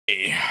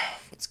Hey,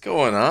 what's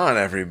going on,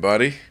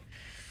 everybody?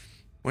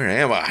 Where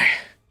am I?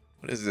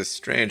 What is this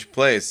strange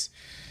place?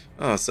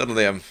 Oh,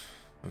 suddenly I'm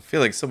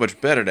feeling so much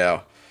better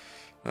now.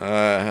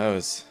 I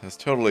was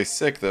totally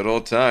sick that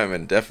whole time,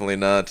 and definitely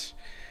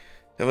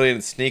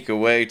didn't sneak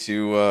away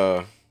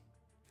to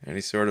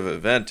any sort of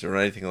event or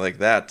anything like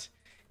that.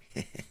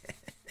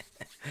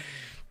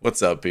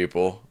 What's up,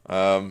 people?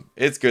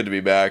 It's good to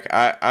be back.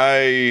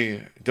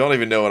 I don't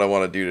even know what I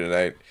want to do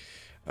tonight.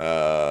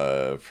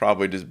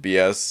 Probably just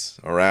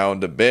BS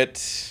around a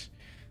bit,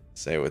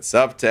 say what's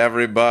up to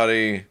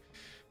everybody,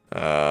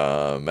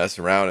 mess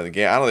around in the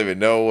game. I don't even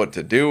know what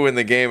to do in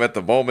the game at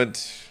the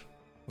moment.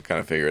 We'll kind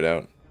of figure it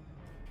out.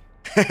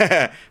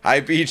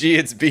 Hi BG,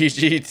 it's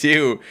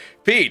BG2.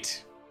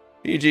 Pete,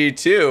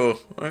 BG2.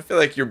 I feel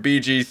like you're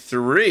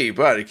BG3,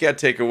 but you can't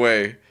take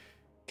away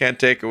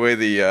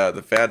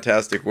the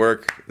fantastic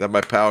work that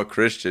my pal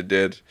Christian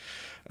did.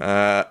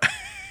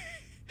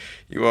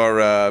 You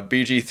are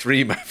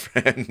BG3, my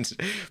friend,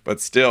 but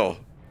still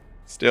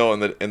in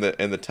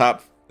the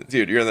top,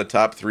 dude. You're in the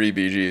top 3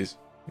 BGs.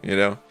 You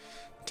know,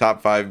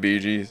 top 5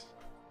 BGs.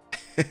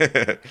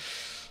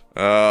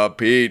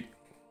 Pete,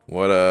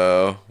 what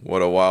a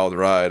wild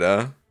ride,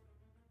 huh?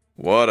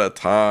 What a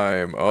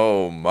time!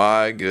 Oh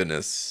my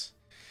goodness.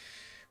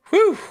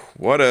 Whew!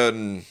 What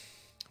a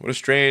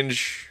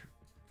strange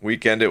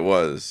weekend it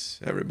was,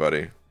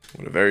 everybody.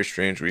 What a very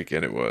strange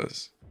weekend it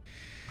was.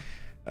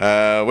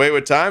 Wait,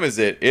 what time is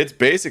it? It's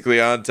basically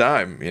on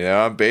time. You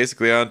know, I'm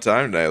basically on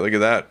time tonight. Look at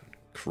that.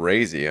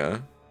 Crazy, huh?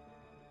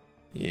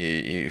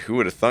 Who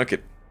would have thunk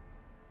it?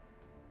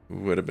 Who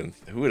would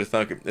have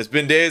thunk it? It's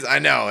been days. I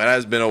know. It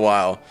has been a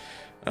while.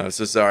 I'm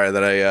so sorry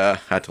that I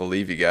had to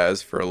leave you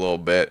guys for a little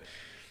bit.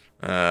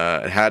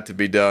 It had to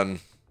be done.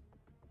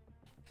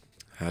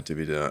 Had to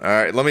be done. All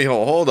right, let me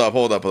hold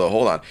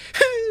on.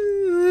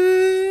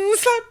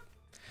 Slap.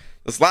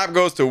 The slap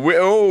goes to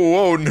Will.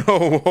 Oh no!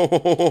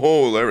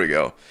 Oh, there we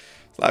go.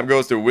 Slap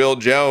goes to Will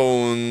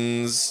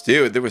Jones.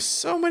 Dude, there was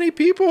so many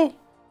people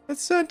that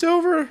sent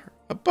over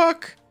a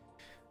buck.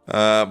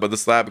 But the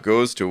slap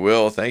goes to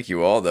Will. Thank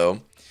you all,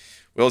 though.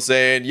 Will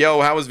saying,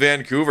 "Yo, how was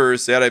Vancouver?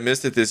 Sad I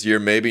missed it this year.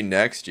 Maybe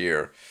next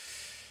year."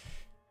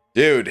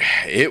 Dude,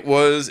 it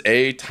was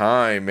a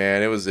time,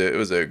 man. It was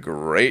a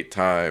great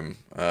time.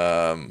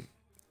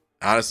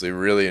 Honestly,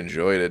 really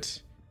enjoyed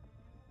it.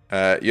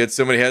 You had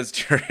so many heads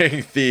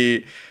during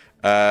the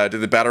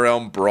did the Battle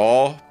Realm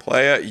Brawl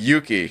play it?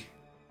 Yuki.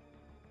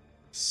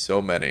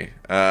 So many.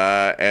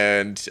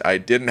 And I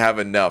didn't have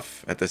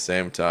enough at the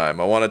same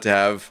time. I wanted to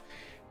have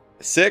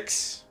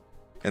 6,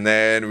 and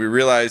then we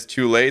realized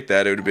too late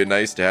that it would have been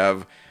nice to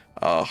have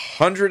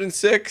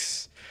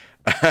 106.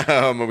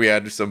 We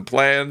had some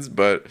plans,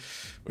 but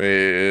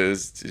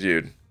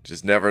dude,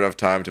 just never enough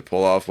time to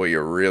pull off what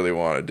you really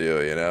want to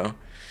do, you know?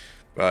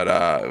 But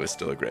it was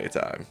still a great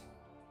time.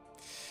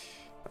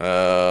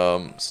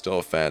 Still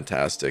a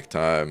fantastic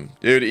time,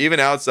 dude. Even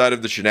outside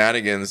of the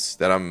shenanigans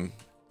that I'm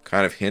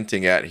kind of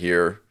hinting at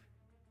here,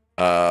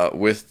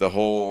 with the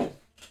whole,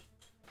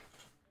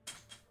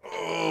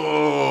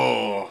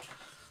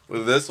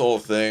 with this whole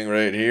thing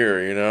right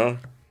here, you know.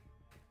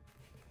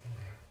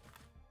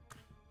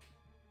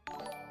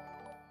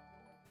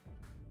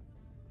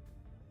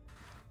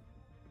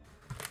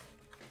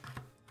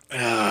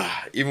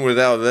 Even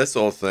without this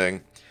whole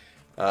thing.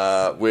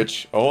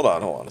 Which, hold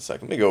on a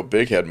second. Let me go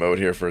big head mode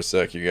here for a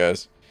sec, you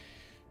guys.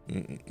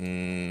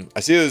 I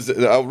see this.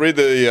 I'll read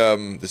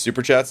the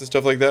super chats and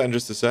stuff like that in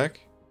just a sec.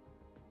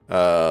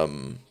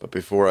 But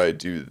before I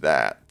do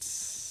that,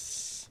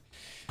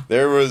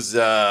 there was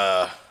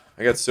I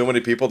got so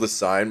many people to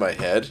sign my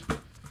head.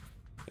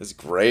 It's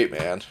great,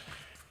 man.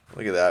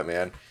 Look at that,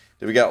 man.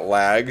 Dude, we got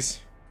lags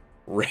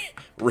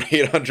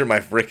right under my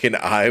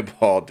freaking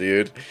eyeball,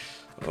 dude.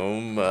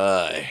 Oh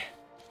my.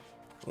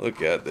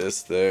 Look at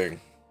this thing.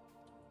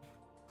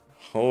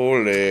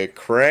 Holy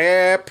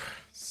crap.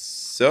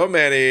 So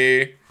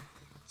many.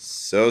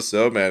 So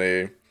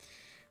many.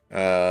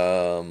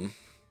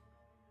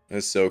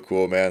 It's so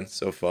cool, man.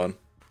 So fun.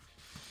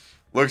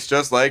 Looks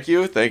just like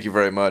you. Thank you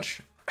very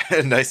much.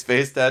 Nice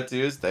face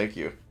tattoos. Thank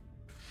you.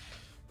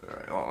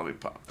 Alright, well, let me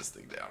pop this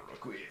thing down real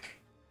quick.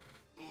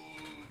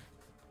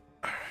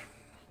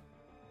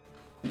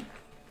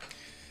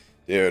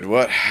 Dude,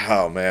 what?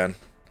 Oh, man.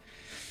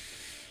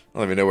 I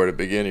don't even know where to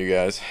begin, you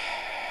guys.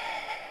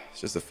 It's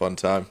just a fun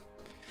time.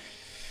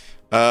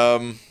 All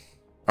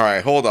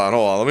right, hold on.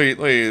 Let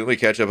me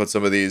catch up on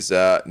some of these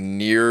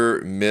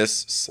near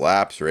miss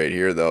slaps right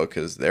here, though,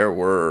 because there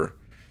were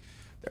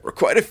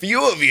quite a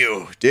few of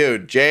you,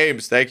 dude.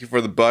 James, thank you for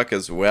the buck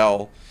as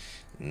well.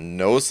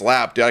 No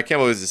slap, dude. I can't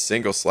believe it was a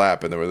single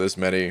slap, and there were this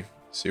many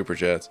super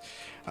chats.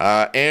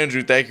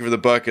 Andrew, thank you for the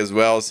buck as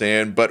well,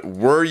 saying, "But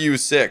were you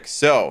sick?"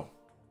 So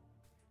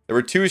there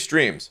were 2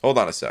 streams. Hold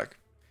on a sec.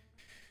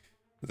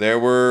 There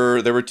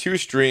were 2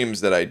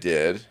 streams that I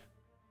did.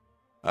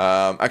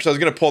 Actually, I was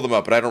gonna pull them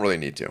up, but I don't really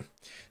need to. There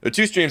were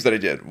 2 streams that I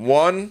did.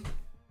 One,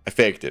 I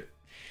faked it.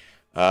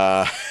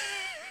 Yeah.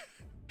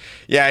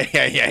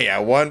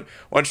 One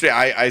stream,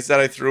 I said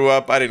I threw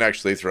up. I didn't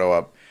actually throw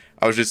up.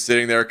 I was just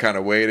sitting there kind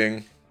of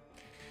waiting,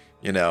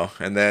 you know,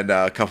 and then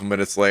a couple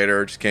minutes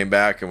later just came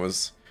back and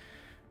was,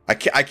 I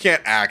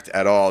can't act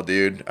at all,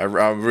 dude.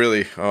 I'm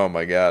really, oh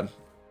my God.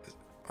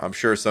 I'm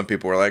sure some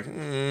people were like,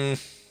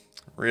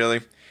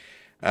 really?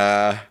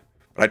 But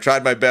I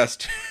tried my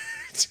best.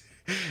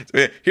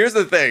 Here's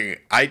the thing.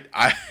 I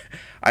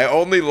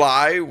only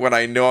lie when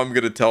I know I'm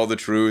going to tell the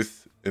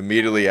truth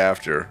immediately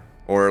after,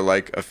 or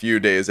like a few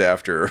days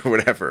after, or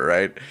whatever,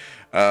 right?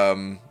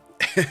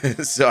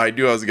 So I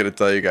knew I was going to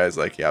tell you guys,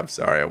 like, yeah, I'm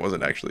sorry, I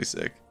wasn't actually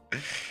sick.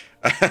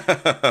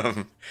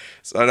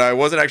 So no, I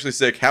wasn't actually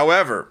sick.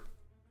 However,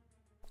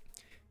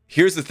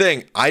 here's the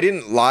thing. I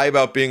didn't lie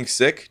about being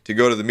sick to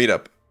go to the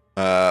meetup.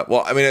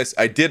 Well, I mean,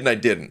 I did and I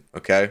didn't,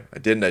 okay? I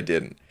did and I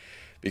didn't.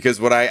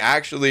 Because what I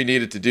actually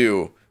needed to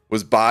do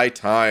was buy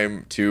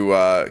time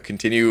to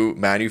continue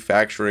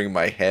manufacturing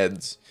my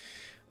heads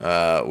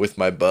with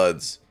my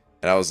buds.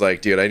 And I was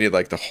like, dude, I need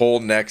like the whole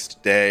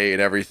next day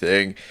and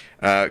everything.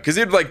 Because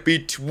it'd like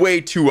be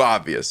way too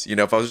obvious. You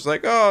know, if I was just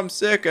like, oh, I'm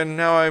sick and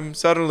now I'm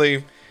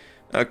suddenly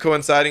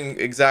coinciding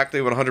exactly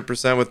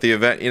 100% with the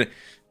event. You know,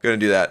 gonna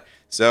do that.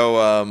 So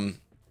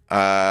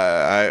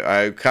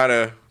I kind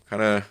of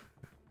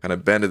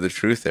bended the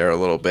truth there a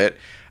little bit.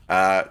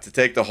 To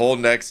take the whole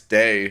next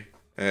day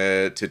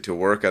to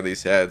work on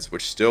these heads,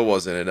 which still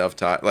wasn't enough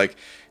time. Like,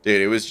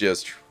 dude, it was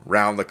just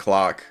round the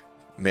clock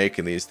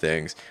making these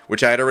things,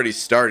 which I had already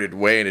started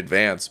way in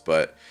advance,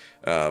 but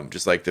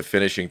just like the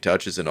finishing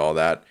touches and all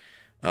that.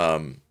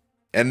 And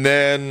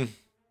then,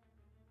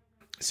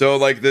 so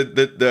like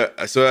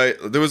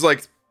there was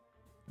like,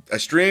 I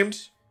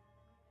streamed,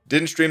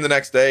 didn't stream the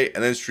next day,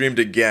 and then streamed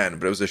again,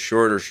 but it was a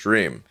shorter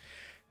stream.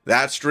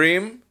 That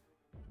stream,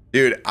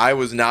 dude, I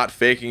was not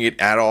faking it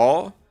at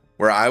all,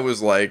 where I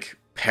was like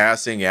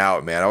passing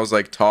out, man. I was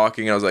like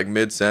talking, I was like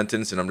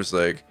mid-sentence, and I'm just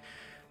like,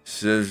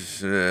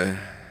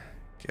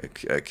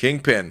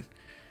 Kingpin.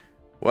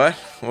 What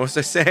was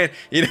I saying?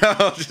 You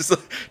know,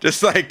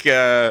 just like, dude,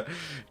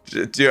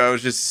 I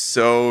was just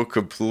so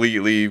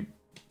completely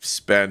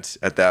spent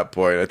at that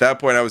point. At that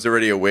point, I was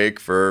already awake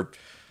for,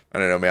 I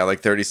don't know, man, like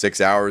 36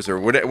 hours or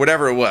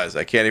whatever it was.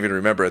 I can't even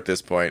remember at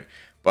this point.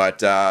 But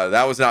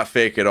that was not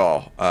fake at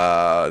all.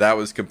 That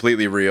was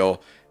completely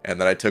real. And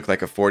then I took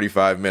like a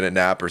 45-minute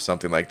nap or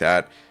something like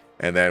that,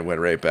 and then went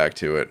right back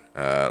to it,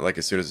 like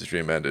as soon as the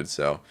stream ended.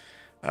 So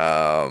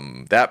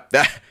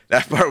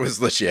that part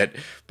was legit.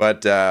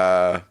 But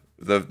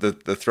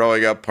the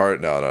throwing up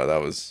part, no,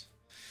 that was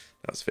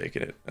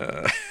faking it.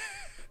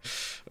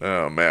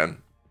 Oh man.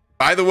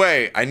 By the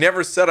way, I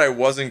never said I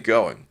wasn't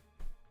going.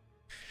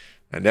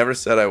 I never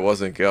said I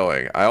wasn't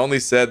going. I only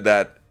said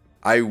that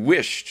I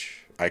wished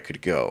I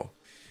could go.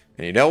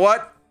 And you know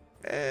what?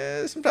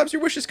 Sometimes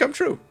your wishes come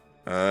true.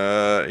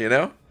 You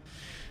know?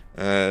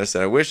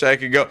 So I wish I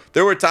could go.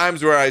 There were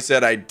times where I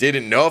said I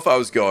didn't know if I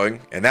was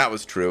going, and that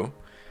was true.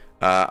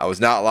 I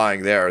was not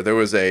lying there. There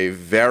was a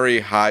very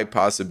high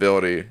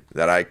possibility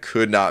that I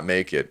could not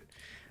make it.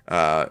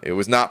 It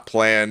was not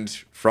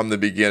planned from the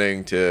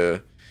beginning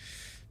to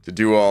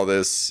do all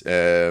this,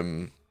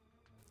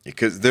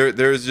 because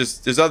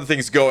there's other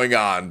things going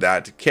on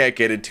that can't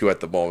get into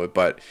at the moment.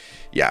 But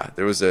yeah,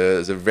 there was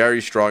a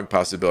very strong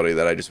possibility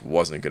that I just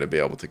wasn't going to be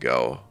able to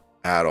go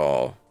at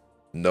all.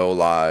 No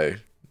lie,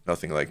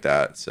 nothing like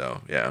that.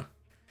 So yeah.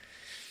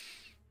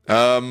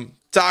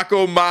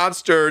 Taco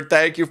Monster,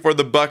 thank you for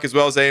the buck as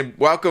well, saying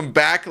welcome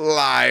back,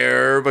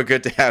 liar, but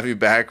good to have you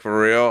back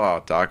for real.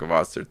 Oh, Taco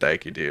Monster,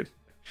 thank you, dude.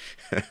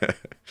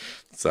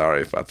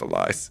 Sorry about the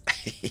lies.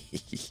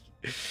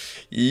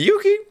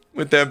 Yuki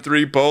with them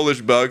 3 Polish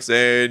bucks,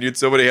 and you'd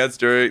so many heads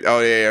during.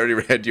 Oh yeah, I already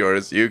read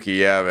yours, Yuki.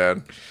 Yeah,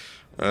 man.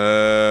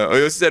 Oh,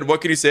 you said,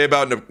 what can you say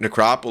about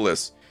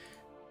Necropolis?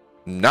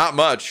 Not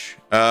much.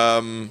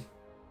 Not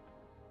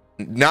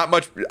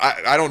much.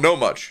 I don't know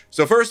much.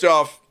 So first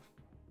off,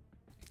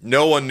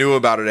 no one knew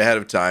about it ahead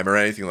of time or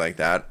anything like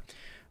that.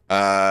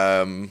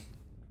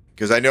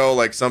 Because I know,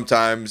 like,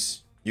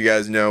 sometimes you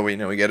guys know we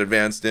get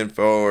advanced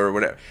info or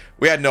whatever.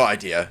 We had no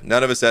idea.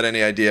 None of us had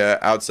any idea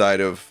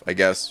outside of, I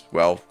guess,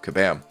 well,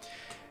 Kabam.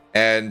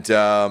 And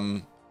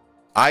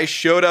I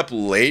showed up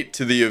late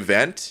to the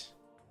event.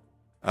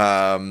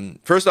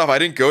 First off, I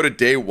didn't go to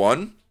day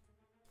 1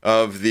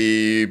 of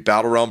the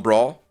Battle Realm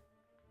Brawl.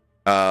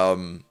 I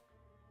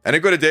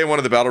didn't go to day 1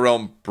 of the Battle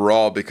Realm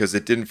Brawl because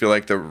it didn't feel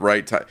like the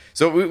right time.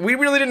 So we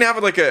really didn't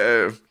have like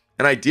an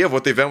idea of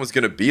what the event was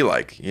going to be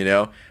like, you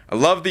know? I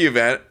loved the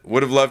event.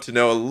 Would have loved to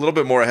know a little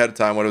bit more ahead of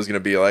time what it was going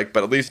to be like,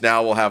 but at least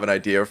now we'll have an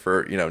idea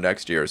for, you know,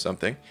 next year or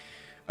something.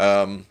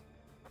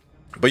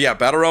 But yeah,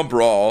 Battle Realm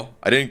Brawl,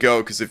 I didn't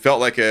go because it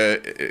felt like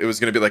it was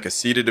going to be like a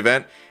seated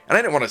event, and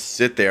I didn't want to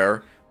sit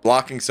there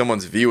blocking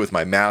someone's view with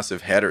my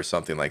massive head or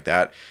something like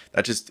that.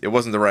 It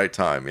wasn't the right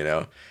time, you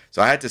know?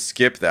 So I had to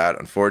skip that,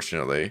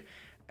 unfortunately.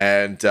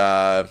 And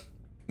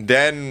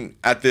then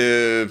at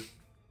the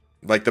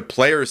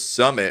Players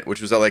Summit,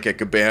 which was at like a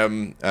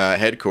Kabam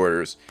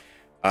headquarters,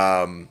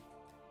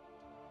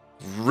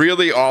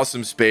 really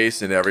awesome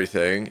space and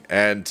everything.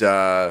 And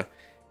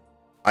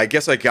I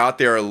guess I got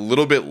there a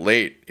little bit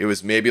late. It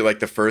was maybe like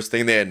the first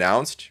thing they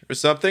announced or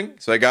something.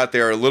 So I got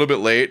there a little bit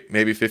late,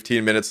 maybe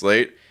 15 minutes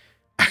late.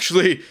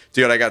 Actually,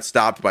 dude, I got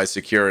stopped by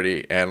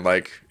security and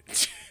like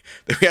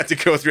we had to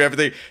go through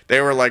everything.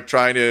 They were like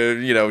trying to,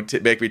 you know,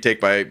 make me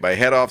take my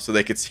head off so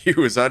they could see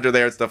who was under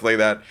there and stuff like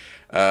that.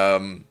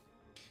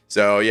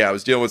 So yeah, I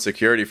was dealing with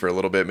security for a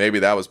little bit. Maybe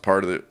that was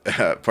part of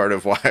the part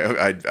of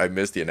why I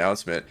missed the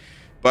announcement.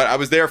 But I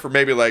was there for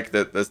maybe like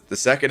the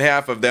second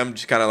half of them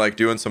just kind of like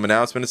doing some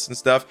announcements and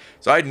stuff.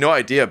 So I had no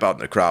idea about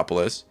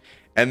Necropolis.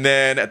 And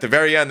then at the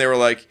very end, they were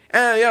like,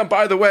 yeah,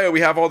 by the way, we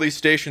have all these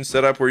stations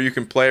set up where you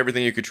can play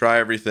everything, you could try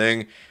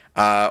everything.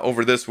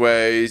 Over this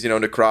way, you know,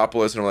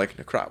 Necropolis. And I'm like,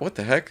 what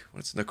the heck?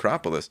 What's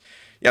Necropolis?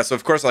 Yeah, so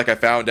of course, like I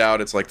found out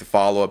it's like the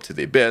follow-up to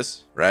the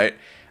Abyss, right?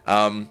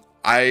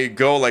 I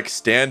go like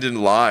stand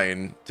in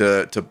line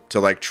to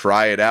like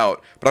try it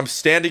out. But I'm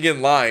standing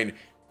in line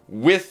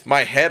with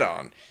my head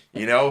on,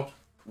 you know,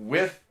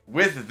 with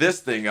this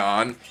thing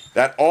on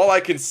that all I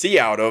can see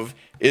out of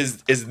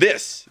is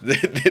this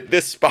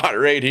this spot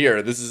right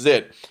here. This is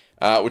it,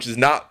 which is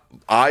not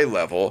eye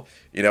level.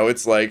 You know,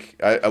 it's like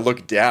I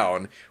look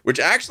down, which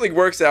actually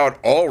works out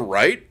all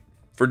right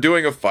for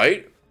doing a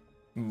fight,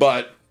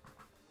 but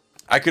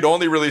I could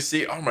only really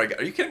see. Oh my god,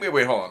 are you kidding me?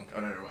 Wait, hold on.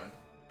 Oh, no, never mind.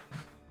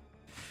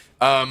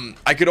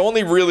 I could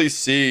only really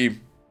see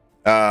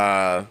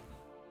like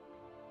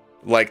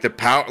the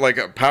power, like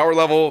a power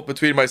level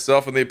between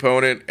myself and the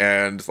opponent,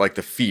 and like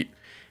the feet.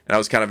 And I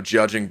was kind of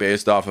judging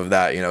based off of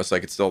that, you know, so I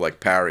could still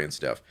like parry and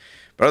stuff.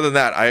 But other than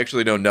that, I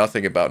actually know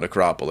nothing about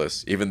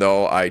Necropolis, even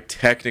though I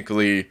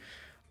technically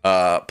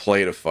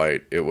played a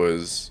fight.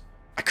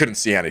 I couldn't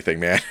see anything,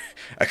 man.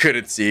 I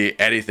couldn't see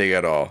anything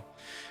at all.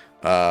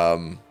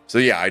 So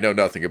yeah, I know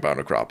nothing about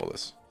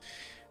Necropolis.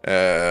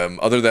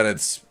 Other than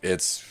it's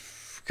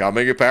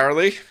coming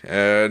apparently,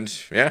 and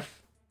yeah.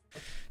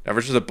 Never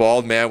just a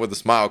bald man with a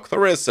smile.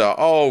 Clarissa,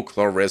 oh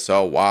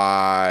Clarissa,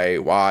 why,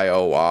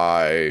 oh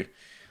why?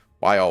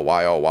 Why,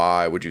 oh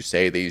why would you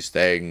say these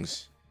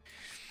things?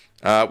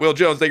 Will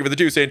Jones, thank you for the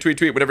 2, saying tweet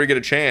whenever you get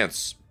a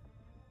chance.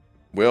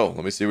 Will,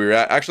 let me see where you're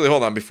at. Actually,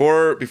 hold on.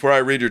 Before I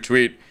read your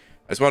tweet,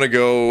 I just want to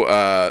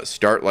go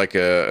start like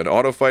an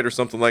auto fight or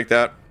something like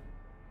that.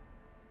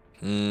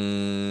 What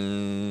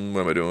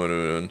am I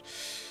doing?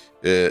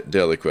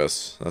 Daily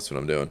quests. That's what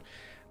I'm doing.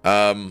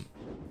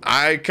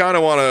 I kind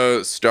of want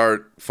to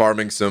start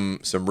farming some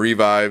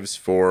revives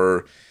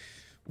for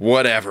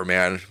whatever,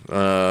 man.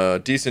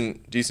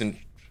 Decent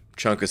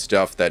chunk of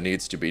stuff that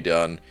needs to be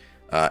done.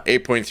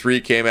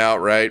 8.3 came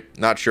out, right?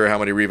 Not sure how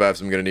many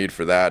revives I'm going to need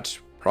for that.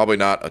 Probably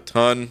not a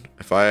ton,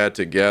 if I had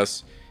to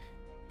guess.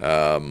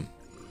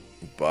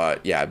 But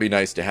yeah, it'd be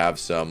nice to have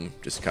some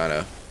just kind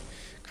of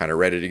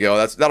ready to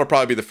go. That'll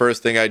probably be the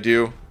first thing I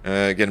do,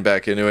 getting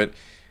back into it.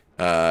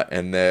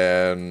 And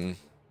then,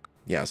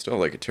 yeah, still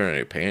like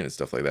Eternity of Pain and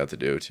stuff like that to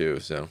do too.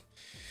 So,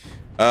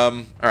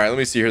 all right, let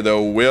me see here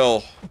though.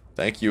 Will,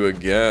 thank you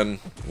again.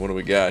 What do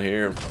we got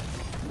here?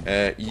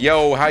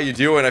 Yo, how you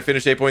doing? I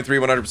finished 8.3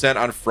 100%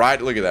 on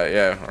Friday. Look at that.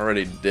 Yeah,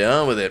 already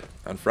done with it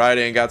on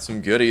Friday and got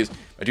some goodies.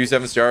 My 2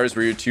 7-stars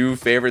were your 2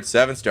 favorite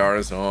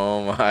 7-stars.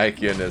 Oh my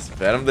goodness.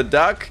 Venom the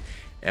Duck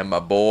and my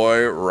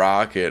boy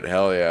Rocket.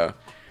 Hell yeah.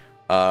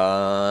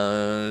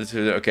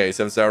 Okay,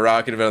 7-star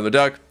Rocket and Venom the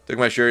Duck. Took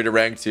my Shuri to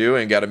rank 2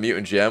 and got a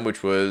mutant gem,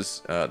 which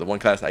was the one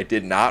class I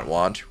did not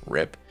want.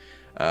 Rip.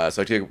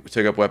 So I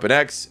took up Weapon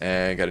X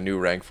and got a new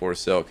rank 4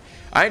 Silk.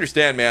 I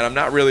understand, man. I'm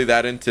not really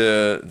that into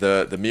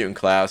the mutant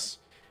class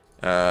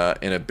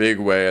in a big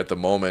way at the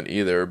moment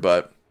either.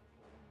 But,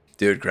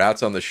 dude,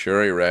 congrats on the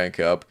Shuri rank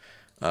up.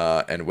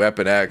 And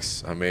Weapon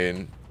X, I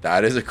mean,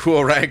 that is a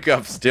cool rank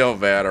up still,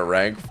 man. A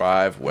rank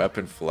 5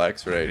 weapon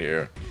flex right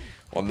here.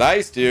 Well,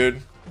 nice,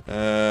 dude.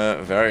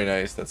 Very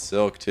nice. That's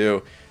Silk,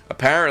 too.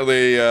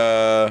 Apparently,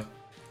 I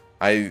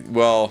don't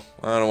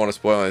want to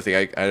spoil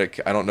anything. I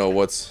don't know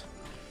what's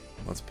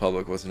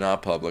public, what's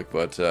not public,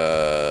 but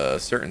a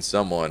certain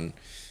someone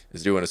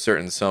is doing a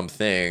certain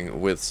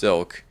something with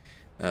Silk.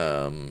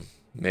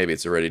 Maybe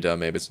it's already done,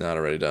 maybe it's not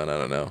already done, I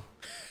don't know.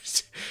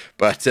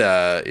 But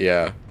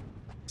yeah,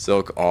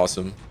 Silk,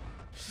 awesome.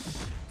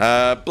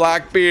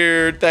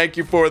 Blackbeard, thank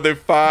you for the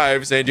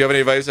 5, saying, do you have any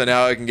advice on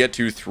how I can get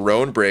to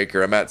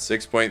Thronebreaker? I'm at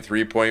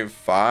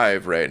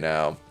 6.3.5 right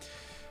now.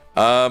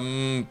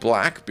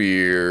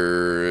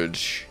 Blackbeard,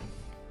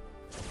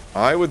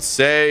 I would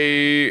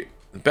say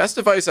the best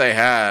advice I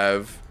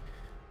have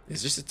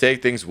is just to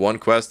take things one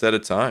quest at a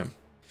time.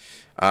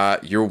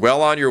 You're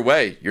well on your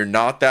way. You're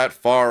not that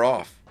far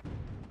off.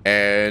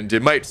 And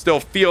it might still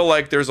feel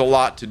like there's a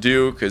lot to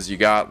do because you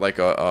got like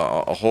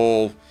a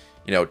whole,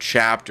 you know,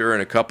 chapter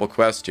and a couple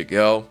quests to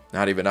go.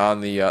 Not even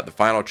on the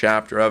final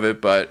chapter of it.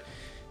 But,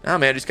 no,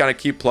 man, just kind of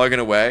keep plugging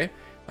away.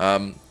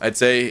 I'd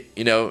say,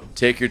 you know,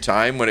 take your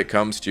time when it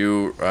comes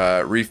to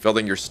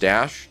refilling your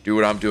stash. Do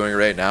what I'm doing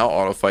right now.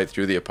 Auto fight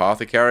through the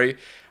Apothecary.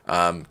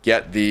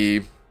 Get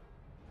the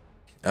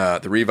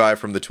revive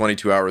from the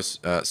 22 hours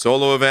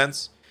solo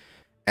events,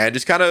 and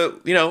just kind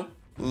of, you know,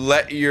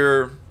 let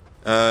your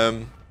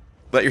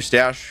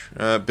stash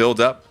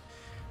build up.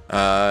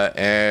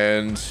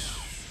 And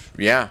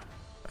yeah,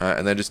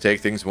 and then just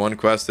take things one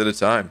quest at a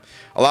time.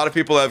 A lot of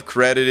people have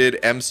credited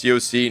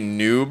MCOC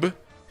Noob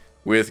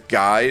with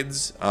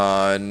guides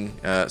on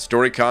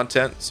story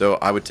content, so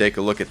I would take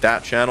a look at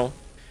that channel.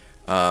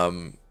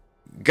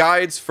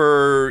 Guides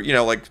for, you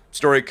know, like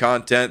story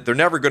content, they're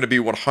never going to be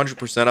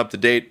 100% up to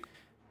date.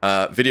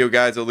 Video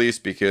guides at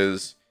least,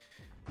 because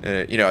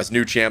you know, as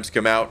new champs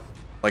come out,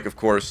 like of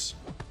course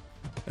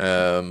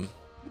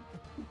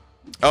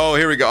oh,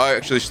 here we go.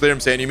 Actually,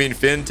 Schlerim saying, you mean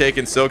Finn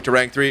taking Silk to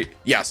rank 3?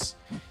 Yes.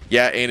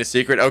 Yeah, ain't a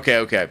secret.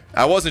 Okay.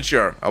 I wasn't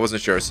sure.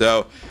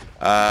 So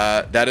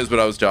that is what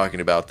I was talking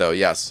about, though.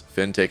 Yes,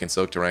 Finn taking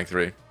Silk to rank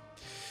 3.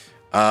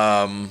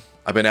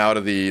 I've been out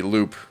of the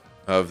loop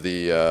of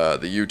the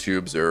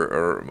YouTubes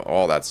or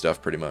all that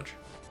stuff pretty much.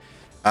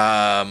 But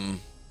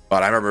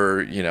I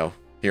remember, you know,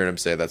 hearing him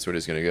say that's what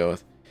he's gonna go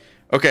with.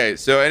 Okay,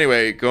 so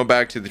anyway, going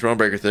back to the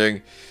Thronebreaker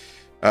thing.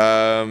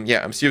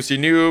 Yeah, I'm COC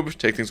Noob.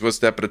 Take things one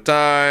step at a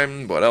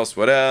time. What else?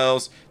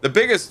 The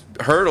biggest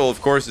hurdle,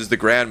 of course, is the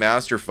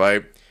Grandmaster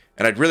fight.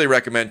 And I'd really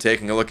recommend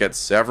taking a look at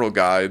several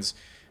guides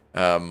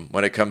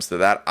when it comes to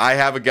that. I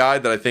have a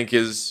guide that I think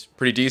is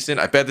pretty decent.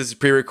 I bet this is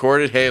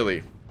pre-recorded.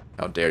 Haley,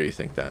 how dare you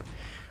think that?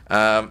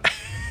 I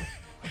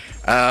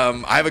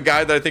have a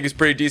guide that I think is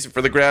pretty decent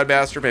for the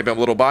Grandmaster. Maybe I'm a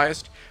little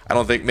biased. I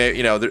don't think, maybe,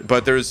 you know,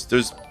 but there's,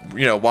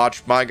 you know,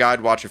 watch my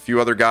guide, watch a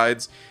few other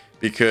guides,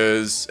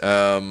 because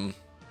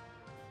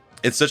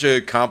it's such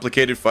a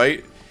complicated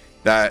fight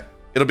that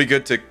it'll be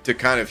good to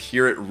kind of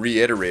hear it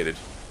reiterated.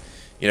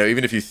 You know,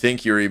 even if you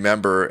think you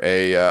remember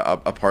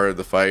a part of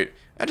the fight,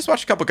 I just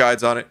watched a couple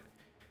guides on it.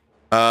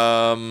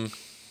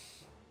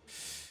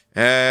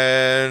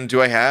 And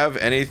do I have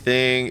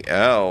anything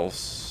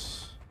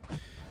else?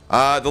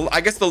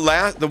 I guess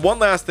the one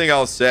last thing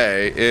I'll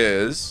say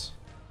is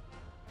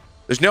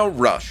there's no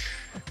rush.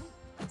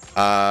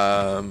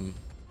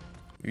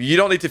 You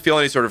don't need to feel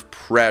any sort of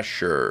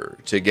pressure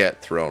to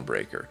get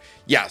Thronebreaker.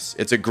 Yes,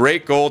 it's a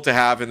great goal to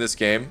have in this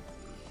game,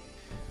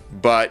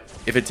 but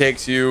if it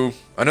takes you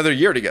another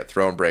year to get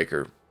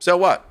Thronebreaker, so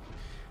what?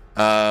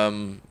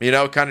 You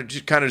know, kind of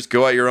just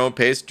go at your own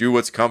pace, do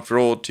what's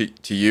comfortable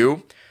to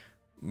you,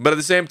 but at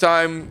the same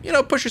time, you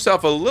know, push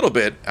yourself a little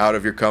bit out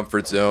of your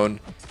comfort zone,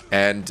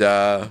 and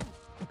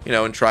you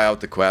know, and try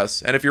out the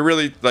quests. And if you're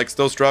really like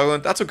still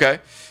struggling, that's okay.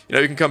 You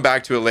know, you can come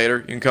back to it later.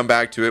 You can come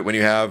back to it when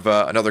you have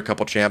another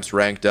couple champs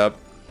ranked up,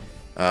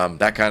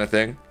 that kind of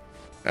thing.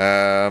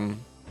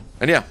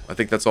 And yeah, I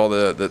think that's all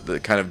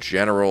the kind of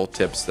general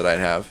tips that I'd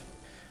have.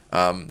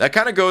 That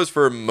kind of goes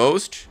for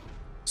most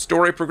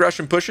story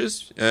progression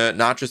pushes,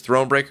 not just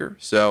Thronebreaker.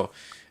 So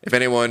if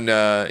anyone,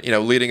 you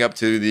know, leading up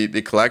to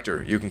the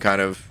collector, you can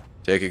kind of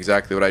take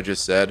exactly what I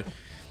just said,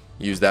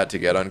 use that to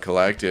get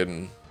uncollected,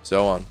 and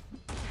so on.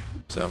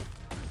 So,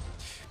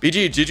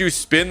 BG, did you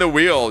spin the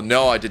wheel?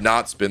 No, I did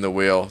not spin the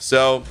wheel.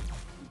 So,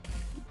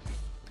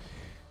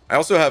 I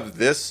also have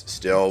this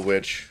still,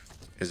 which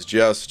is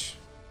just,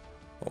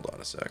 hold on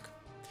a sec.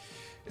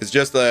 It's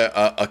just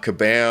a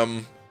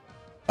kabam,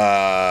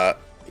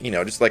 you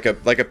know, just like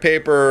a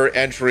paper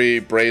entry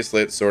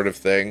bracelet sort of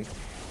thing.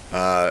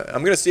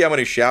 I'm gonna see how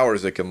many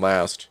showers it can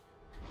last.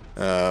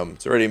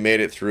 It's already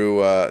made it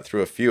through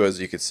through a few, as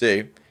you can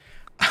see.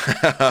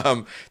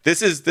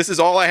 This is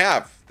all I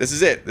have. This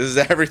is it. This is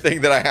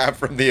everything that I have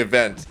from the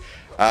event.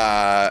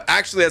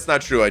 Actually, that's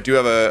not true. I do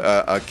have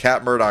a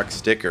Cat Murdoch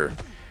sticker.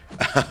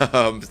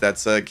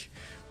 That's like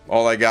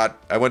all I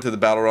got. I went to the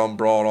Battle Realm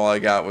Brawl and all I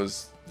got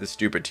was this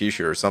stupid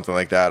t-shirt or something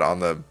like that on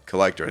the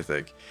collector, I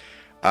think.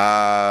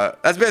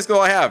 That's basically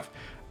all I have.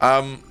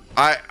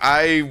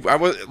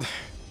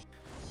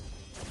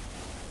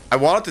 I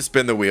wanted to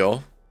spin the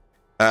wheel,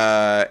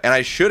 and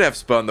I should have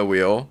spun the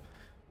wheel,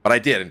 but I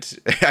didn't.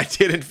 I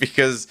didn't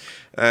because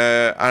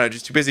I don't know,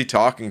 just too busy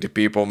talking to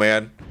people,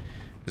 man. I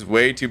was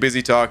way too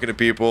busy talking to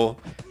people.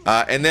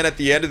 And then at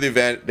the end of the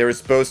event, they were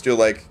supposed to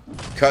like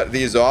cut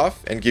these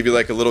off and give you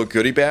like a little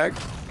goodie bag.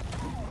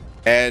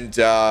 And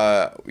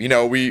you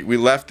know, we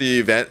left the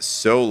event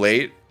so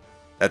late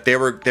that they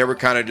were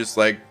kind of just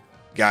like,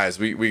 guys,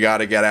 we got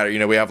to get out. You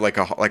know, we have like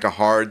a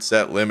hard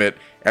set limit.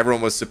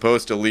 Everyone was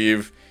supposed to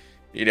leave.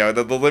 You know,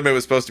 the limit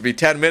was supposed to be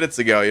 10 minutes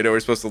ago. You know, we're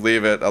supposed to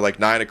leave at like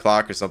 9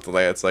 o'clock or something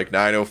like that. It's like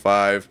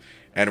 9:05,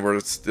 and we're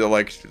still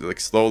like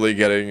slowly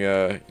getting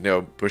you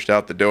know, pushed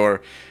out the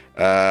door.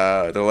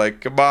 They're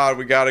like, come on,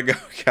 we gotta go,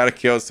 we gotta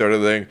kill, sort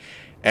of thing.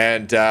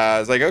 And I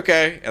was like,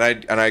 okay.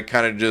 And I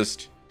kind of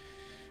just,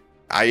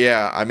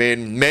 yeah, I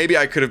mean, maybe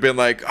I could have been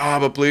like, oh,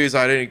 but please,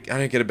 I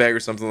didn't get a bag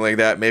or something like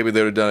that. Maybe they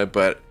would have done it,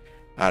 but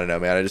I don't know,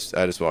 man. I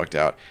just walked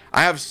out.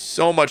 I have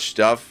so much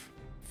stuff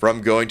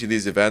from going to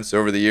these events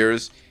over the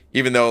years.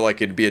 Even though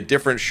like it'd be a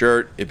different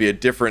shirt, it'd be a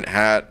different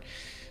hat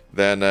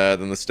than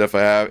the stuff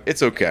I have.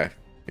 It's okay,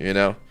 you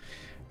know.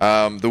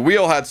 The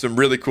wheel had some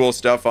really cool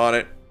stuff on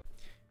it,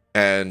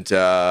 and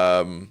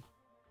yeah,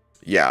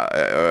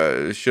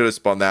 should have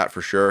spun that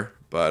for sure,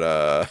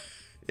 but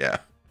yeah,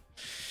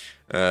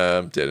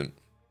 didn't.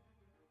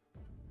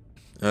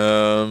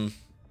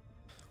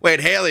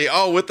 Wait, Haley.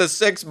 Oh, with the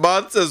 6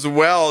 months as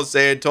well.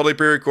 Saying totally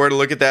pre-recorded.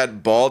 Look at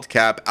that bald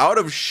cap. Out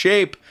of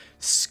shape.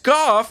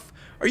 Scoff?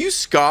 Are you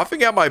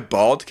scoffing at my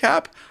bald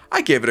cap?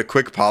 I gave it a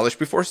quick polish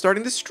before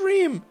starting the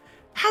stream.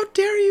 How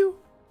dare you?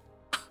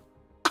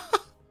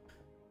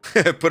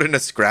 Put in a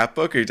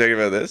scrapbook? Are you talking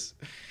about this?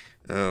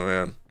 Oh,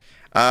 man.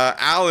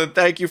 Alan,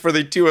 thank you for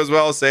the 2 as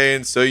well.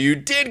 Saying, so you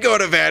did go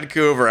to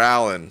Vancouver,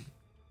 Alan.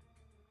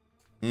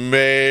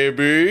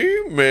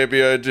 Maybe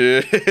I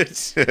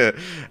did.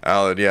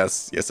 Alan,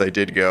 yes, I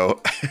did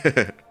go.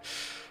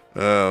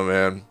 Oh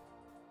man,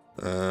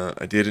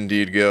 I did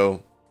indeed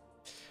go.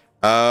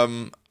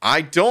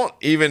 I don't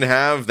even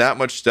have that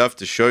much stuff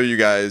to show you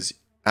guys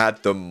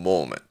at the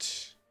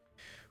moment.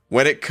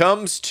 When it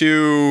comes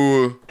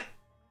to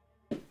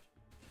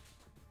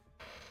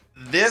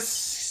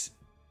this,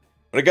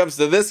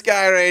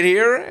 guy right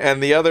here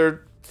and the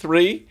other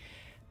 3,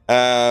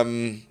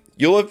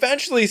 you'll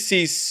eventually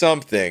see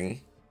something,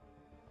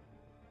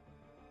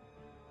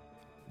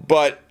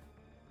 but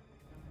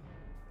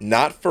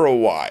not for a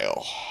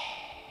while.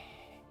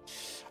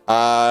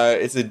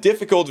 It's a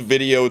difficult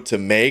video to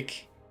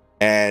make,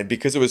 and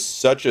because it was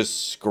such a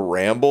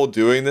scramble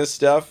doing this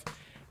stuff,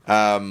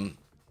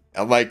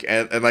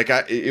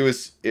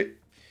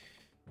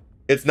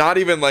 it's not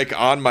even like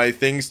on my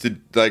things to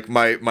like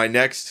my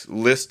next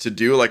list to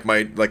do, like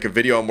a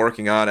video I'm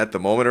working on at the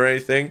moment or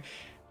anything.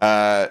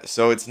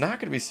 So it's not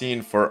going to be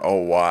seen for a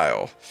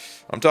while.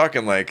 I'm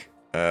talking like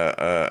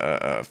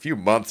a few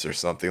months or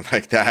something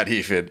like that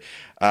even.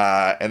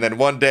 And then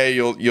one day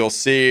you'll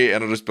see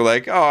and it'll just be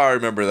like, oh, I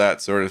remember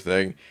that sort of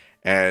thing.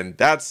 And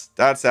that's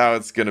how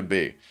it's going to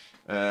be.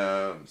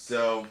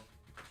 So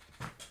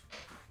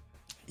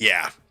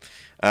yeah.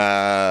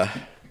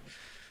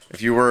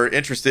 If you were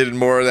interested in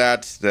more of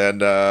that, then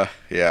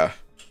yeah.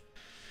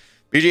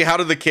 BG, how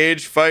did the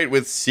cage fight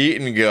with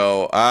Seaton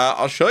go?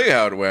 I'll show you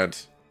how it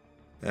went.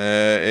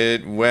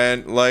 It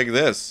went like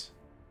this.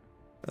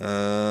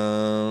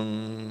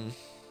 Hold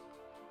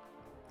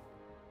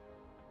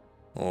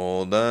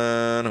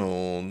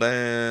on.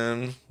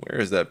 Where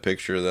is that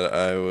picture that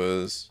I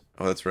was?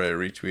 Oh, that's right. I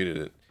retweeted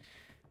it.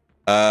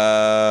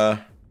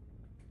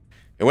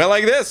 It went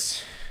like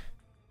this.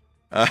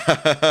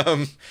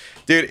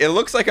 Dude, it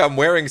looks like I'm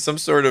wearing some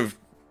sort of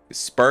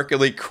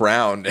sparkly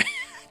crown.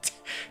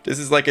 This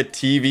is like a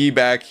TV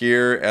back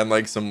here and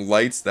like some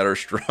lights that are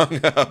strung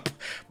up.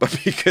 But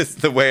because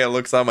the way it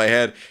looks on my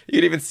head, you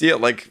can even see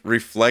it like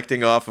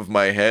reflecting off of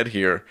my head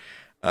here.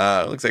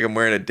 It looks like I'm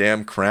wearing a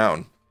damn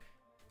crown.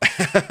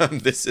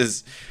 This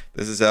is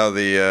how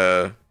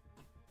the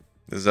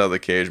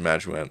cage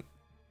match went.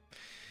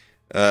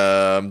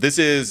 This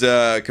is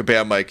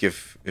Kabam Mike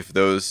if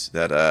those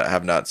that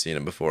have not seen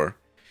him before.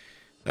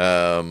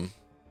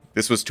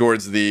 This was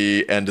towards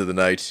the end of the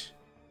night,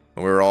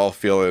 and we were all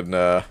feeling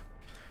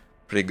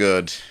pretty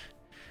good.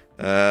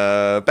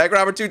 Bank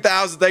Robber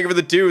 2000, thank you for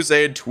the 2,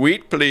 saying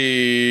tweet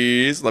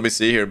please. Let me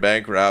see here,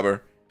 Bank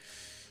Robber.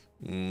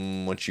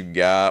 What you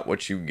got?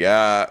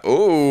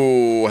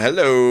 Oh,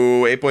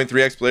 hello.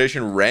 8.3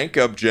 exploration rank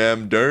up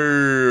gem.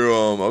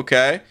 Damn.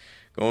 Okay.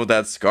 Going with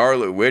that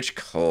Scarlet Witch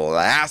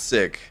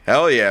classic.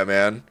 Hell yeah,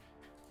 man.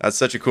 That's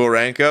such a cool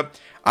rank up.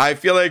 I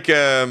feel like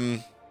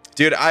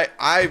dude,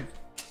 I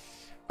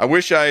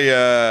wish I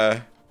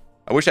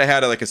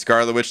had like a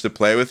Scarlet Witch to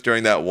play with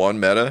during that one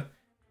meta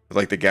with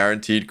like the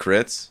guaranteed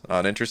crits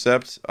on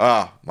intercept.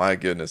 Ah, my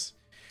goodness.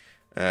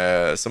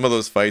 Some of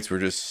those fights were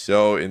just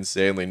so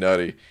insanely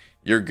nutty.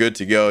 You're good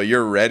to go.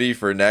 You're ready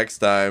for next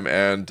time,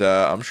 and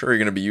I'm sure you're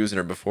gonna be using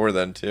her before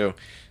then too.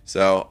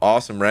 So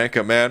awesome rank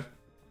up, man.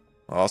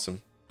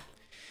 Awesome.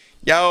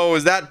 Yo,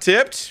 is that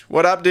tipped?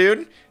 What up,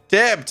 dude?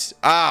 Tipped.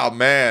 Oh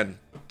man,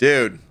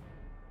 dude.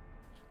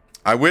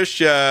 I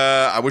wish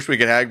we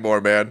could hag more,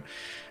 man.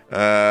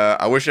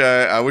 I wish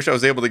I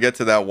was able to get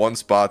to that one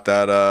spot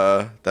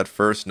that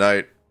first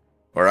night,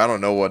 or I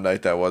don't know what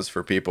night that was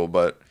for people,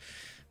 but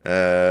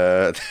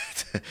the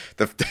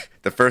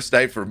first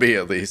night for me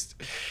at least.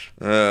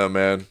 Oh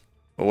man.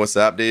 Well, what's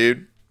up,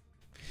 dude?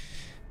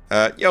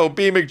 Yo,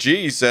 B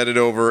McG sent it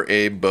over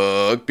a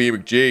bug. B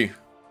McG.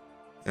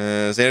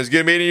 Saying it was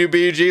good meeting you,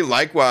 BG.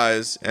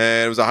 Likewise.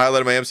 And it was a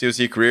highlight of my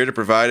MCOC career to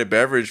provide a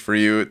beverage for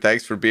you.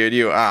 Thanks for being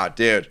you. Ah,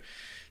 dude.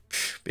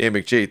 B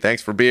McG,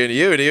 thanks for being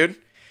you, dude.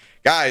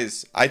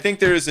 Guys, I think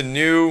there's a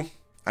new,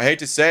 I hate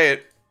to say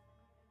it,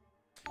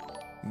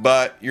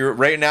 but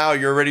right now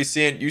you're already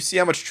seeing, you see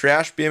how much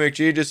trash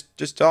BMXG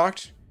just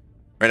talked?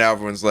 Right now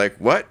everyone's like,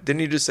 what? Didn't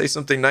he just say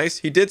something nice?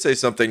 He did say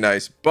something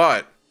nice,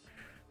 but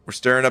we're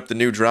stirring up the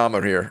new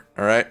drama here,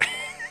 all right?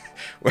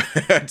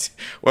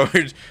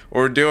 what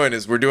we're doing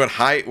is we're going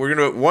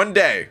to, one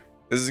day,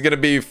 this is going to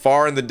be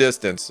far in the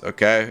distance,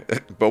 okay?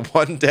 But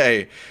one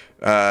day,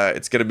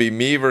 it's going to be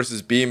me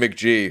versus B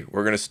McG.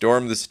 We're going to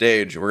storm the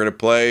stage. We're going to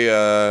play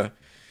at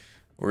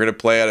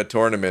a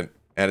tournament,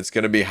 and it's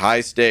going to be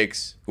high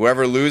stakes.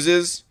 Whoever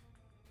loses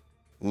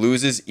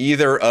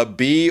either a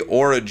B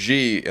or a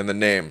G in the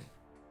name.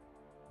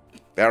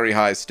 Very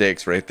high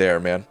stakes right there,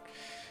 man.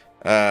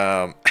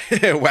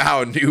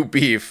 Wow, new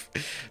beef.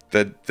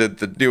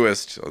 The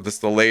newest. This is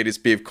the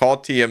latest beef. Call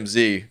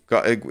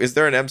TMZ. Is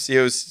there an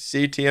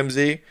MCOC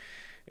TMZ?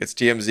 It's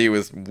TMZ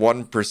with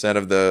 1%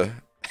 of the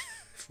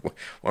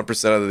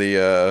 1%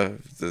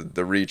 of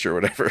the reach or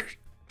whatever.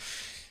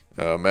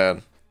 Oh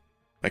man,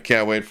 I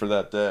can't wait for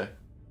that day.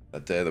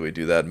 That day that we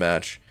do that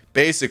match.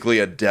 Basically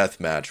a death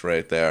match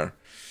right there.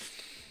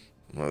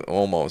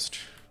 Almost.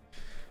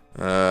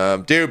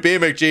 Dude, B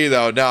McG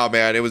though, no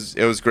man, it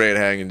was great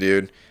hanging,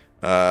 dude.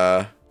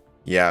 Yeah,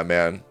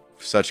 man,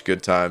 such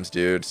good times,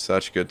 dude.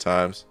 Such good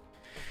times.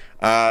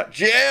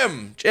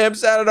 Jim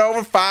said it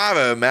over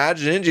 5.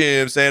 Imagine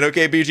Jim saying,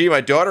 "Okay, BG,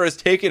 my daughter has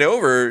taken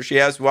over. She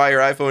asked why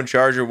your iPhone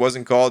charger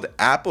wasn't called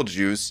Apple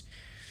Juice.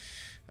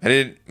 I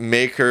didn't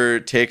make her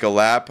take a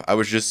lap. I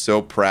was just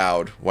so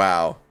proud.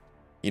 Wow.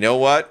 You know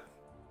what?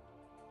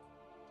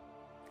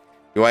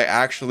 Do I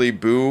actually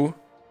boo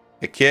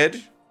a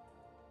kid?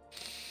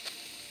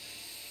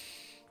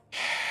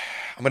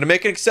 I'm going to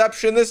make an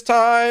exception this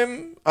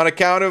time on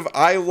account of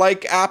I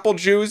like apple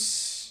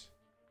juice.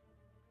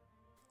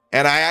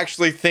 And I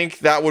actually think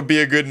that would be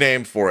a good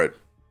name for it.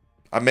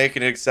 I'm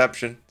making an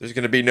exception. There's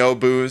going to be no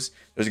booze.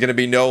 There's going to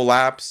be no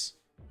laps.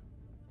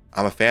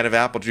 I'm a fan of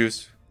apple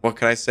juice. What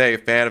can I say? A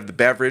fan of the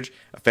beverage,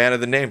 a fan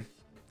of the name.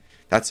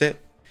 That's it.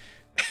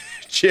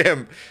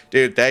 Jim,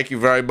 dude, thank you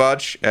very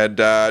much. And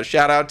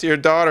shout out to your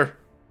daughter.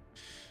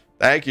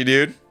 Thank you,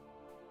 dude.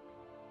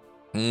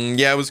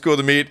 Yeah, it was cool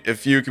to meet a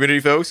few community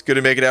folks.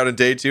 Couldn't make it out on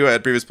day 2. I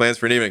had previous plans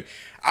for an evening.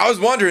 I was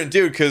wondering,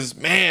 dude, because,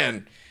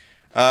 man,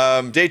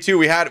 day 2,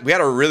 we had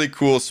a really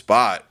cool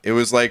spot. It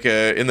was like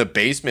in the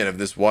basement of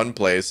this one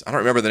place. I don't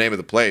remember the name of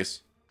the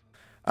place.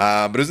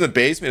 But it was in the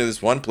basement of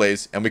this one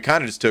place, and we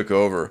kind of just took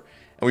over.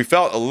 And we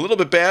felt a little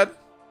bit bad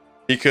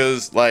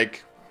because,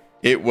 like,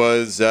 it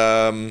was,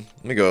 let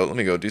me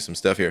go do some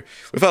stuff here.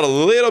 We felt a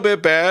little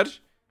bit bad.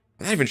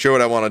 I'm not even sure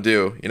what I want to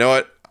do. You know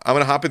what? I'm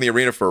going to hop in the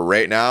arena for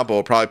right now, but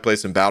we'll probably play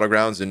some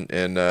Battlegrounds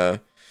in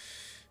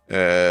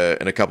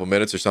a couple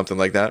minutes or something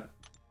like that.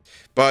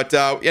 But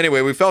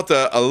anyway, we felt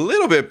a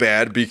little bit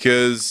bad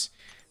because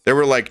there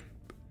were, like,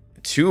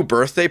 2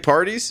 birthday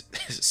parties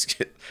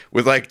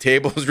with, like,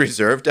 tables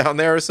reserved down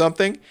there or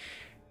something.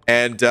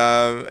 And, you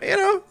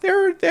know,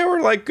 they were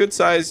like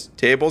good-sized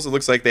tables. It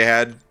looks like they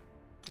had,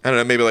 I don't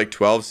know, maybe like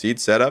 12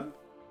 seats set up.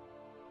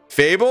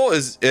 Fable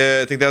is,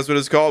 I think that's what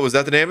it's called. Was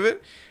that the name of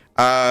it?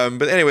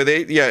 But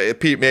anyway,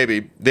 Pete,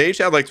 maybe. They each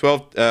had like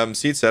 12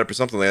 seats set up or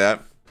something like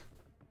that.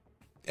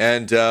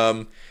 And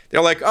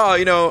they're like, oh,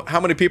 you know, how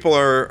many people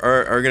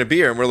are going to be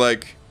here? And we're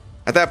like,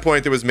 at that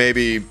point, there was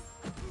maybe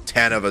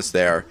 10 of us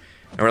there.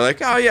 And we're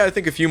like, oh, yeah, I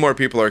think a few more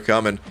people are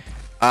coming.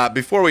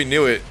 Before we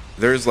knew it,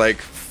 there's like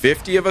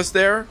 50 of us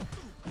there.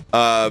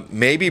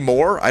 Maybe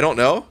more. I don't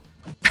know.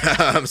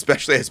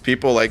 Especially as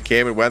people like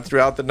came and went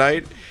throughout the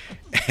night.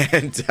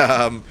 And dude,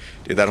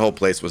 that whole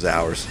place was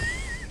ours.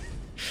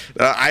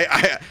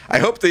 I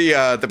hope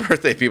the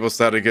birthday people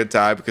still had a good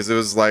time, because it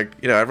was like,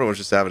 you know, everyone was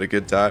just having a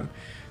good time.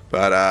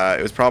 But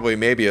it was probably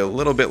maybe a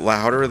little bit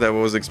louder than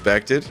what was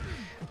expected.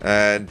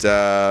 And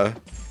oh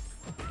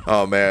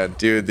man,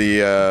 dude,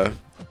 the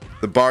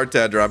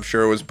bartender, I'm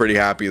sure, was pretty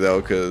happy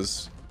though,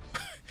 because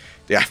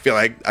yeah, I feel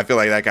like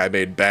that guy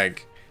made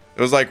bank.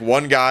 It was like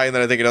one guy, and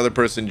then I think another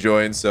person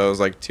joined, so it was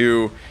like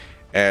 2,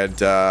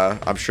 and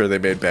I'm sure they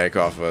made bank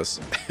off of us.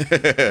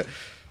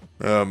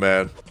 Oh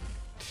man.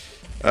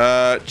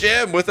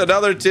 Jim with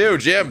another 2.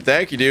 Jim,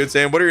 thank you, dude,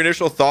 saying, what are your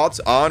initial thoughts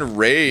on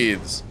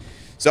raids?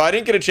 So I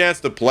didn't get a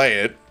chance to play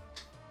it.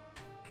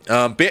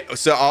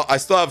 So I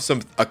still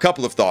have a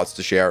couple of thoughts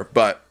to share,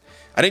 but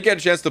I didn't get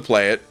a chance to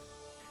play it.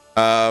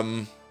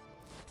 The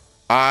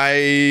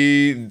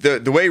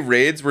way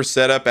raids were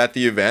set up at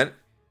the event,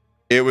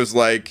 it was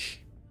like,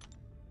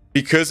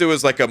 because it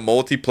was like a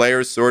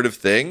multiplayer sort of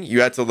thing,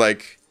 you had to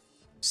like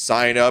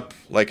sign up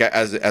like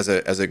as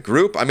a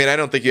group. I mean, I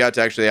don't think you had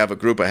to actually have a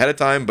group ahead of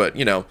time, but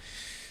you know,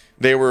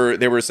 they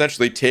were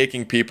essentially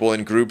taking people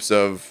in groups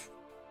of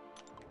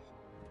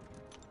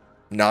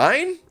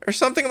 9 or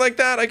something like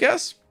that, I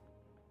guess.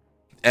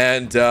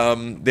 And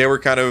they were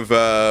kind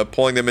of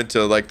pulling them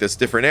into like this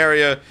different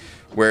area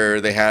where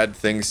they had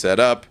things set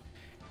up,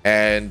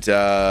 and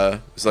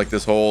it's like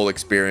this whole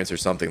experience or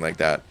something like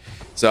that.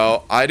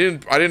 So I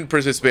didn't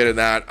participate in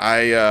that.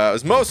 I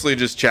was mostly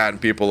just chatting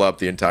people up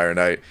the entire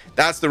night.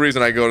 That's the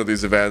reason I go to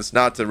these events,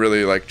 not to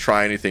really like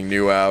try anything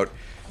new out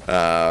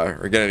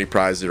or get any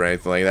prizes or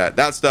anything like that.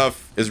 That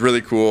stuff is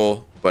really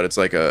cool, but it's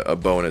like a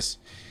bonus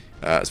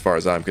as far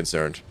as I'm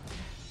concerned.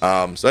 So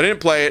I didn't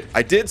play it.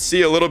 I did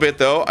see a little bit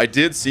though. I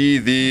did see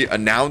the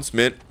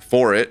announcement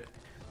for it.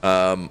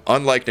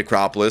 Unlike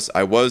Necropolis,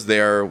 I was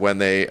there when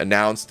they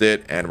announced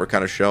it and we're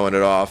kind of showing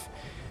it off.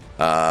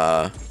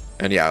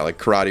 And yeah, like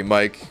Karate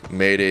Mike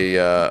made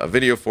a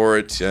video for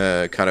it,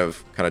 kind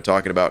of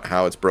talking about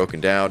how it's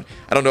broken down.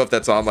 I don't know if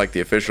that's on like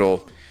the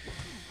official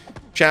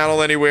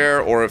channel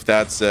anywhere, or if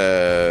that's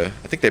I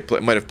think they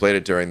might have played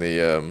it during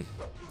the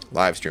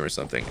live stream or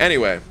something.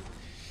 Anyway,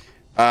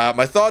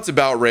 my thoughts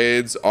about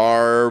raids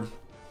are,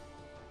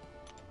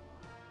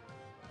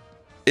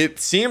 it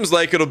seems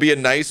like it'll be a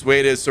nice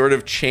way to sort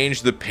of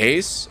change the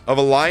pace of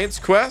Alliance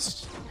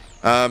Quest.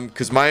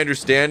 Because my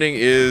understanding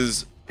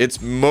is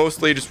it's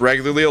mostly just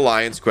regularly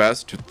Alliance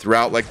Quest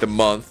throughout like the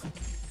month.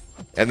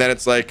 And then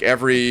it's like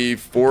every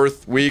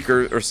 4th week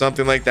or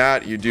something like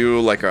that, you do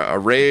like a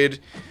raid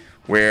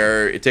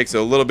where it takes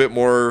a little bit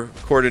more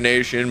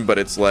coordination, but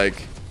it's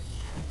like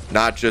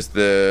not just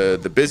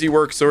the busy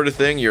work sort of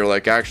thing. You're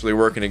like actually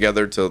working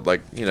together to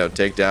like, you know,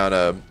 take down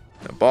a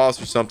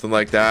boss or something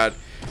like that.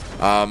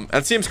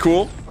 That seems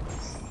cool.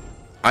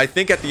 I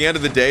think at the end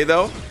of the day,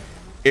 though,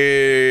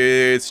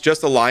 it's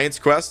just Alliance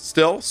Quest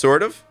still,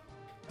 sort of.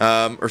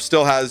 Or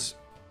still has...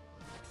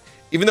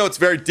 Even though it's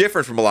very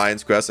different from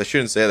Alliance Quest, I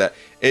shouldn't say that.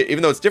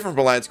 Even though it's different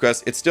from Alliance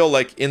Quest, it's still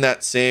like in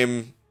that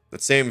same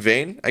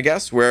vein, I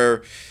guess,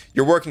 where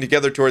you're working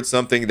together towards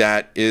something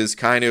that is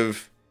kind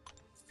of...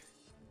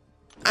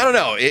 I don't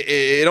know.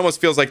 It almost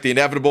feels like the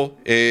inevitable.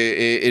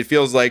 It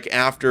feels like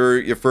after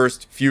your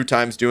first few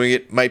times doing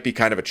it might be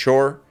kind of a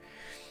chore.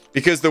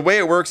 Because the way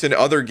it works in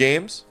other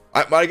games...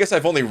 I guess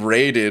I've only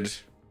raided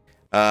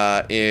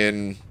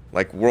in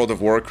like World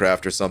of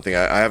Warcraft or something.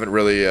 I haven't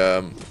really...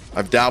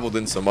 I've dabbled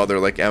in some other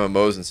like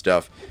MMOs and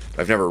stuff.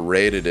 I've never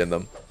raided in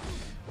them.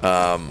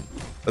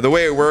 The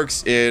way it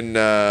works in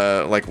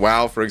like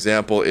WoW, for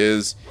example,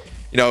 is,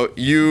 you know,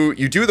 you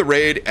do the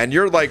raid and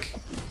you're like,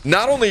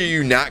 not only are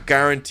you not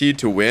guaranteed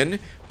to win,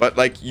 but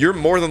like you're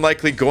more than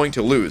likely going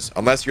to lose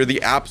unless you're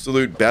the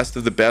absolute best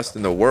of the best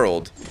in the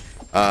world.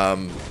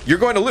 You're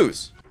going to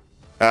lose.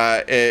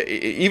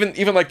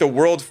 Even like the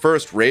world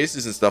first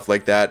races and stuff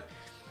like that,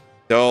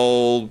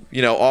 they'll,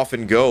 you know,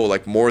 often go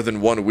like more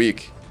than 1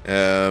 week,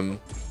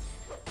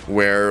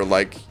 where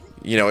like,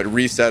 you know, it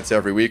resets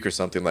every week or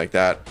something like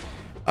that.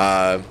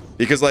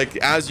 Because like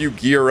as you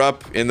gear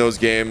up in those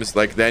games,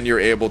 like then you're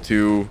able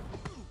to,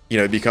 you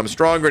know, become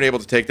stronger and able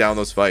to take down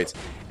those fights.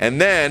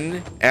 And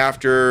then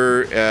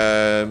after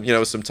you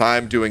know, some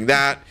time doing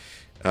that,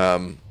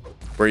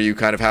 where you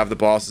kind of have the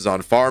bosses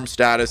on farm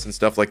status and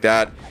stuff like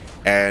that,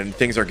 and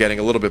things are getting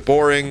a little bit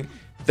boring,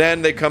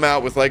 then they come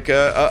out with like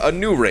a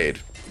new raid,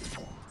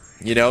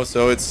 you know.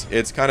 So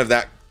it's kind of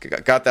that,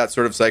 got that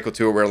sort of cycle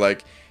to it where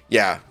like,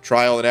 yeah,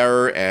 trial and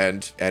error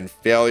and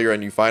failure,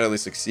 and you finally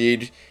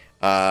succeed,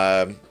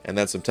 and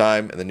then some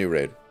time and the new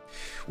raid.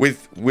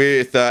 With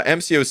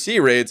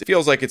MCOC raids, it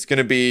feels like it's going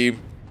to be,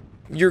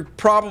 you're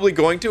probably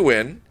going to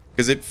win,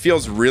 because it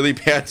feels really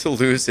bad to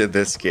lose in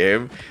this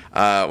game,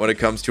 when it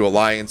comes to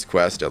Alliance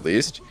Quest, at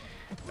least.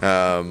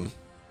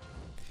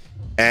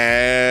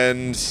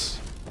 And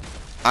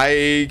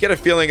I get a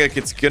feeling like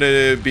it's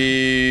gonna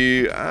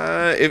be,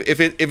 if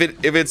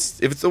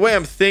it's the way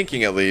I'm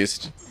thinking, at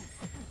least,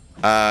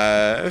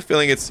 I have a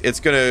feeling it's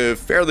gonna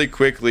fairly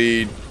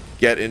quickly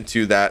get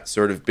into that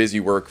sort of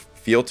busy work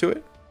feel to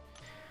it.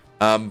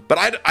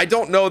 But I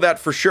don't know that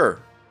for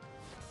sure.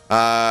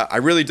 I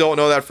really don't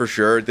know that for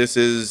sure. This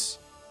is,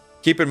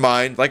 keep in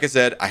mind, like I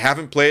said, I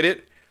haven't played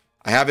it.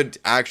 I haven't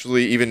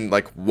actually even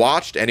like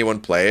watched anyone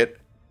play it.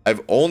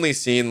 I've only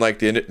seen like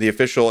the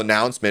official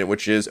announcement,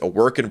 which is a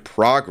work in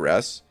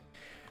progress.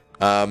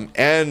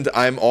 And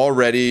I'm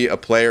already a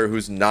player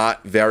who's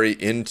not very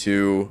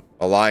into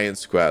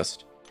Alliance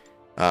Quest,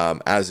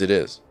 as it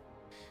is.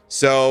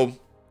 So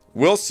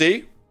we'll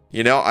see.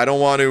 You know, I don't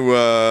want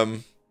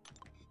to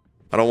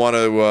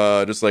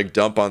just like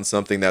dump on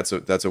something that's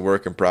a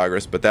work in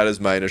progress, but that is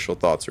my initial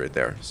thoughts right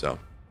there. So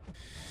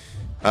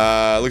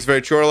looks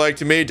very chore-like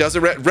to me. Does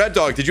it? Red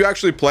Dog, did you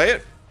actually play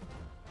it?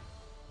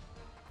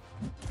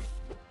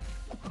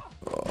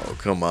 Oh,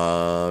 come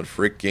on,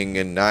 freaking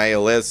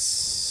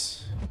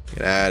Annihilus.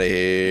 Get out of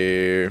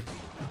here.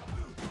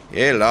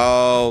 Get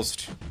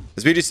lost.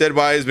 As BG said,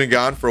 why he's been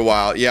gone for a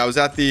while. Yeah, I was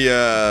at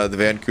the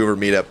Vancouver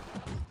meetup.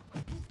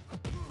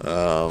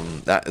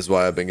 That is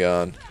why I've been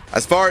gone.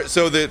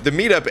 So the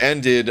meetup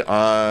ended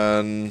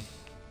on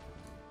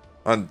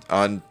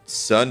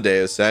Sunday,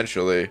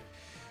 essentially.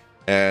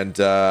 And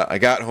I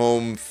got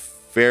home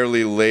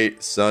fairly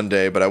late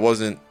Sunday, but I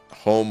wasn't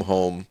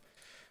home.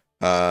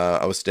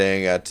 I was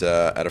staying at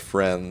a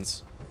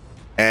friend's,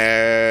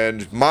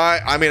 and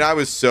I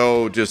was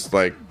so just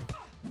like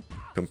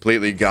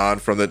completely gone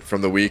from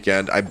the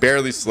weekend. I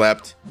barely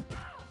slept,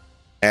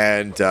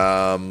 and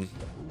it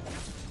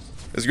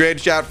was great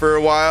to chat for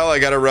a while. I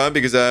gotta run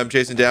because I'm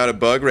chasing down a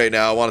bug right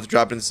now. I wanted to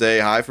drop in and say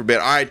hi for a bit.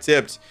 All right,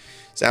 Tipped,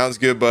 sounds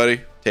good, buddy.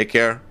 Take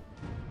care.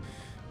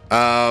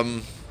 But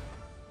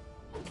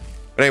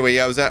anyway,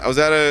 yeah, I was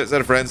at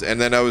a friend's, and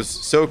then I was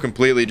so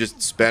completely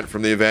just spent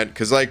from the event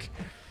because like,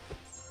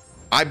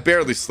 I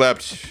barely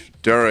slept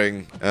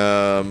during,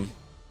 too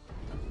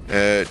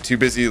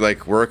busy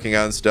like working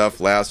on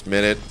stuff last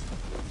minute,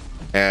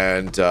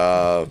 and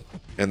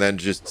then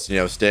just, you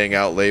know, staying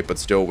out late but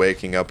still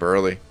waking up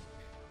early.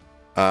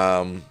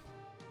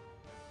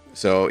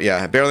 So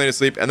yeah, barely any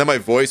sleep, and then my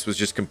voice was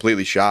just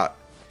completely shot.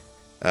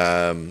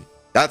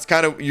 That's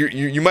kind of,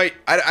 you might,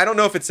 I don't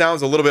know if it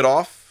sounds a little bit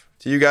off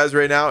to you guys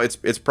right now.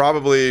 It's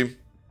probably,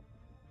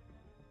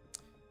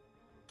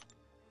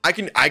 I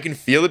can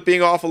feel it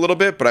being off a little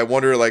bit, but I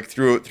wonder like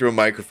through a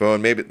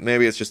microphone,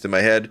 maybe it's just in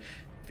my head.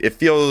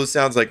 it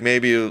sounds like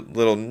maybe a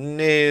little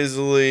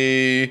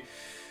nasally,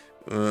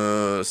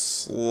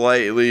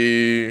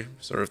 slightly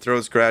sort of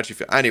throat scratchy.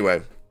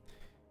 Anyway,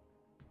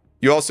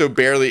 you also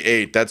barely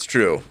ate. That's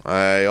true.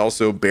 I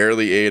also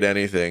barely ate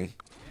anything.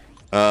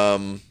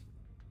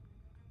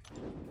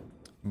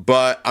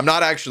 But I'm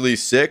not actually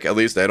sick. At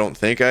least I don't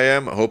think I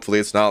am. Hopefully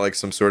it's not like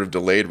some sort of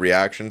delayed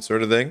reaction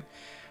sort of thing.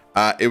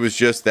 It was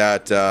just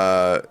that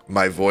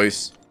my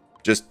voice,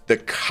 just the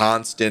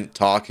constant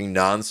talking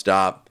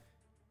nonstop.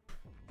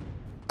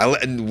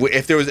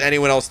 If there was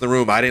anyone else in the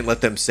room, I didn't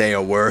let them say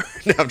a word.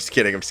 No, I'm just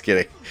kidding. I'm just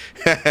kidding.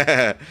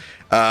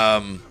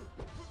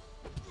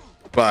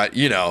 But,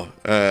 you know,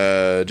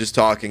 just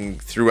talking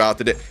throughout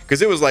the day.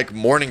 Because it was like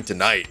morning to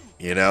night,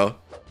 you know.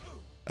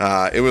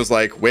 It was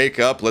like, wake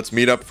up, let's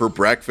meet up for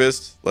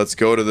breakfast. Let's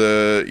go to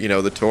the, you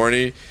know, the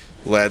tourney.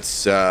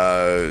 Let's,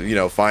 you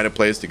know, find a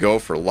place to go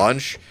for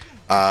lunch.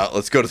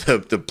 Let's go to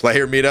the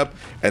player meetup.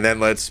 And then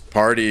let's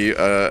party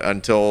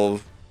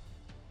until,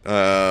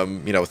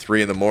 you know,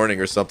 3 in the morning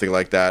or something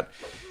like that.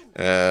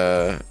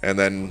 And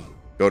then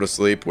go to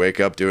sleep, wake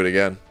up, do it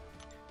again.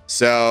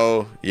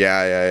 So,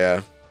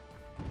 yeah.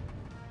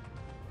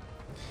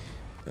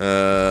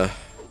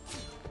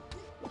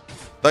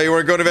 Thought you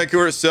weren't going to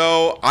Vancouver,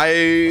 so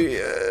I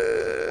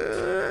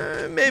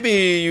maybe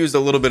used a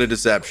little bit of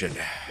deception.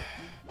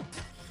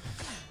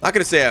 Not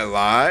gonna say I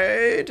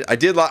lied. I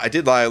did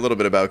lie a little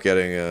bit about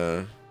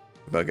getting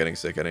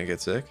sick. I didn't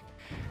get sick.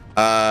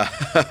 But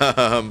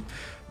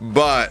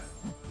I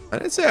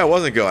didn't say I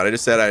wasn't going. I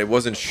just said I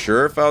wasn't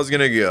sure if I was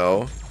gonna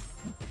go,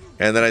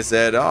 and then I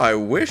said, "Oh, I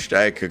wished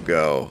I could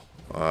go."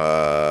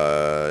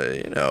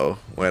 You know,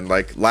 when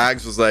like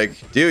Lags was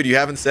like, "Dude, you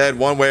haven't said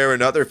one way or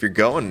another if you're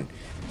going."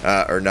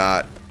 Or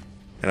not.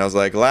 And I was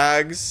like,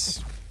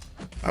 Lags,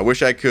 I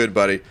wish I could,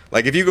 buddy.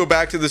 Like, if you go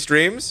back to the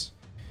streams,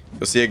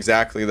 you'll see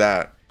exactly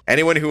that.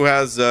 Anyone who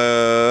has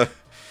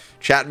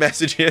chat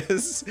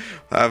messages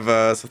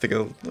have something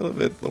a little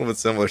bit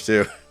similar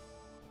too.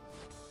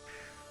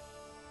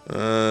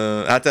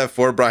 I had to have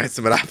 4 Bryants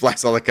and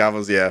monopolize all the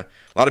combos. Yeah,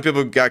 a lot of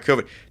people got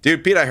COVID.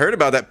 Dude, Pete, I heard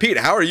about that. Pete,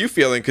 how are you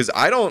feeling? Because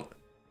I don't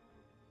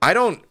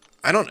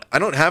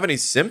have any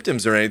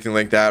symptoms or anything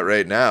like that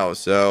right now,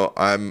 so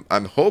I'm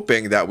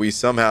hoping that we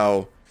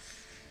somehow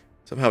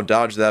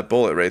dodge that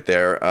bullet right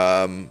there.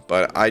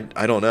 But I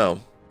don't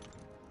know.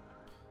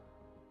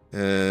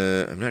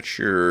 I'm not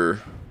sure.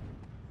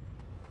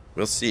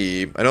 We'll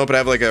see. I don't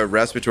have like a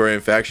respiratory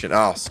infection.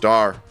 Oh,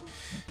 star.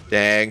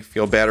 Dang,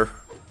 feel better.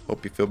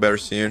 Hope you feel better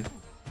soon.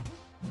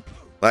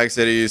 Lag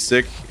said he's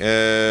sick too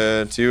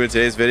in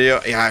today's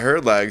video. Yeah, I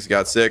heard Lags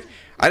got sick.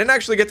 I didn't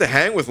actually get to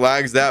hang with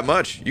Lags that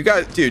much. You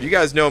guys, dude, you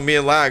guys know me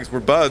and Lags,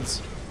 we're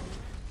buds.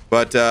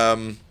 But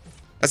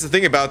that's the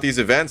thing about these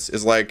events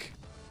is like,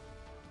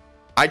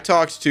 I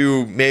talked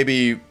to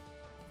maybe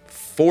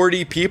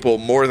 40 people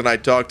more than I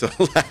talked to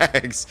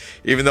Lags,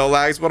 even though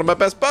Lags is one of my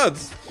best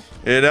buds.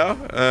 You know,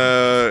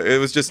 it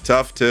was just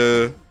tough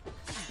to,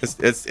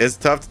 it's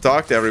tough to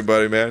talk to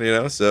everybody, man. You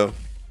know, so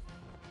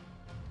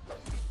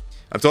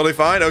I'm totally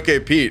fine. Okay,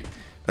 Pete,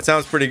 that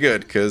sounds pretty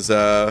good, because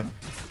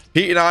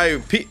Pete and I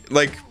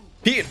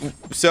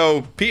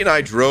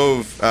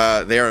drove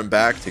there and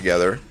back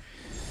together.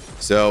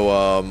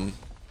 So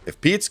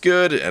if Pete's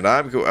good and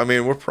I'm good, I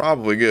mean, we're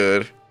probably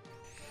good.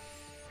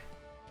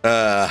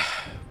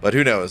 But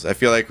who knows? I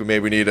feel like we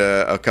maybe need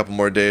a couple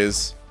more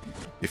days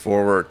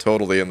before we're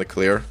totally in the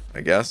clear,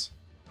 I guess.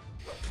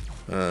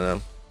 I don't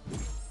know.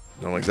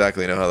 Don't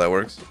exactly know how that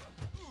works.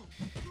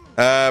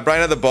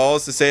 Brian had the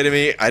balls to say to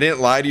me, I didn't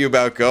lie to you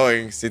about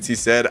going, since he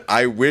said,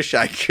 I wish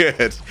I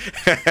could.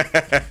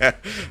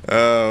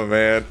 Oh,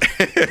 man.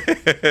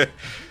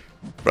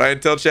 Brian,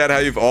 tell Chad how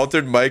you've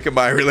altered Mike and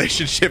my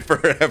relationship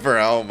forever.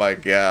 Oh, my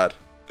God.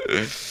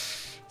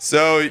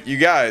 So, you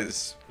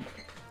guys,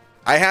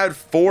 I had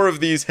 4 of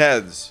these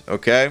heads,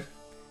 okay?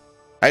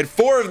 I had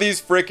 4 of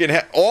these freaking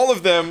heads. All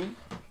of them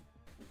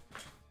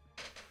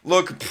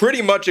look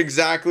pretty much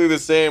exactly the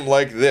same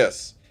like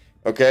this.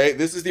 Okay,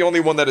 this is the only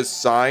one that is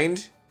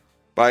signed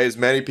by as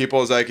many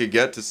people as I could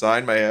get to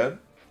sign my head.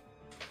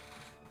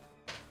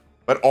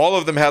 But all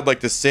of them had like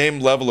the same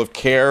level of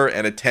care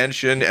and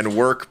attention and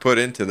work put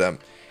into them.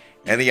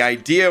 And the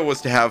idea was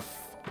to have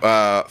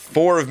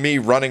 4 of me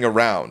running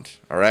around,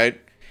 all right?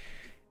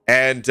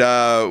 And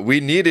we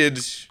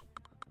needed...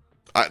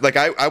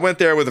 I went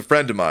there with a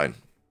friend of mine.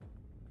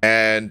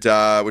 And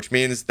which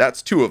means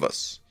that's 2 of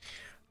us.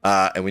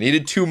 And we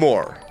needed 2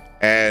 more.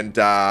 And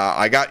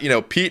I got, you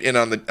know, Pete in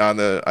on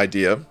the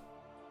idea.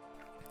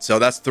 So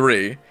that's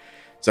 3.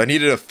 So I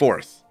needed a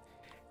 4th.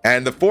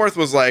 And the 4th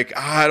was like,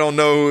 I don't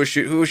know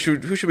who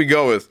should we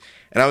go with?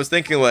 And I was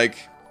thinking like,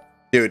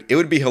 dude, it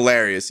would be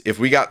hilarious if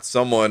we got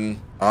someone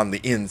on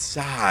the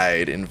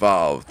inside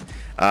involved.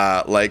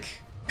 Like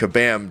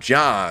Kabam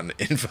John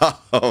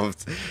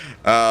involved.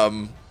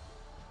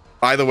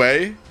 By the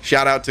way,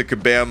 shout out to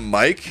Kabam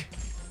Mike.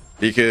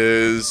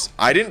 Because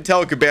I didn't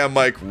tell Kabam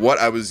Mike what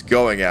I was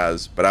going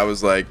as, but I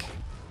was like,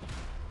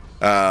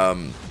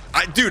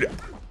 dude,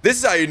 This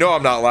is how you know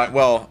I'm not lying.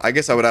 Well, I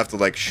guess I would have to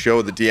like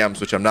show the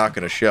DMs, which I'm not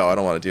going to show. I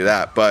don't want to do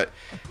that. But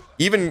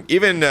even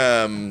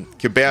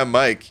Kabam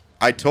Mike,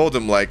 I told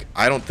him like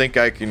I don't think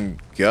I can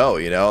go.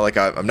 You know, like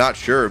I'm not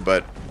sure,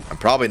 but I'm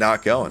probably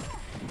not going.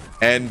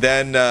 And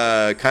then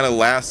kind of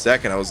last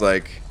second, I was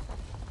like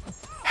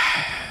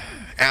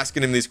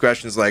asking him these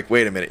questions like,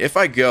 wait a minute, if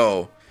I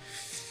go,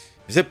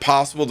 is it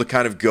possible to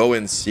kind of go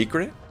in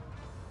secret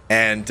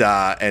and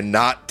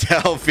not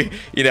tell,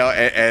 you know,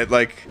 and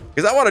like,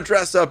 because I want to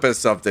dress up as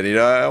something, you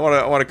know, I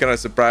want to kind of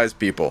surprise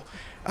people.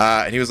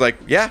 And he was like,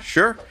 yeah,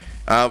 sure,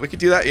 we could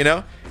do that, you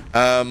know.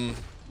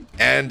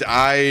 And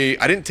I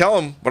didn't tell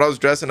him what I was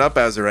dressing up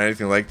as or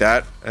anything like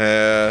that.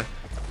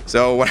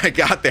 So when I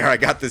got there, I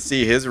got to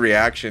see his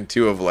reaction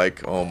too of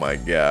like, oh my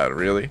God,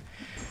 really?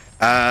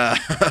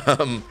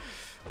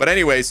 But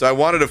anyway, so I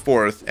wanted a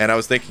fourth, and I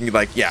was thinking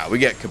like, yeah, we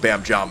get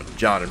Kabam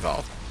John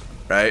involved,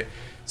 right?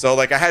 So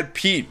like I had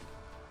Pete.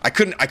 I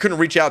couldn't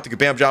reach out to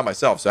Kabam John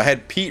myself, so I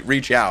had Pete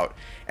reach out,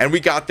 and we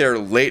got there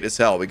late as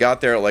hell. We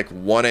got there at like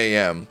 1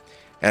 a.m.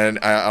 and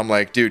I'm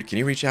like, dude, can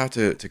you reach out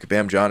to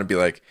Kabam John and be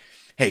like,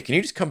 hey, can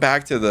you just come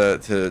back to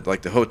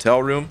the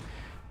hotel room?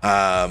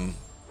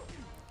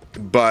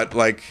 But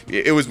like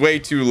it was way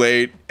too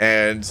late,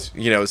 and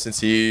you know, since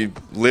he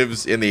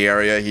lives in the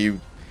area, he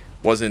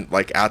wasn't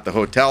like at the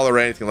hotel or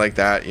anything like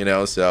that, you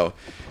know. So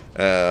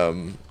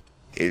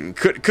it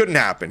couldn't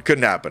happen.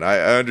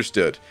 I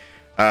understood.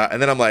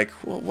 And then I'm like,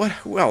 well, what?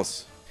 Who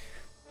else?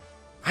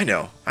 I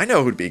know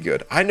who'd be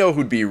good. I know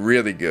who'd be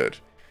really good.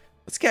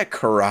 Let's get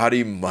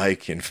Karate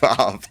Mike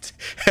involved.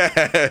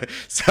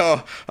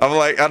 So I'm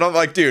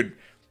like, dude,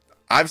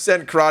 I've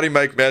sent Karate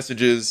Mike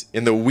messages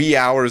in the wee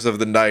hours of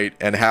the night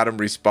and had him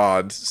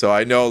respond. So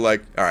I know,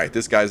 like, all right,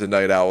 this guy's a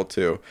night owl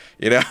too,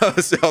 you know?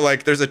 So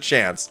like, there's a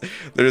chance.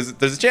 There's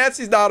a chance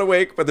he's not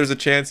awake, but there's a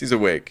chance he's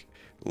awake.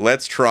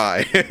 Let's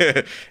try.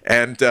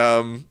 And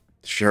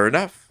sure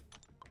enough,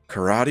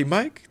 Karate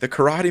Mike, the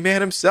Karate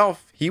Man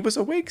himself, he was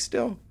awake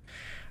still.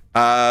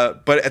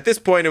 But at this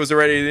point, it was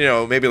already, you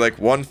know, maybe like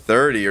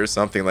 1:30 or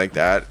something like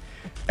that.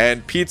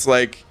 And Pete's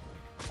like,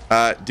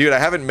 dude, I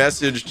haven't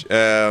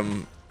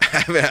messaged...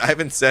 I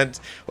haven't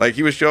sent, like,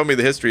 he was showing me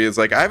the history. It's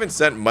like, I haven't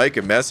sent Mike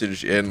a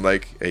message in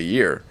like a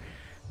year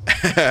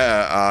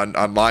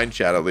on line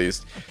chat, at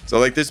least. So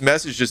like this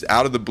message just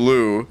out of the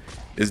blue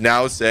is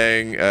now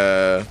saying,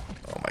 oh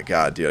my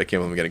God, dude, I can't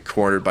believe I'm getting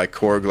cornered by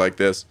Korg like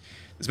this.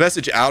 This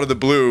message out of the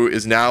blue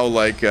is now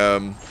like,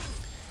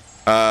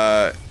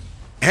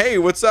 hey,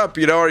 what's up?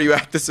 You know, are you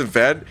at this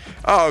event?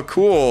 Oh,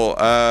 cool.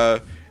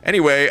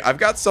 Anyway, I've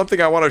got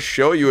something I want to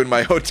show you in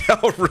my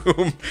hotel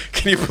room.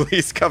 Can you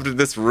please come to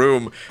this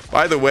room?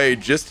 By the way,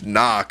 just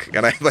knock.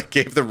 And I like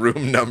gave the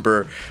room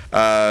number.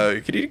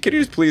 Can you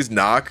just please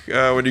knock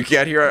when you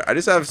get here? I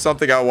just have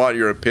something I want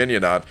your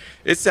opinion on.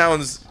 It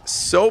sounds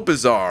so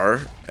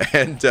bizarre.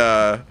 And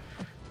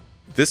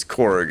this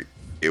Korg,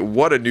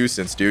 what a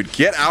nuisance, dude.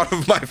 Get out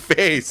of my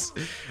face.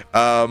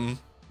 But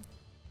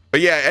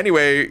yeah,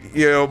 anyway,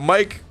 you know,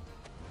 Mike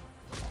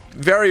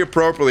very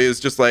appropriately is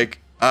just like,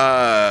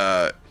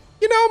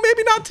 you know,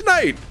 maybe not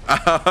tonight.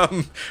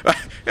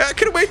 I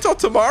can wait till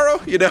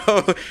tomorrow, you know.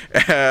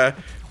 But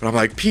I'm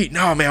like, Pete,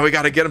 no, man, we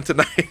got to get him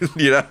tonight,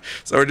 you know.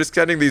 So we're just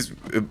sending these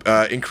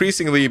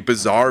increasingly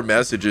bizarre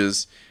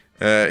messages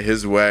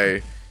his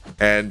way.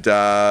 And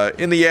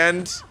in the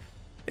end,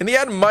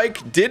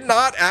 Mike did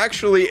not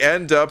actually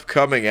end up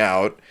coming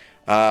out.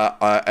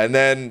 And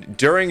then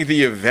during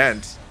the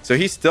event, so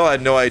he still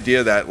had no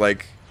idea that,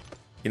 like,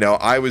 you know,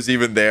 I was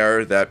even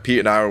there, that Pete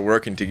and I were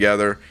working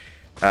together.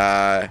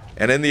 And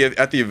at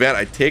the event,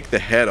 I take the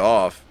head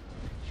off,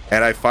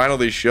 and I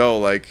finally show,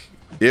 like,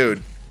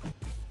 dude,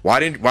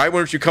 why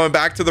weren't you coming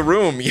back to the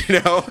room, you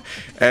know?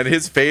 And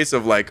his face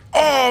of like,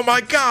 oh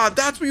my God,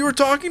 that's what you were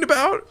talking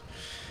about.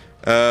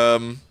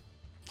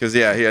 Because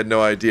yeah, he had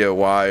no idea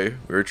why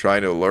we were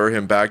trying to lure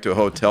him back to a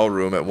hotel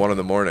room at 1 in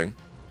the morning.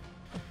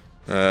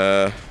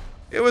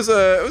 It was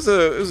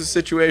a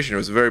situation. It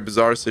was a very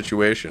bizarre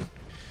situation.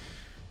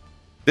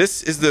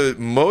 This is the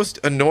most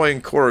annoying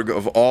Korg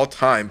of all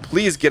time.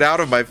 Please get out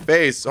of my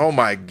face. Oh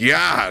my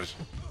God.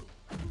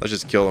 Let's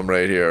just kill him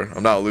right here.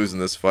 I'm not losing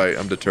this fight.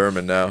 I'm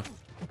determined now.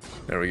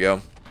 There we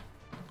go.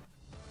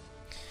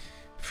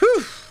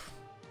 Whew.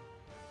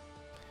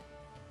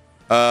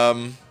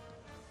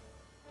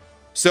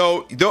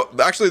 So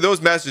actually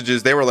those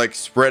messages, they were like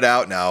spread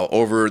out now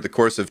over the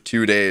course of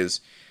 2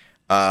 days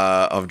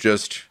of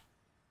just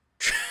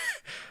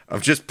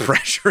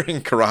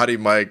pressuring Karate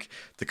Mike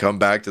to come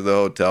back to the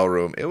hotel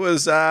room. It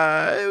was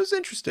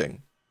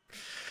interesting.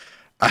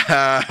 All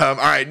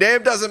right,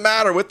 name doesn't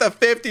matter with the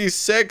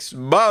 56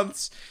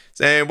 months.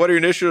 Saying, what are your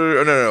initial...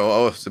 Oh, no.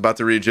 Oh, it's about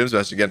to read Jim's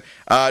message again.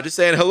 Just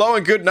saying hello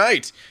and good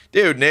night.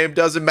 Dude, name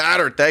doesn't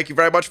matter. Thank you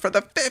very much for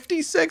the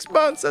 56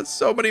 months. That's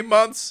so many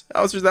months.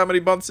 How is there that many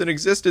months in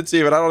existence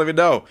even? I don't even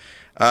know.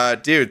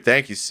 Dude,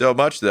 thank you so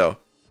much, though.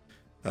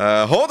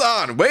 Hold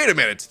on. Wait a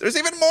minute. There's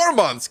even more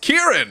months.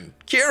 Kieran,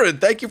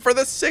 thank you for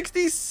the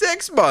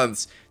 66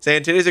 months.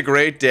 Saying today's a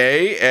great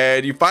day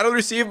and you finally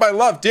received my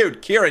love.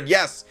 Dude, Kieran,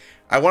 yes.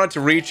 I wanted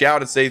to reach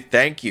out and say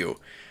thank you.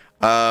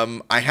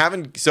 I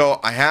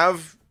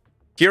have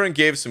Kieran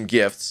gave some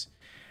gifts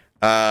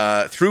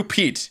through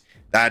Pete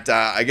that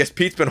I guess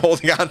Pete's been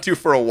holding on to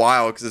for a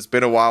while, because it's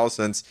been a while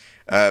since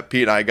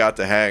Pete and I got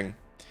to hang.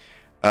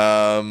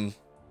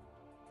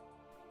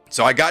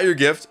 So I got your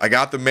gift. I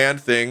got the man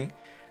thing.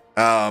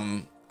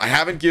 I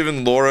haven't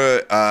given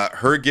Laura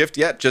her gift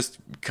yet, just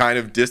kind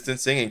of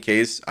distancing in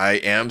case I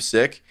am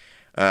sick.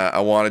 I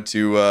wanted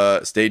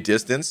to stay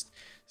distanced.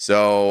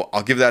 So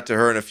I'll give that to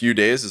her in a few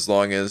days, as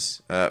long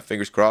as,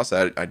 fingers crossed,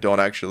 I don't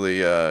actually,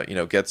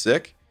 get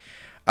sick.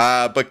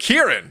 But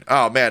Kieran,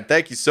 oh man,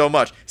 thank you so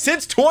much.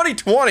 Since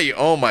 2020,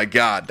 oh my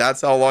God,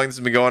 that's how long this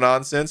has been going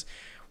on since.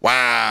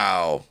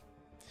 Wow.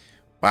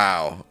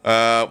 Well,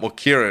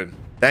 Kieran,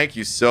 thank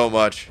you so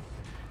much.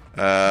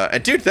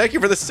 And dude, thank you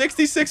for the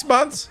 66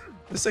 months.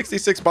 The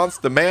 66 months,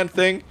 the man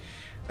thing.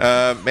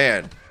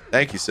 Man,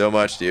 thank you so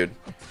much, dude.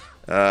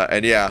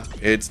 And yeah,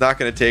 it's not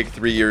going to take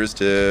 3 years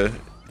to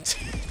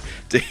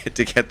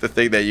get the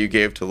thing that you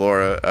gave to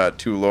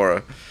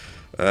Laura,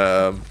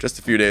 just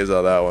a few days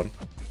on that one.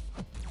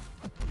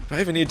 Do I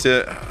even need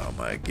to? Oh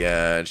my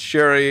God,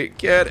 Sherry,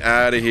 get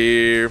out of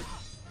here.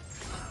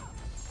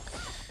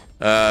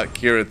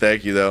 Kieran,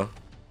 thank you though.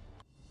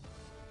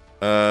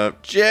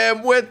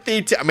 Jim with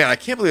the man, I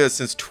can't believe that's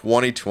since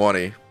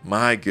 2020.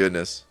 My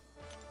goodness.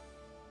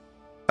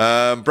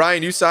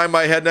 Brian, you sign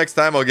my head next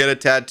time, I'll get a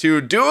tattoo.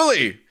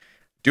 Dooley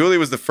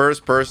was the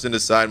first person to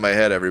sign my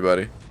head,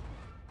 everybody.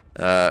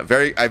 I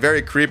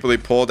very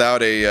creepily pulled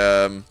out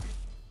a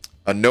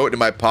note in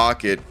my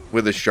pocket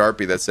with a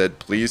Sharpie that said,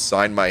 "Please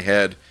sign my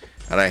head,"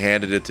 and I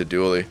handed it to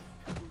Dooley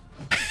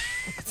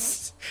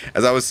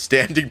as I was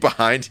standing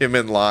behind him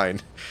in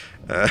line.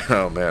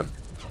 Oh man.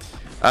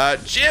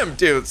 Jim,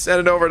 dude,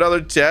 sending over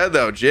another 10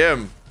 though.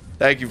 Jim,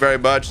 thank you very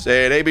much.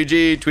 Say it,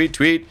 ABG,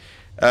 tweet.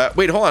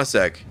 Wait, hold on a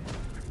sec.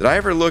 Did I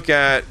ever look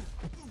at...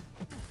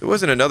 There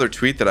wasn't another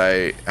tweet that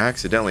I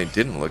accidentally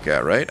didn't look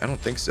at, right? I don't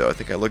think so. I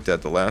think I looked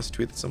at the last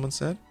tweet that someone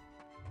said.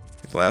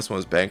 I think the last one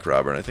was bank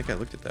robber, and I think I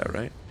looked at that,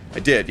 right?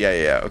 I did.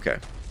 Yeah. Okay.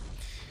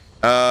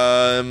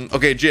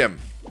 Okay, Jim.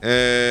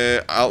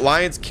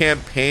 Alliance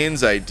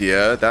campaigns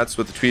idea. That's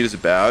what the tweet is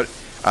about.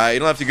 You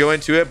don't have to go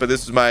into it, but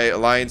this is my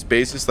alliance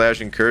bases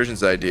 /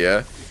 incursions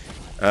idea.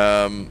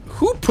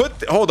 Who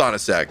put... Hold on a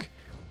sec.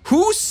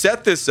 Who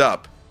set this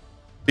up?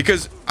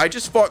 Because I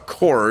just fought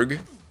Korg,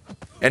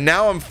 and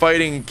now I'm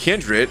fighting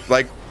Kindred.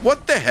 Like,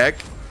 what the heck?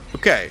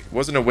 Okay,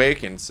 wasn't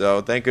awakened,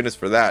 so thank goodness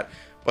for that.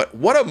 But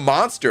what a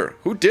monster.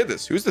 Who did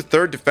this? Who's the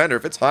third defender?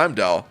 If it's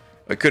Heimdall.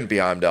 It couldn't be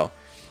Heimdall.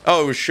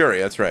 Oh, it was Shuri.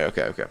 That's right.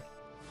 Okay.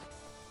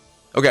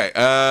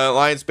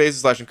 Alliance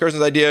bases /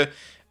 incursions idea.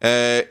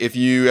 If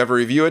you ever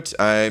review it,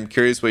 I'm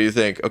curious what you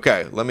think.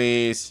 Okay, let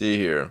me see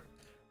here.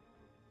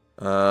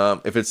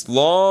 If it's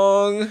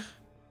long...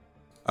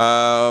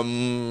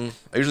 I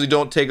usually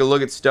don't take a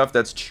look at stuff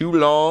that's too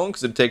long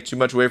because it'd take too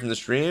much away from the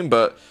stream,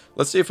 but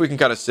let's see if we can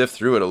kind of sift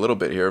through it a little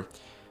bit here.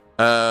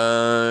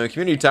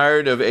 Community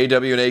tired of AW and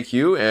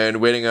AQ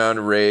and waiting on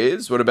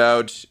raids. What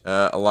about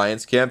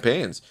alliance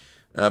campaigns?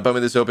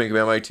 Bumming this open,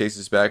 Command Mike takes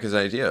this back as an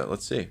idea.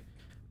 Let's see.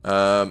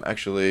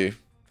 Actually,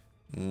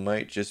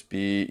 might just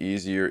be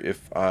easier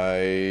if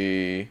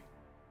I...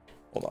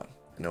 Hold on.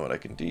 I know what I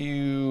can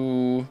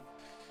do.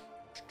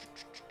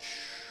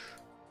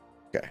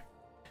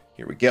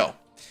 Here we go.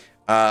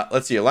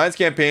 Let's see. Alliance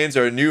campaigns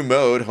are a new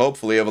mode,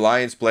 hopefully, of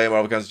Alliance play in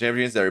Marvel Counts of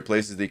Champions that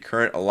replaces the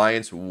current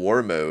Alliance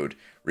War mode.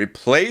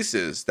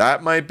 Replaces.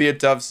 That might be a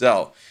tough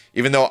sell.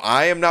 Even though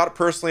I am not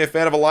personally a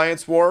fan of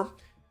Alliance War,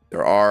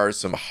 there are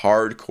some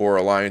hardcore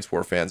Alliance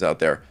War fans out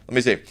there. Let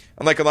me see.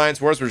 Unlike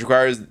Alliance Wars, which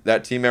requires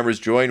that team members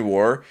join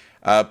war,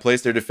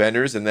 place their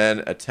defenders, and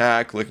then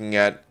attack, looking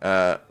at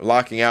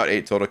locking out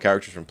 8 total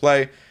characters from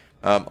play.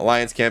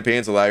 Alliance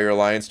campaigns allow your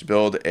alliance to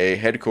build a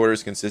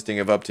headquarters consisting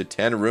of up to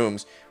 10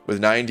 rooms with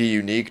 90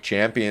 unique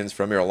champions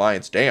from your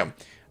alliance. Damn.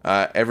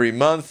 Every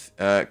month,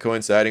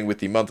 coinciding with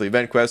the monthly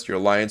event quest, your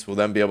alliance will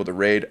then be able to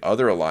raid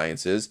other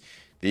alliances.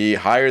 The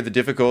higher the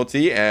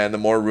difficulty and the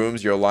more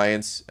rooms your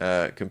alliance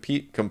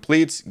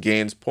completes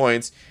gains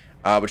points,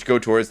 which go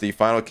towards the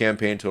final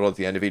campaign total at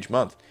the end of each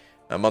month.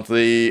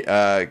 Monthly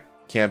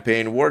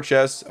campaign war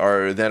chests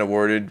are then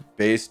awarded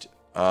based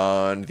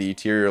on the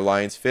tier your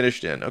alliance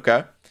finished in.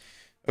 Okay.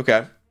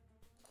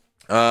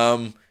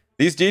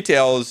 These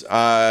details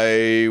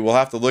I will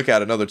have to look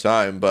at another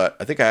time, but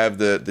I think I have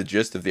the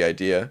gist of the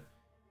idea.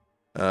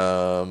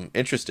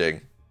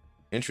 Interesting.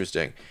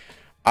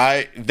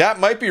 That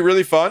might be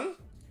really fun.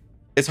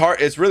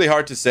 It's really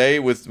hard to say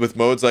with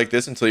modes like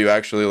this until you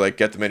actually like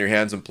get them in your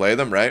hands and play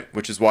them, right?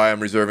 Which is why I'm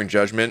reserving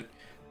judgment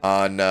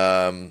on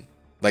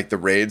like the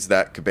raids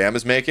that Kabam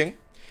is making.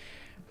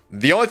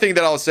 The only thing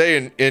that I'll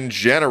say in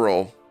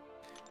general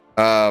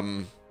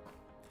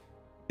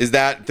is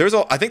that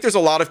I think there's a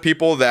lot of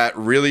people that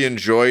really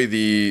enjoy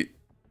the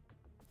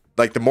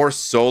more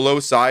solo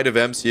side of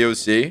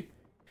MCOC,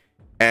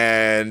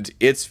 and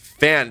it's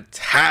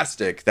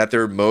fantastic that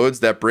there are modes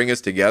that bring us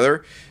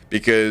together,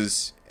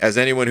 because as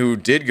anyone who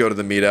did go to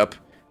the meetup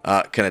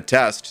can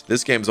attest,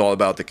 this game's all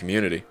about the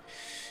community.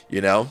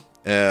 you know.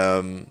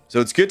 So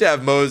it's good to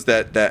have modes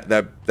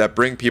that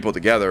bring people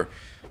together,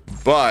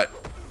 but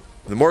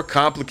the more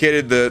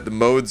complicated the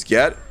modes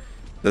get,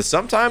 the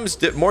sometimes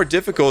more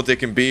difficult it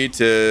can be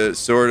to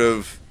sort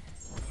of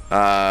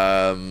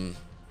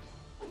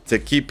to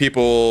keep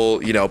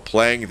people, you know,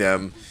 playing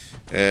them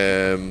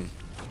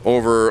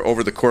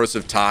over the course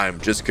of time,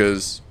 just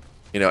because,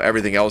 you know,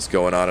 everything else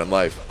going on in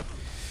life.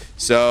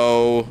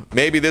 So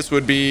maybe this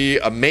would be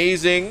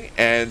amazing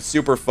and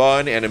super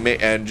fun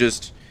and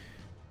just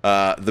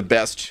the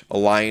best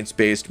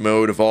alliance-based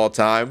mode of all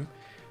time.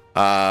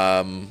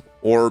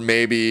 Or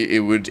maybe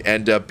it would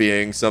end up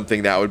being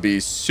something that would be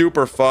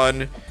super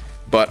fun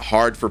but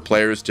hard for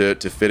players to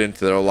fit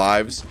into their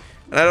lives.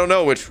 And I don't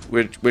know which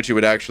it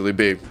would actually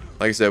be.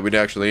 Like I said, we'd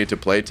actually need to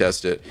play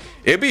test it.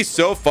 It'd be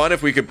so fun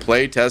if we could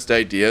play test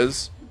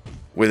ideas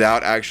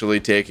without actually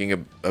taking a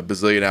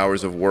bazillion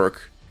hours of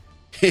work.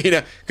 You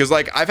know, because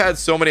like I've had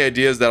so many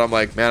ideas that I'm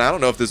like, man, I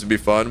don't know if this would be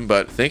fun,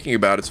 but thinking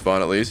about it's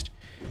fun at least.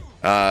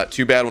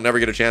 Too bad we'll never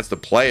get a chance to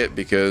play it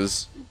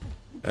because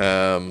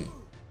even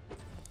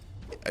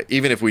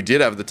if we did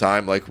have the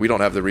time, like we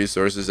don't have the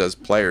resources as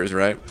players,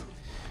 right?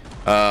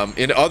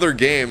 In other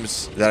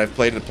games that I've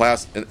played in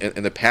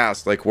the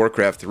past, like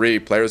Warcraft 3,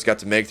 players got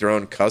to make their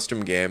own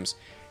custom games.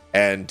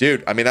 And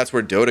dude, I mean, that's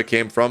where Dota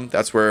came from.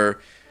 That's where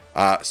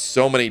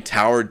so many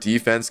tower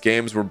defense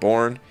games were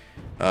born.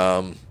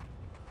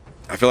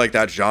 I feel like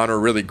that genre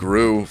really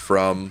grew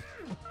from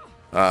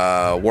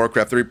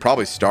Warcraft 3,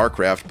 probably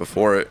StarCraft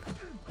before it.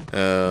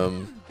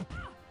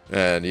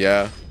 And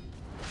yeah,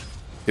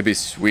 it'd be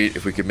sweet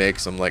if we could make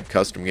some like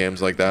custom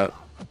games like that.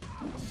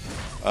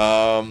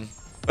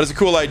 But it's a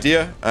cool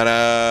idea and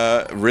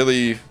a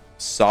really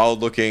solid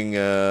looking,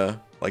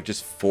 like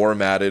just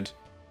formatted,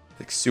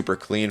 like super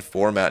clean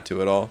format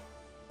to it all.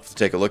 I'll have to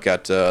take a look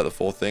at the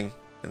full thing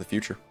in the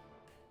future.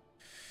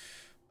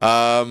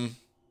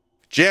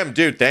 Jim,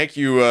 dude, thank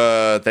you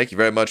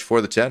very much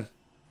for the 10.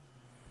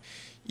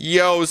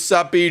 Yo,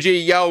 sup,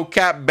 BG? Yo,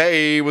 Cap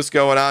Bay, what's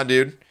going on,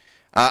 dude?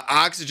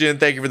 Oxygen,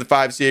 thank you for the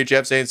 5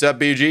 CHF saying, sup,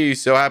 BG?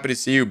 So happy to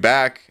see you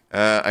back.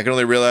 I can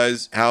only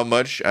realize how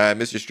much I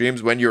missed your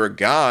streams when you were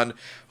gone.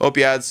 Hope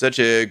you had such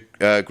a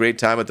great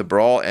time at the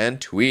Brawl and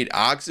Tweet.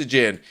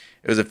 Oxygen,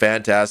 it was a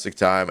fantastic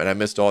time, and I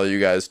missed all of you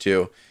guys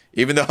too.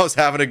 Even though I was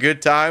having a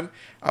good time,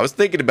 I was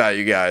thinking about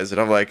you guys,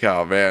 and I'm like,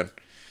 oh man,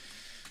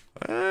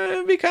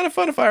 it'd be kind of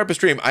fun to fire up a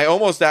stream. I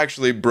almost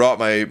actually brought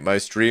my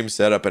stream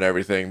setup and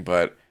everything,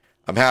 but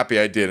I'm happy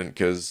I didn't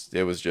because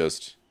there was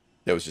just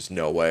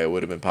no way it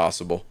would have been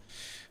possible.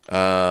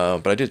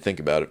 But I did think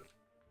about it.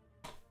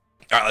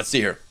 All right, let's see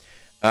here.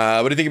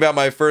 What do you think about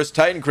my first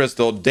Titan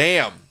Crystal?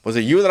 Damn, was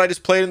it you that I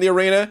just played in the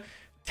arena?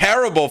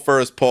 Terrible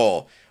first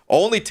pull.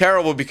 Only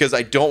terrible because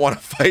I don't want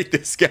to fight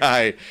this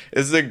guy.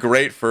 This is a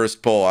great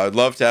first pull. I would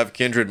love to have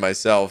Kindred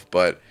myself,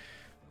 but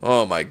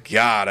oh my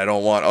god, I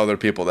don't want other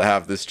people to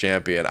have this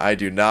champion. I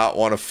do not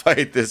want to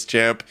fight this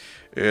champ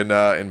in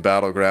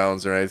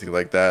Battlegrounds or anything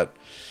like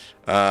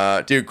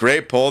that. Dude,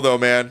 great pull though,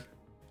 man.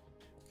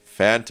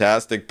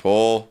 Fantastic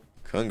pull.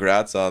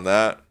 Congrats on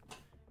that.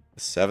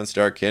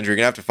 7-star Kindred. You're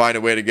gonna have to find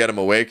a way to get him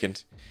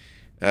awakened.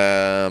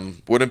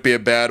 Wouldn't be a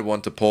bad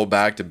one to pull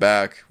back to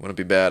back. Wouldn't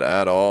be bad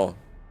at all.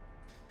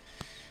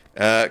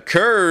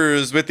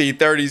 Kurz with the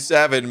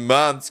 37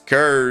 months.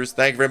 Kurz,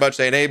 thank you very much.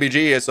 Saying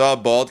ABG, I saw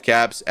bald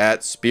caps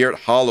at Spirit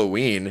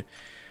Halloween.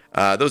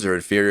 Those are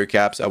inferior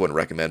caps. I wouldn't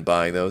recommend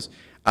buying those.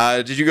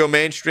 Did you go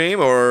mainstream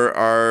or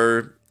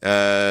are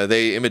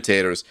they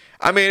imitators?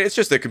 I mean, it's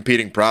just a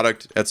competing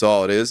product. That's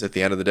all it is at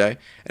the end of the day.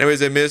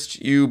 Anyways, I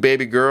missed you,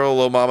 baby girl.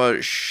 Lil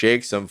mama,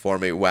 shake some for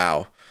me.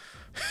 Wow.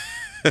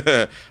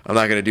 I'm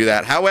not going to do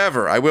that.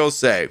 However, I will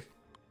say,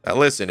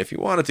 listen, if you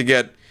wanted to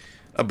get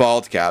a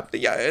bald cap,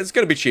 yeah, it's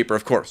going to be cheaper,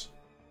 of course.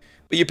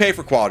 But you pay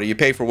for quality. You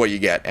pay for what you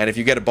get. And if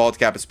you get a bald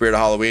cap at Spirit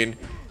of Halloween,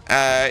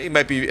 it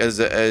might be as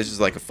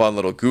just like a fun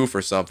little goof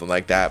or something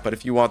like that. But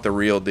if you want the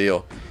real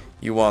deal,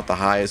 you want the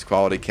highest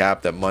quality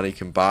cap that money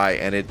can buy,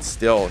 and it's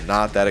still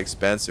not that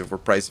expensive. We're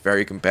priced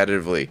very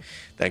competitively.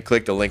 Then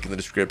click the link in the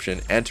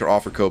description, enter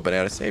offer code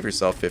BANANA, save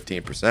yourself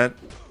 15%.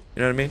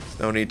 You know what I mean?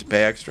 No need to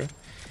pay extra.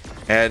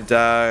 And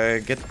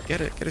get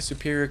a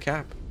superior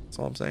cap. That's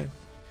all I'm saying.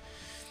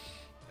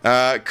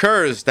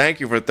 Kurz, thank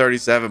you for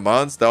 37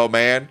 months, though,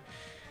 man.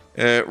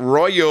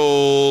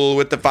 Royal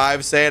with the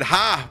 5 saying,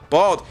 ha,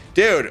 bald.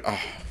 Dude, oh,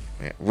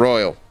 man,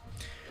 Royal.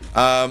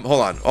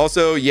 Hold on.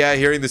 Also, yeah,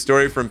 hearing the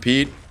story from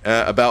Pete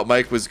about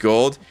Mike was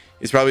gold,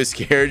 he's probably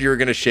scared you were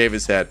gonna shave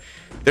his head.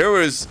 There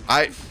was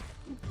I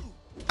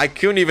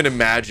couldn't even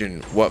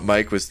imagine what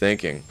Mike was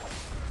thinking.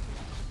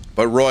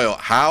 But Royal,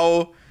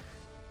 how,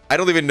 I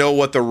don't even know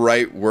what the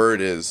right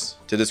word is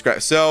to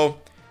describe. So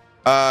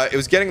it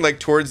was getting like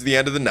towards the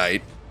end of the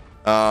night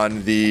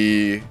on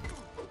the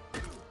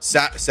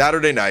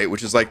Saturday night,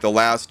 which is like the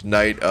last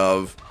night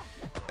of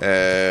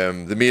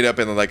the meetup,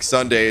 and then like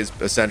Sundays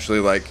essentially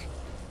like,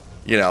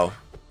 you know,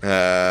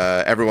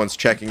 everyone's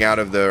checking out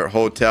of their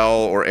hotel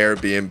or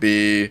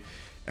Airbnb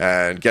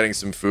and getting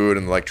some food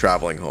and like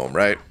traveling home,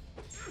 right?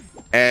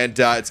 And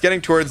it's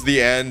getting towards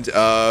the end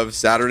of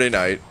Saturday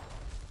night,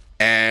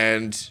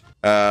 and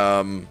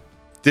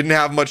didn't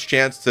have much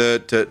chance to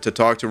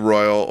talk to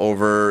Royal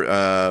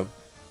over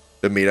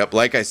the meetup.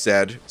 Like I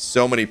said,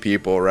 so many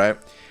people, right?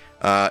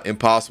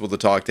 Impossible to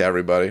talk to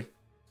everybody,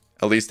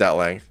 at least that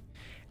length.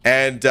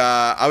 And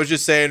I was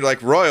just saying,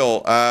 like,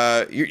 Royal,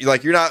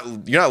 you're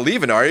not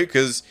leaving, are you?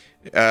 Because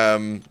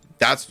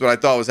that's what I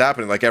thought was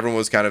happening. Like, everyone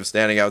was kind of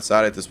standing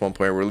outside at this one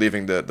point. We're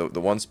leaving the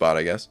one spot,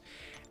 I guess.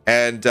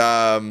 And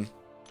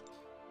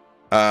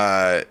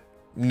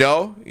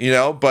no, you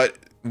know, but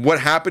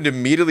what happened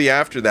immediately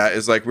after that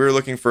is, like, we were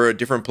looking for a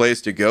different place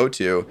to go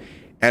to,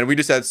 and we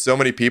just had so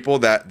many people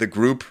that the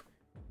group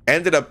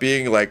ended up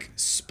being, like,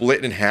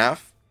 split in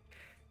half.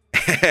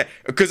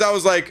 Because I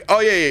was like, oh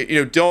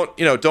yeah,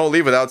 don't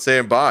leave without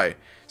saying bye.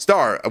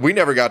 Star, we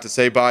never got to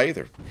say bye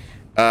either.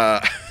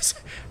 I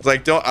was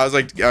like, all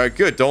right,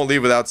 good, don't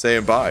leave without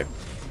saying bye.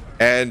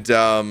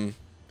 And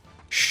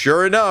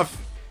sure enough,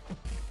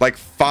 like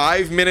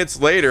 5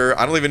 minutes later,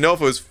 I don't even know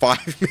if it was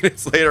 5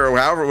 minutes later or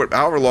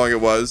however long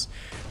it was,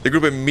 the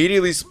group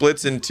immediately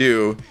splits in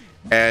two,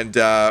 and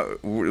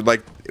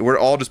we're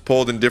all just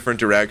pulled in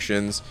different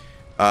directions.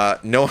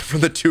 No one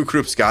from the two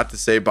groups got to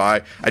say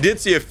bye. I did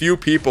see a few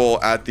people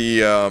at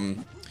the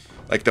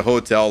the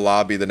hotel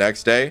lobby the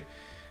next day,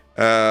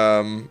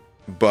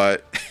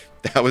 but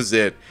that was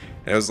it.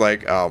 And it was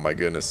like, oh my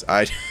goodness,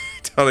 I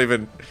don't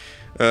even.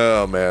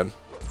 Oh man.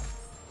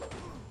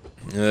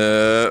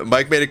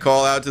 Mike made a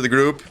call out to the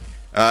group,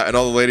 and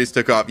all the ladies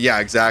took off. Yeah,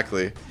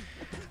 exactly.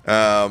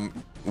 No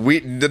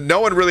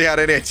one really had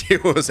any idea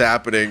what was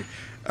happening.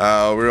 We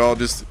were all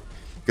just,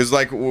 because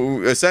like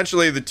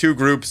essentially the two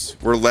groups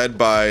were led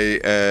by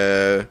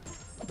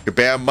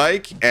Kabam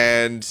Mike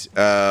and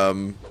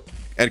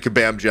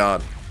Kabam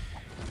John,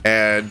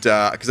 and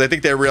because I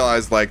think they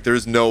realized, like,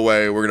 there's no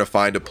way we're gonna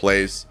find a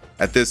place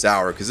at this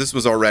hour, because this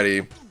was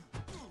already,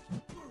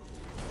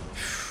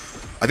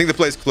 I think the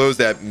place closed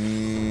at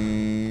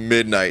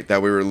midnight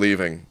that we were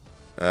leaving.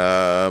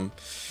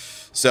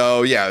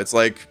 So yeah, it's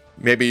like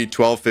maybe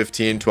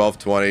 12:15,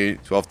 12:20,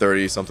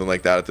 12:30, something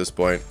like that at this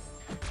point.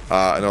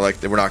 And they're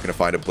like, we're not going to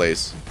find a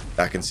place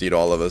that can seat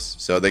all of us.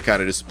 So they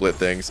kind of just split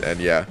things, and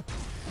yeah,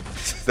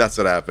 that's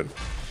what happened.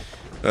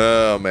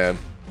 Oh man.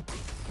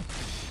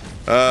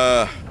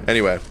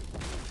 Anyway, I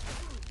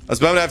was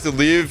bummed to have to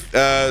leave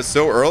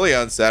so early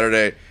on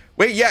Saturday.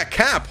 Wait, yeah,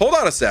 Cap, hold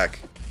on a sec.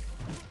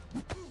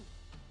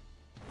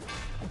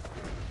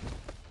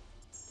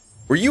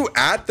 Were you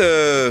at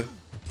the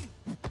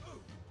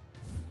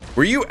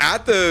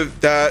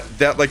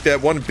that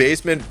one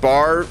basement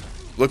bar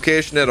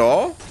location at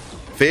all?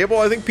 Fable,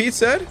 I think Pete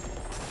said. I'm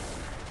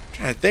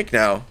trying to think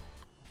now.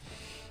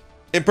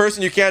 In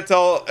person, you can't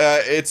tell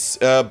it's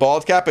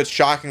bald cap. It's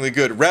shockingly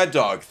good. Red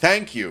Dog,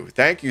 thank you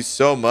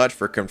so much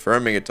for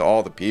confirming it to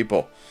all the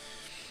people.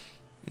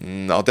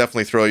 I'll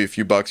definitely throw you a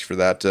few bucks for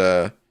that.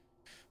 Can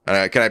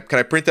I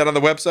print that on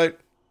the website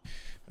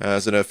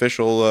as an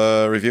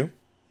official review?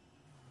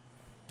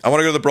 I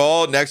want to go to the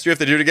Brawl next year if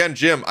they do it again.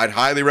 Jim, I'd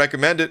highly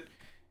recommend it.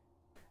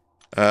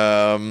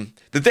 I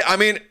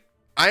mean,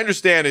 I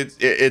understand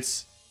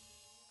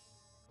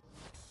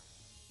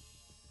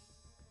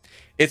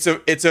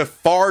it's a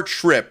far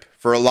trip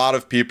for a lot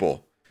of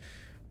people.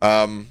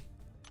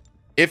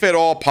 If at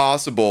all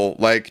possible,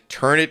 like,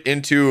 turn it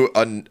into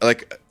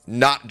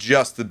not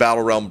just the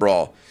Battle Realm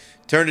Brawl.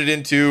 Turn it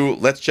into,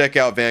 let's check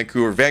out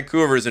Vancouver.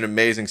 Vancouver is an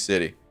amazing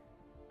city.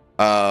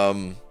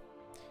 Because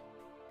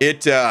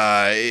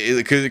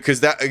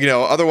that, you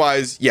know,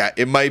 otherwise, yeah,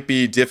 it might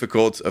be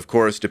difficult, of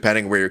course,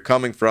 depending where you're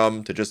coming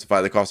from, to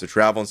justify the cost of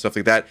travel and stuff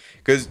like that.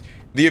 Because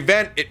the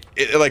event,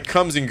 it like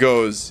comes and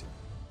goes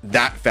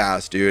that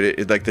fast, dude.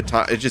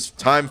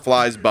 Time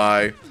flies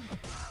by.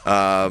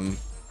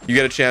 You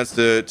get a chance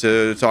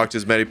to talk to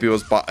as many people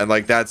as possible, and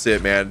like that's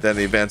it, man. Then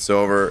the event's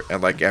over,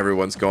 and like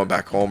everyone's going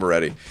back home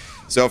already.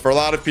 So for a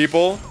lot of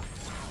people,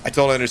 I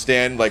totally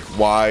understand like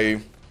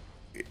why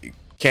you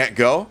can't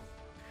go.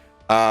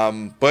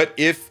 But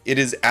if it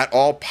is at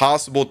all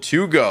possible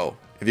to go,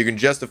 if you can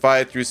justify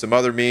it through some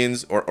other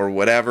means or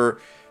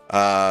whatever,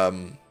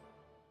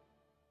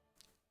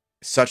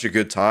 such a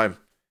good time.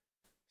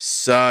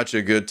 Such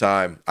a good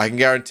time. I can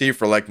guarantee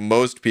for like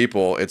most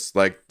people, it's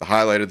like the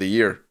highlight of the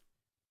year,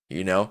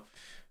 you know?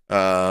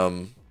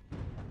 Well,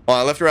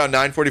 I left around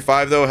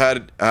 9:45 though,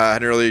 had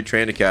an early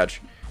train to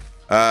catch.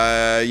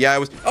 Yeah, I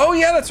was, oh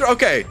yeah, that's right.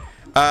 Okay.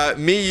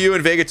 Me, you,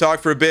 and Vega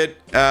talked for a bit,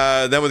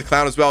 then with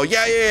Clown as well.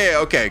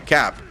 Yeah, okay,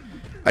 Cap.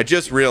 I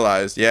just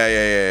realized,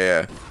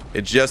 yeah.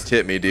 It just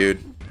hit me,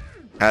 dude.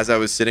 As I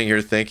was sitting here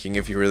thinking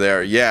if you were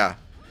there. Yeah.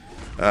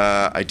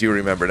 I do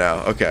remember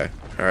now. Okay.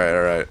 All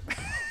right.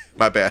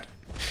 My bad.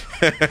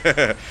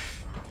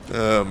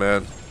 Oh,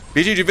 man.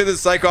 BG, did you visit the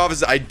psych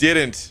office? I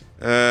didn't.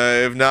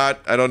 If not,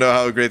 I don't know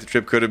how great the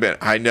trip could have been.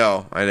 I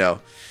know. I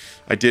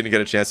didn't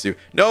get a chance to.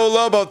 No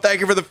Lobo,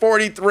 thank you for the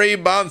 43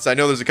 months. I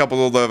know there's a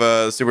couple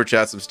of super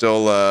chats I'm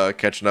still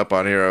catching up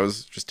on here. I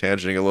was just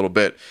tangenting a little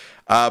bit.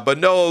 But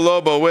no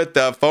Lobo with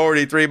the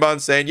 43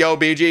 months saying, yo,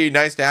 BG,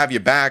 nice to have you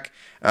back.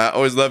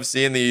 Always love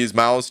seeing these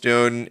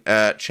milestone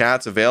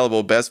chats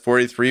available. Best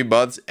 43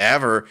 months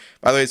ever.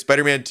 By the way,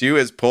 Spider-Man 2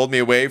 has pulled me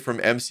away from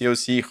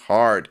MCOC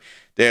hard.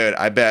 Dude,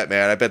 I bet,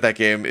 man. I bet that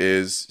game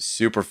is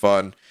super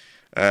fun.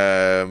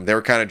 They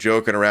were kind of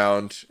joking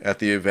around at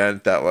the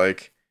event that,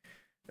 like,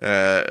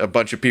 a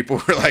bunch of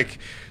people were like,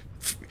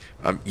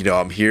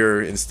 I'm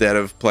here instead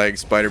of playing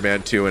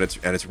Spider-Man 2, and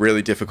it's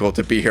really difficult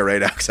to be here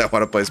right now because I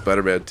want to play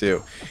Spider-Man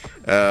 2.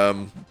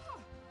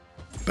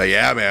 But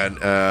yeah, man,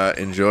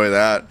 enjoy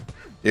that.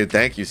 Dude,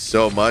 thank you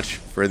so much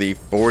for the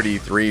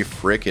 43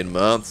 freaking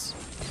months.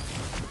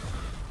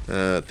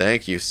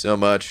 Thank you so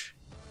much.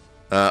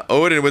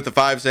 Odin with the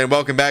 5 saying,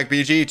 welcome back,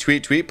 BG.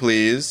 Tweet,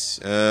 please.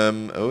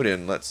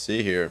 Odin, let's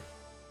see here.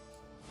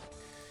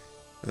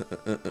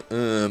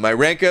 My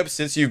rank up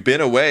since you've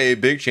been away.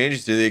 Big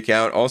changes to the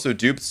account. Also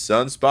duped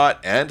Sunspot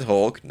and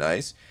Hulk.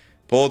 Nice.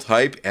 Pulled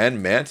Hype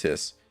and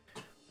Mantis.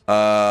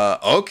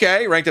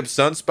 Okay. Ranked up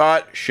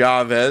Sunspot,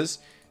 Chavez.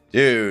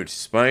 Dude,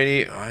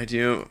 Spidey, I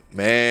do.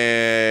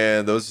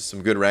 Man, those are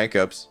some good rank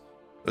ups.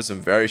 Those are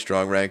some very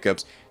strong rank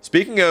ups.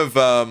 Speaking of,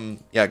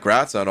 yeah,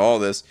 grats on all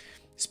this.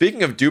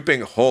 Speaking of duping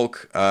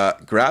Hulk,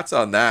 grats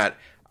on that.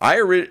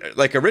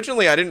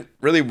 Originally, I didn't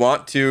really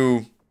want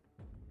to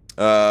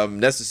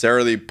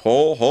necessarily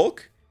pull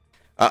Hulk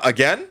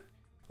again,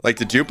 like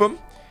to dupe him.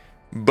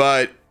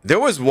 But there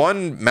was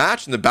one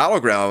match in the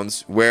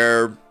Battlegrounds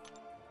where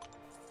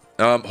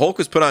Hulk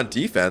was put on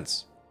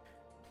defense.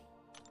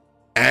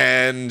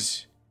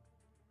 And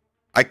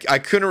I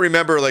couldn't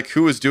remember like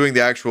who was doing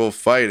the actual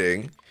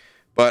fighting,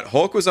 but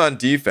Hulk was on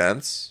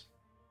defense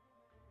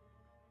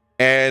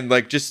and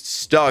like just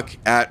stuck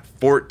at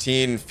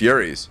 14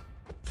 Furies.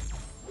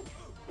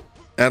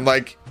 And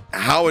like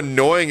how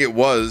annoying it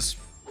was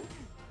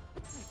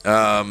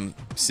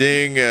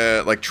seeing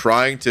like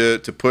trying to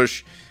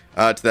push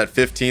to that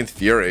 15th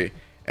Fury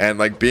and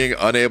like being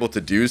unable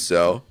to do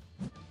so.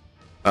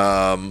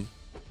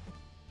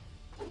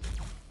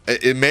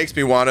 It makes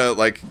me want to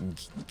like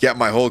get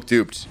my Hulk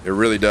duped. It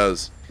really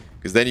does,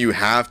 because then you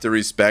have to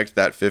respect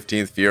that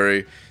 15th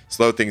Fury,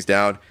 slow things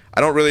down. I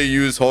don't really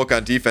use Hulk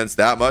on defense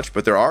that much,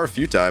 but there are a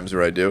few times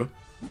where I do.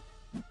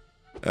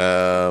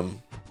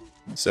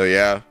 So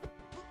yeah,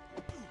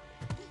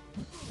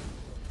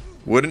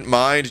 wouldn't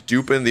mind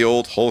duping the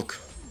old Hulk,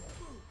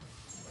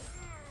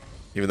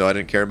 even though I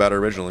didn't care about it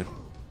originally.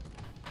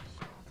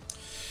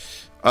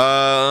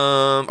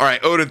 All right,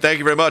 Odin, thank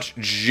you very much.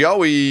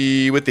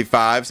 Joey with the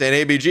 5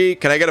 saying,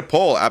 ABG, can I get a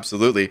poll?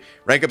 Absolutely.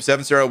 Rank up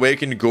 7-star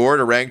Awakened Gore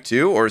to rank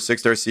 2 or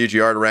 6-star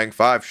CGR to rank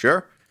 5.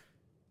 Sure,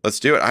 let's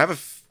do it. I have a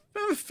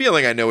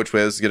feeling I know which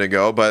way this is gonna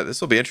go, but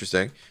this will be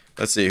interesting.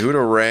 Let's see who to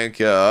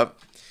rank up.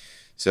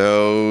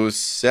 So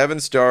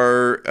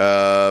 7-star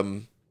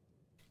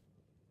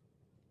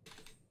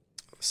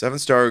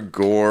 7-star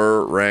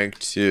Gore rank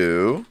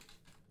 2.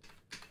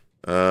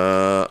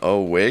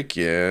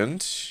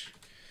 Awakened.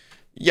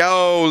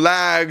 Yo,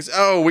 lags.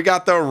 Oh, we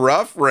got the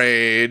rough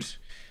raid.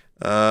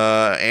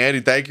 Andy,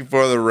 thank you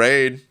for the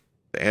raid.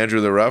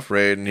 Andrew, the rough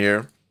raid in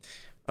here.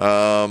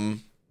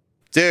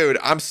 Dude,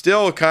 I'm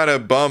still kind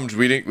of bummed.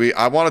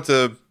 I wanted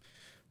to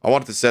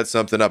set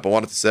something up. I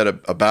wanted to set a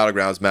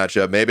Battlegrounds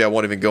matchup. Maybe I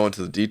won't even go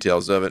into the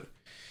details of it.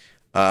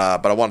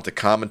 But I wanted to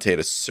commentate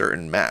a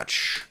certain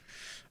match.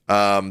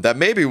 That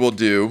maybe we'll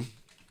do.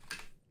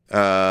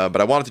 But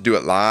I wanted to do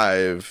it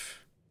live.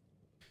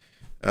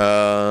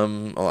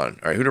 Hold on. All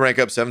right, who to rank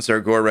up?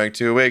 7-star Gore, rank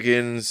 2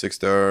 Awaken,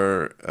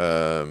 6-star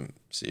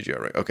CGR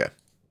rank. Okay,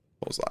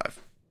 polls live.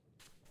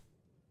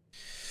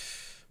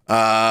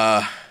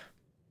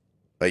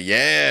 But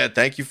yeah,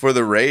 thank you for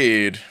the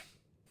raid.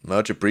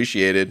 Much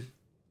appreciated.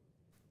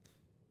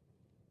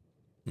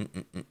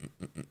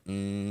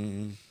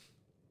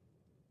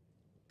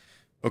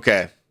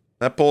 Okay,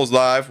 that poll's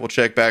live. We'll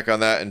check back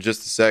on that in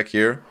just a sec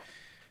here.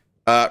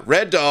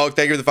 Red Dog,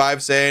 thank you for the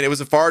 5 saying, it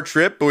was a far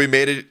trip, but we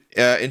made it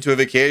into a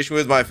vacation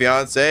with my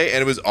fiance,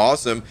 and it was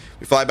awesome.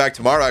 We fly back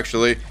tomorrow,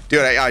 actually.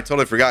 Dude, I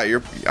totally forgot.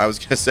 I was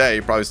gonna say,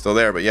 you're probably still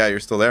there, but yeah, you're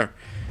still there.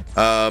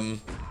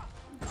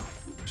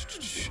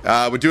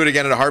 We'll do it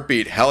again in a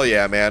heartbeat. Hell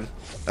yeah, man.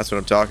 That's what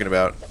I'm talking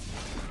about.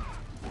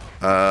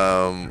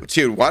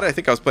 Dude, why did I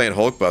think I was playing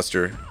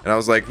Hulkbuster? And I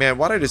was like, man,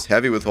 why did I just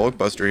heavy with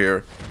Hulkbuster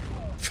here?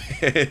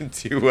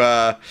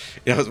 I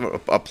was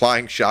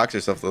applying shocks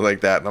or something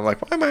like that, and I'm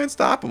like, why am I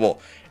unstoppable?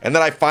 And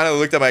then I finally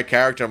looked at my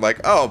character. I'm like,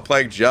 oh, I'm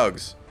playing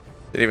Jugs.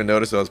 Didn't even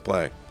notice I was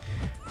playing.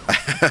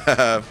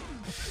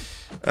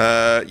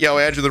 Yo,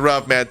 Andrew the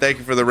Rough, man, thank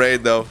you for the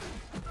raid though.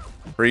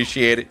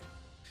 Appreciate it.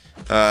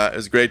 It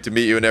was great to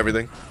meet you and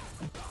everything.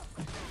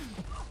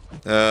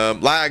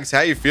 Lags,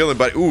 how you feeling,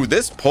 buddy? Ooh,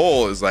 this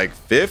poll is like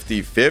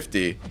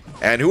 50-50,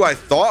 and who I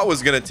thought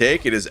was gonna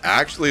take it is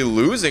actually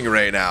losing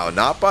right now,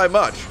 not by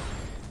much.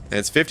 And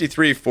it's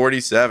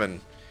 53-47.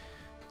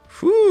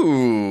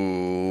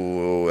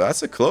 Whew,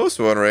 that's a close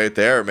one right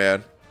there,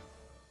 man.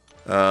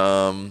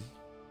 I'm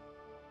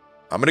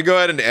gonna go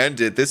ahead and end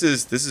it. This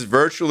is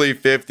virtually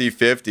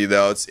 50-50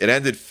 though. It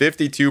ended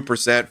 52%,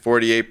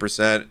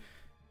 48%.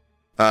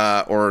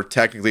 or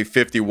technically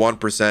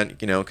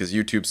 51%, you know, because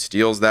YouTube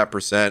steals that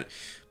percent.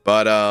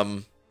 But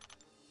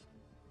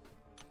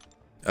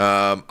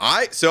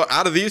so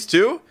out of these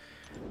two,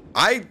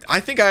 I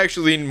think I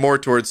actually lean more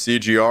towards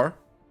CGR.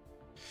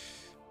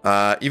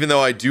 Even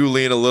though I do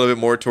lean a little bit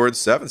more towards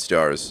 7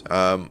 stars.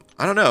 I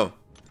don't know.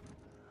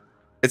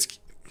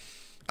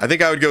 I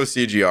think I would go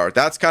CGR.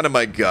 That's kind of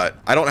my gut.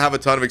 I don't have a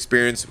ton of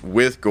experience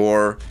with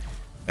Gore.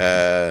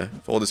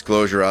 Full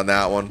disclosure on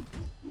that one.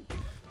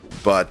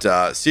 But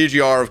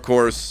CGR, of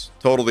course,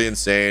 totally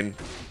insane.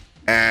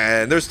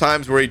 And there's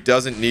times where he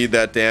doesn't need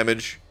that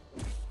damage.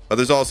 But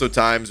there's also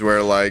times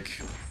where,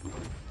 like,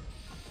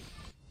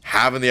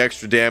 having the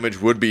extra damage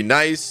would be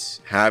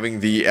nice. Having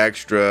the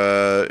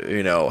extra,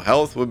 you know,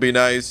 health would be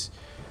nice.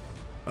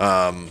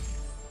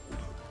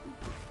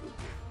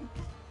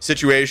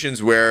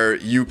 Situations where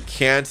you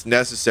can't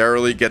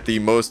necessarily get the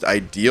most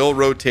ideal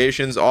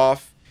rotations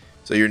off,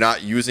 so you're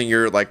not using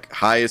your like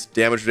highest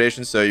damage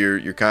rotation, so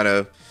you're kind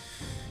of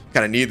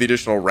need the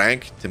additional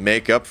rank to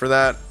make up for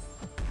that.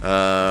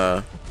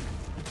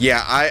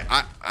 Yeah,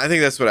 I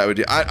think that's what I would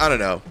do. I don't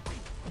know.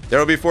 There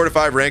will be 4 to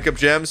 5 rank up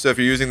gems, so if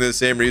you're using the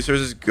same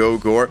resources, go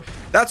Gore.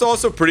 That's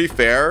also pretty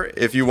fair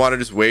if you want to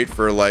just wait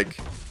for like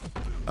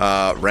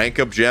rank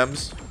up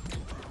gems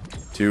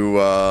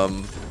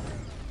to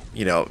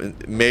you know,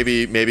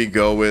 maybe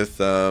go with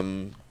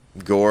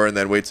Gore and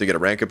then wait to get a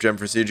rank up gem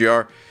for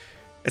CGR.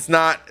 It's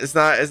not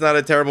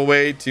a terrible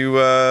way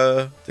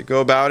to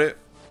go about it.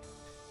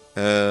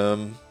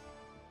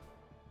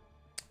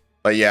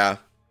 But yeah,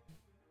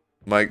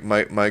 my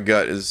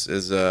gut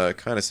is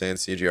kind of saying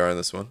CGR on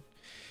this one.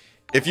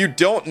 If you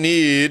don't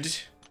need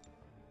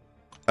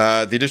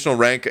the additional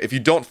rank, if you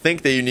don't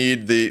think that you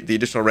need the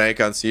additional rank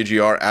on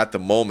CGR at the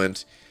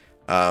moment,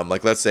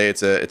 like let's say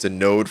it's a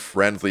node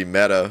friendly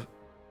meta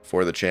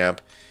for the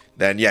champ,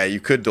 then yeah, you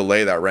could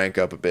delay that rank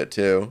up a bit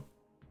too.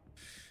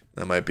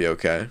 That might be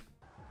okay.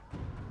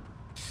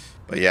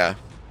 But yeah,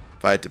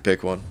 if I had to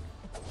pick one.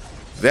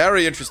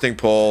 Very interesting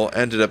poll.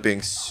 Ended up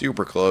being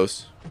super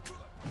close.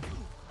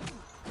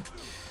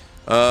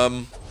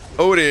 Odin,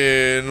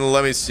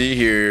 let me see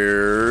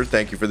here.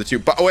 Thank you for the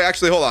 2. Oh wait,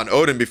 actually, hold on.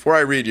 Odin, before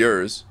I read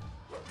yours.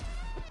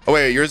 Oh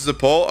wait, yours is a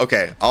poll?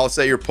 Okay, I'll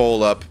set your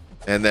poll up.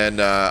 And then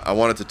I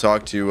wanted to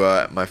talk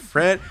to my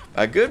friend,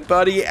 my good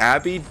buddy,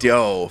 Abby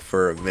Doe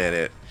for a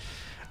minute.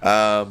 But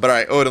all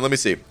right, Odin, let me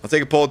see. I'll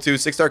take a poll to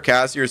 6-star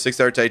Cassie or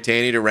 6-star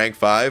Titania to rank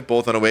 5.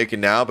 Both on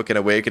Awaken now, but can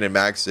Awaken and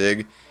Max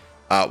Sig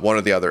one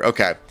or the other.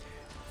 Okay.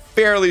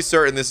 Fairly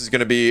certain this is going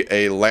to be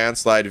a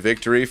landslide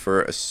victory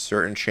for a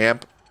certain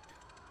champ.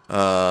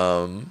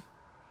 But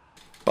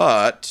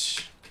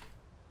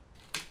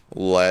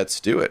let's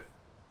do it.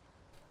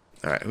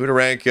 All right, who to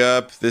rank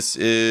up? This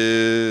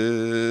is...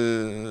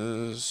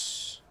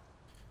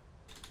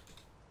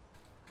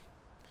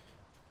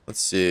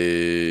 Let's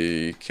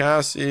see.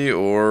 Cassie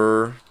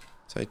or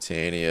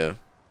Titania.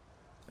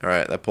 All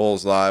right, that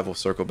poll's live. We'll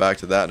circle back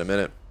to that in a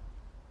minute.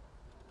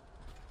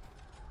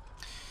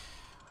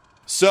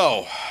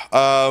 So,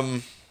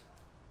 I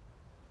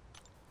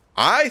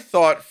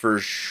thought for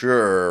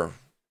sure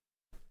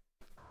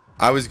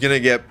I was going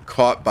to get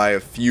caught by a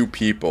few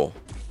people.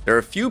 There are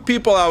a few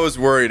people I was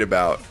worried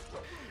about.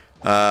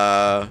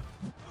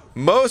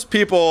 Most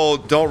people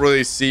don't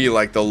really see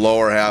like the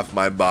lower half of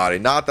my body.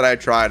 Not that I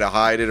try to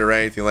hide it or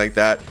anything like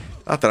that.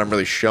 Not that I'm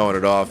really showing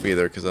it off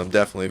either, because I'm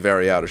definitely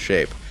very out of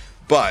shape.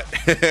 But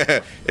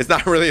it's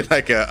not really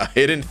like a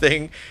hidden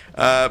thing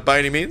by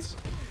any means.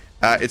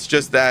 It's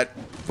just that,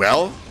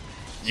 well,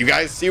 you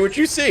guys see what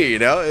you see, you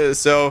know?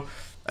 So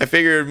I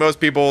figured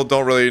most people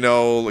don't really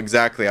know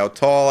exactly how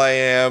tall I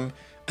am.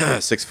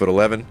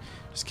 6'11".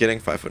 Just kidding,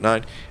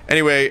 5'9".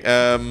 Anyway,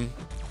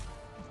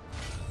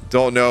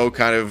 don't know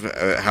kind of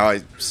how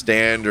I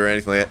stand or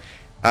anything like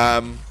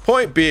that.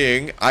 Point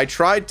being, I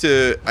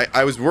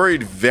was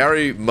worried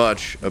very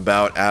much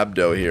about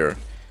Abdo here,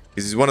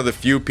 because he's one of the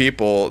few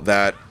people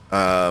that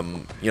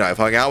you know, I've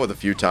hung out with a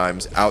few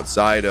times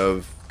outside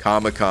of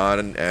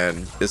Comic-Con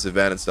and this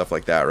event and stuff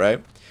like that,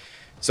 right?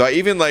 So I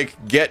even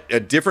like get a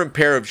different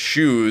pair of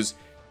shoes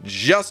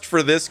just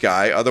for this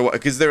guy. Otherwise,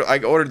 because I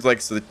ordered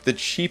like the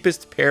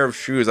cheapest pair of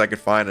shoes I could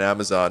find on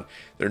Amazon.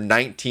 They're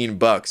 19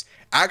 bucks.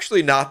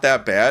 Actually, not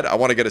that bad. I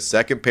want to get a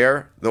second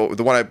pair.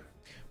 The one I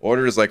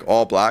ordered is like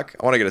all black.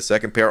 I want to get a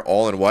second pair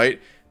all in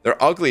white.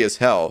 They're ugly as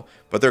hell,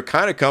 but they're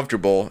kind of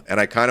comfortable, and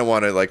I kind of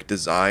want to like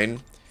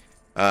design.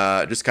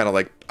 Just kind of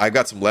like, I've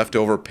got some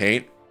leftover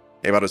paint.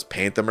 Maybe I'll just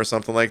paint them or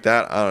something like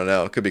that. I don't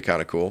know. It could be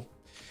kind of cool.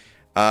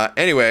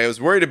 Anyway, I was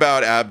worried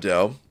about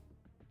Abdo.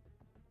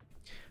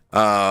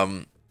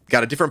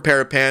 Got a different pair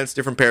of pants,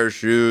 different pair of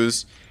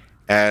shoes,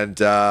 and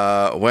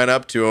went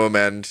up to him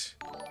and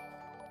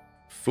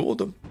fooled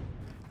him.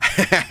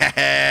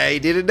 He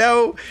didn't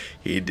know.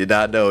 He did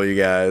not know, you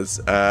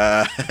guys.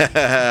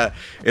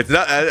 It's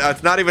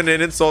not even an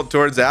insult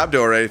towards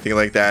Abdo or anything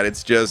like that.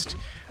 It's just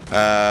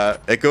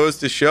it goes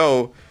to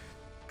show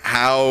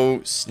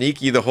how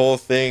sneaky the whole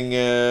thing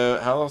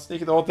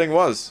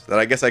was, that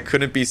I guess I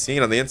couldn't be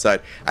seen on the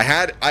inside.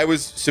 I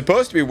was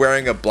supposed to be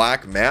wearing a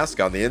black mask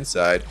on the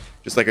inside,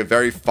 just like a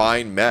very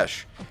fine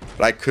mesh,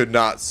 but I could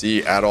not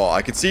see at all.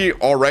 I could see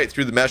all right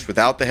through the mesh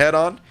without the head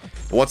on,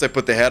 but once I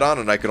put the head on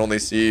and I could only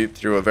see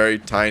through a very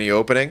tiny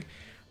opening,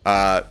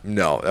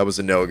 no, that was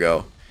a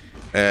no-go.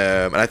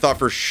 And I thought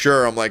for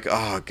sure, I'm like,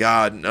 oh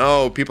god,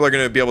 no, people are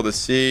gonna be able to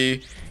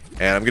see,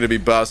 and I'm gonna be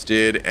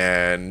busted,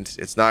 and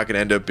it's not gonna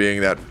end up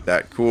being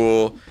that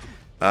cool.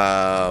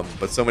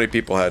 But so many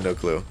people had no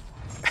clue.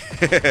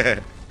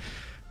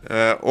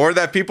 Or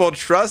that people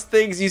trust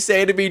things you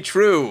say to be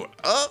true.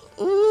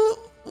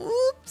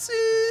 Oops.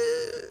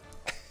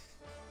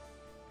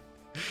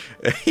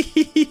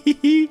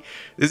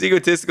 This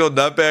egotistical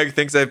nutbag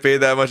thinks I paid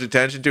that much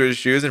attention to his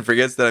shoes and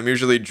forgets that I'm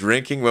usually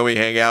drinking when we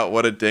hang out.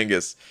 What a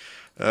dingus.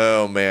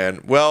 Oh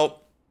man.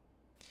 Well,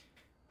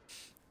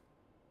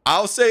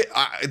 I'll say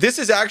this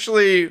is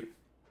actually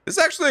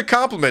a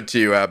compliment to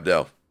you,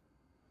 Abdo.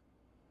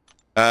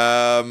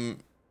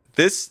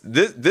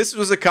 This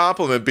was a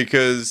compliment,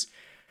 because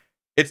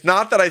it's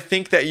not that I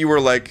think that you were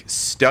like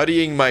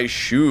studying my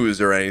shoes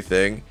or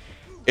anything.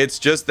 It's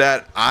just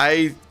that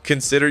I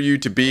consider you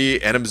to be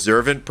an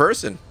observant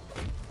person.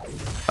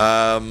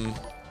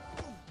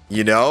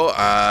 You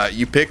know,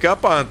 you pick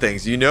up on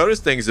things, you notice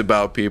things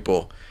about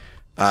people.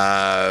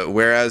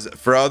 Whereas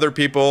for other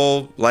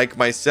people like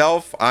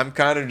myself, I'm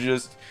kind of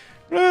just,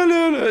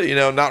 you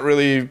know, not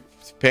really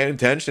paying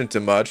attention to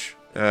much.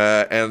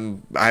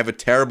 And I have a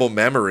terrible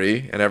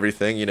memory and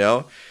everything, you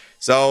know.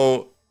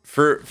 So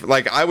for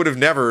like, I would have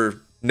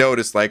never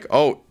noticed like,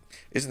 oh,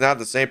 isn't that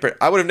the same person?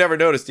 I would have never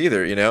noticed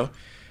either, you know.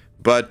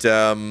 But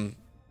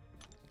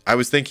I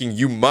was thinking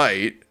you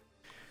might.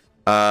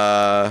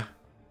 And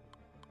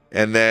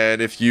then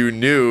if you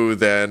knew,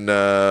 then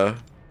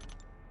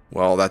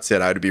well, that's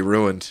it. I'd be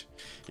ruined,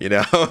 you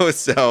know.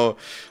 So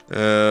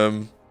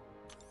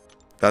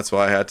that's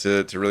why I had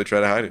to really try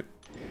to hide it.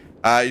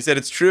 You said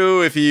it's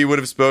true. If he would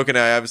have spoken,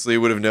 I obviously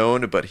would have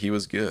known, but he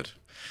was good.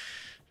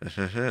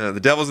 The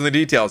devil's in the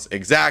details.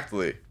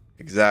 Exactly.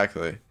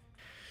 Exactly.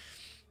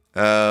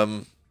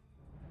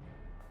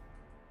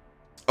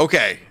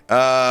 Okay.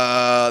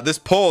 This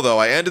poll, though.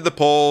 I ended the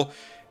poll.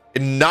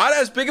 Not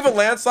as big of a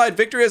landslide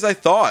victory as I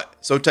thought.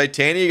 So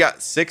Titania got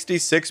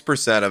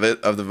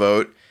 66% of the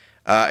vote.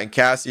 And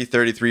Cassie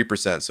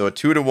 33%. So a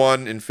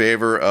 2-to-1 in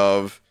favor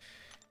of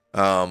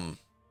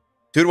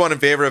 2-to-1 in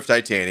favor of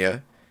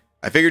Titania.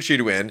 I figured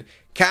she'd win.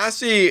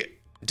 Cassie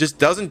just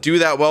doesn't do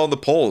that well in the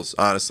polls,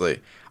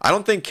 honestly. I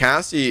don't think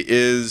Cassie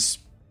is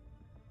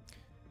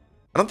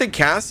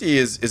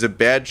a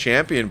bad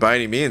champion by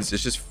any means.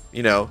 It's just,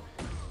 you know,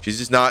 she's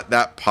just not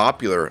that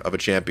popular of a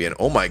champion.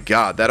 Oh my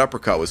god, that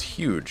uppercut was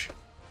huge.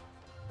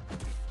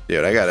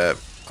 Dude, I gotta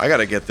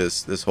get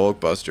this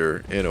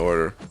Hulkbuster in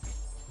order.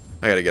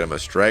 I gotta get him a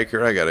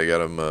striker. I gotta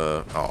get him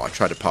oh, I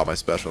tried to pop my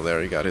special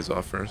there. He got his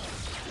off first.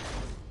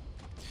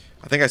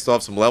 I think I still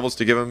have some levels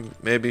to give him,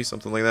 maybe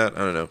something like that. I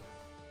don't know.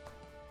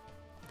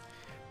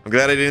 I'm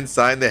glad I didn't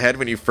sign the head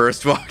when you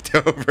first walked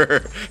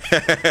over.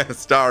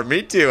 Star,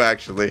 me too,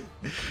 actually.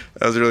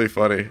 That was really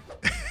funny.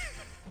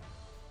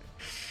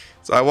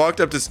 So I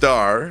walked up to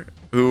Star,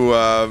 who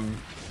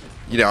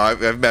you know,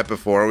 I've met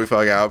before. We've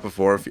hung out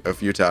before a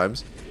few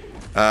times.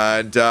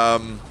 And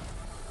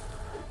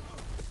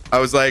I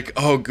was like,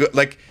 oh, good.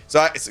 Like,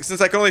 so since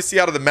I can only see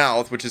out of the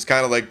mouth, which is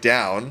kind of like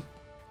down,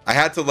 I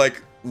had to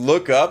like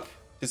look up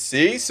to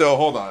see. So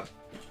hold on.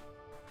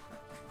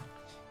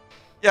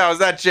 Yeah, was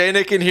that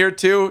J-Nick in here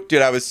too?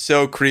 Dude, I was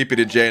so creepy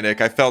to J-Nick.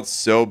 I felt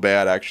so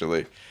bad,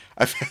 actually.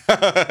 I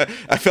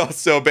felt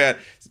so bad.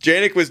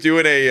 J-Nick was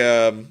doing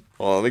a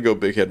well, let me go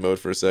big head mode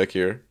for a sec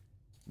here.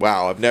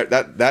 Wow, I've never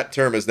that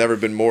term has never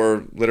been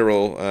more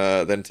literal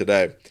than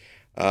today.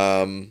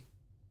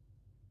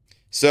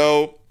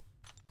 So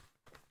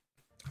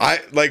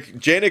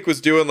J-Nick was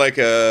doing like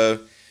a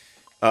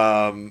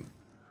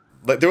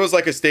like there was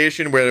like a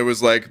station where there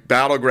was like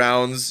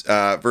battlegrounds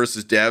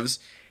versus devs,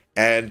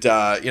 and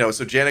you know,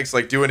 so J-Nick's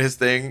like doing his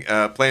thing,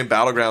 playing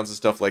battlegrounds and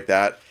stuff like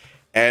that,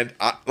 and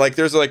like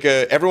there's like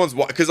everyone's,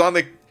 because on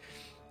the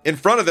in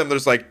front of them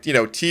there's like, you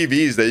know,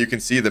 TVs that you can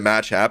see the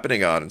match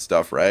happening on and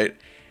stuff, right?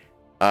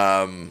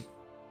 And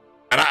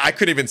I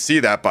couldn't even see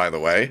that, by the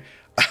way.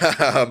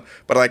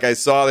 But like I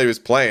saw that he was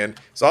playing,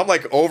 so I'm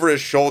like over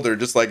his shoulder,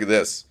 just like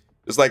this,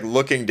 just like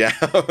looking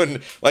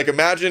down. Like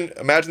imagine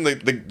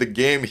the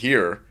game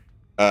here,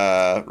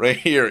 right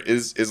here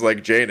is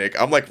like J-Nick.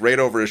 I'm like right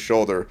over his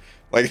shoulder,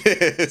 like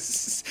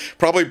this,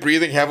 probably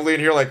breathing heavily in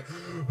here, like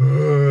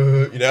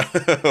you know.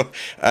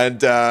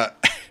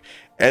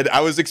 And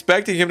I was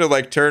expecting him to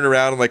like turn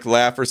around and like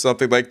laugh or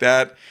something like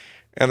that,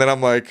 and then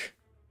I'm like,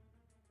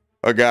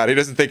 oh god, he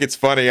doesn't think it's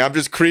funny. I'm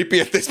just creepy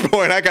at this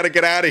point. I gotta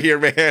get out of here,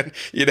 man.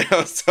 You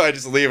know, so I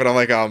just leave it. I'm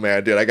like, oh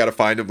man, dude, I gotta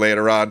find him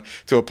later on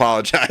to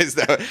apologize.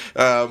 But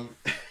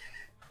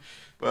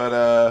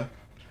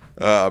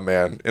oh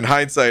man, in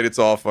hindsight, it's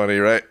all funny,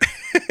 right?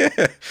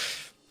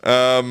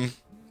 But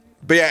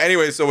yeah,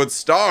 anyway, so with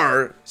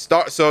Star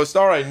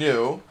I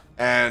knew,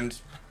 And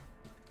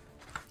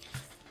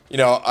you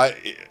know,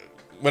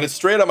 when it's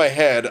straight on my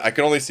head, I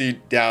can only see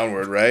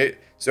downward, right?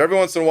 So every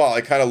once in a while,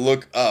 I kind of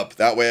look up.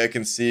 That way I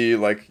can see,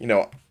 like, you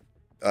know,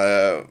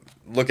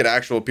 look at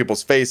actual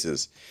people's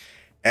faces.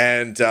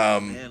 And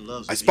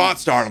I spot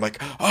star, and I'm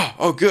like,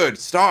 oh, good,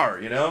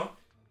 star, you know?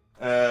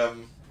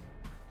 And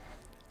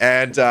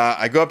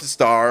I go up to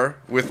star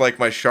with, like,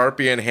 my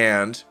Sharpie in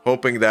hand,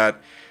 hoping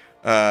that,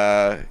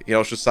 you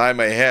know, she'll sign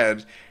my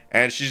head.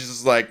 And she's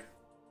just like,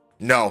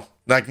 no.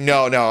 Like,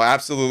 no,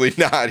 absolutely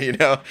not, you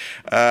know?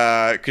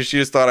 Because she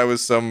just thought I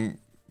was some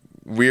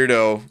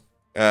weirdo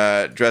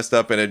dressed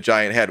up in a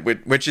giant head,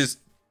 which is,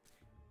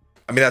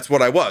 I mean, that's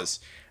what I was.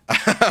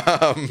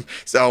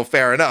 So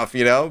fair enough,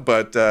 you know?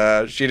 But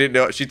she didn't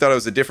know, she thought I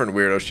was a different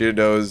weirdo. She didn't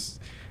know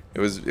it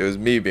was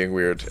me being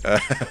weird.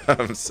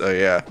 So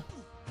yeah.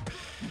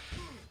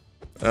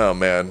 Oh,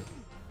 man.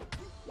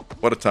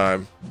 What a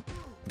time.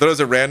 I thought it was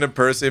a random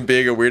person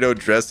being a weirdo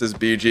dressed as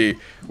BG,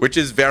 which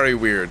is very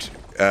weird.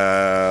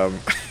 But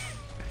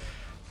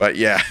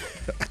yeah,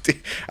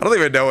 I don't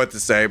even know what to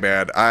say,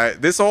 man.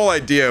 This whole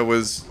idea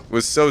was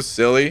so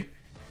silly.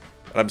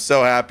 I'm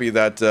so happy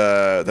that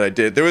that I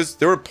did.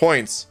 There were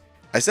points.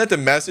 I sent a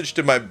message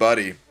to my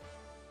buddy.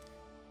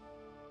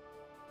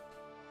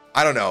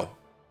 I don't know,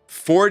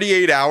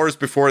 48 hours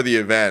before the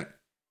event.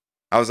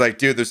 I was like,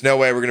 dude, there's no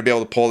way we're gonna be able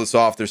to pull this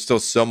off. There's still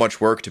so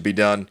much work to be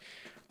done.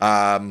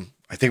 I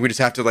think we just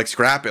have to like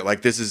scrap it.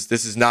 Like this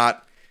is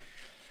not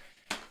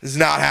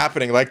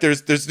happening. Like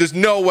there's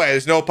no way.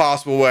 There's no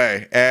possible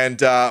way.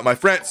 And my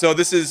friend, so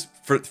this is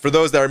for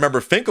those that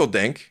remember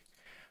Finkeldink.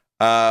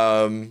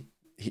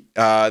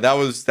 That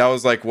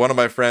was like one of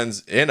my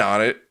friends in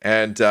on it.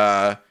 And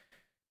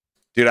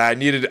dude, I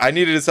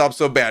needed his help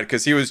so bad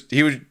because he was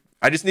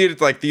I just needed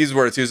like these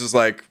words. He was just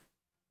like,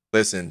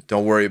 listen,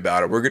 don't worry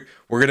about it.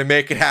 We're gonna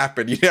make it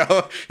happen. You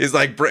know, he's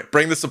like,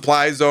 bring the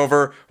supplies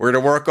over. We're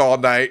gonna work all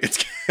night.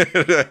 It's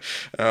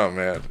oh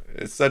man,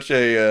 it's such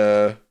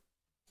a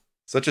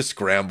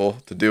scramble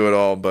to do it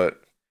all.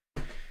 But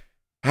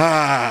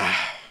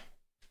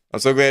I'm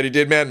so glad he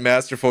did, man.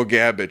 Masterful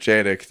gambit,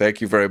 Janik. Thank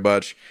you very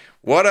much.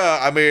 What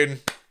I mean,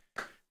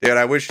 dude,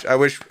 I wish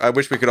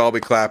we could all be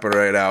clapping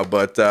right now.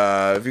 But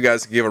if you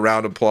guys could give a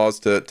round of applause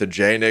to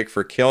Janik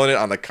for killing it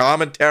on the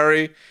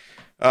commentary.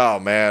 Oh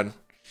man.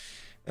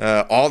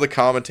 All the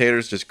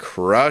commentators just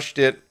crushed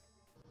it.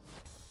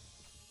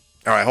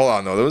 All right, hold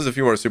on, though. There was a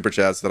few more super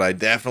chats that I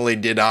definitely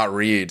did not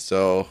read,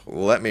 so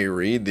let me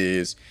read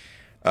these.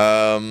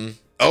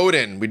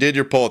 Odin, we did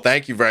your poll.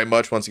 Thank you very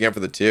much once again for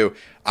the 2.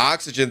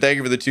 Oxygen, thank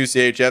you for the 2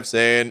 CHF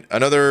saying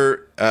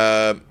another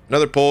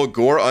poll,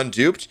 Gore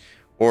unduped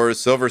or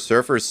Silver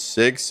Surfer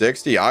Sig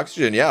 60.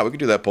 Oxygen, yeah, we could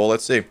do that poll.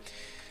 Let's see.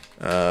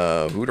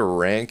 Who to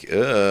rank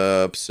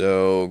up?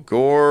 So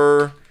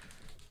Gore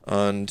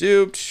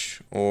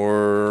unduped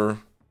or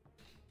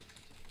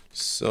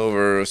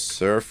Silver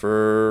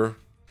Surfer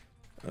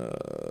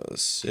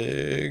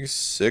Sig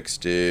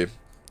 60.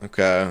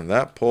 Okay,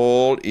 that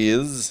poll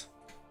is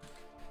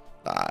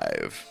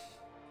live.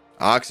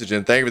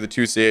 Oxygen, thank you for the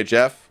 2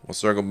 CHF. We'll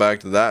circle back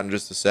to that in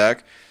just a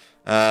sec.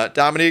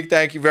 Dominique,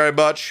 thank you very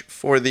much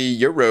for the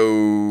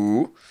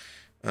euro.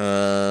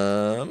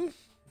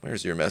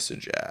 Where's your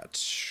message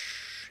at?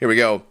 Here we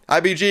go.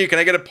 IBG, can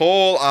I get a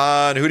poll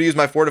on who to use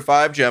my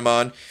 4-5 gem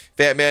on?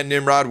 Fat Man,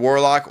 Nimrod,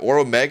 Warlock, or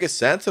Omega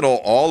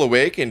Sentinel, all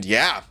awakened?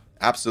 Yeah,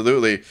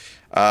 absolutely.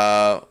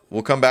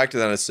 We'll come back to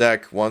that in a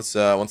sec once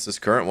this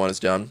current one is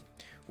done.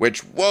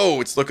 Which,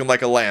 whoa, it's looking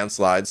like a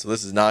landslide, so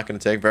this is not going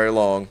to take very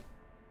long.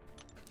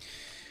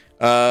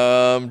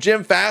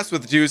 Jim Fast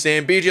with the 2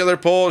 saying, BG other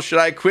poll, should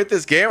I quit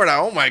this game or not?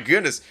 Oh my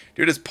goodness,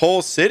 dude, it's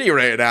poll city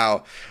right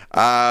now.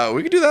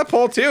 We could do that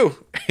poll too.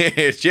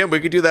 Jim,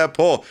 we could do that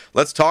poll.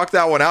 Let's talk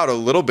that one out a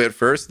little bit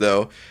first,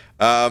 though.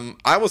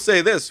 I will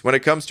say this, when it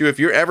comes to if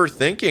you're ever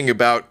thinking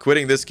about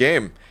quitting this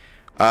game,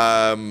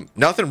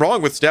 nothing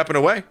wrong with stepping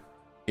away.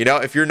 You know,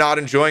 if you're not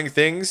enjoying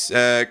things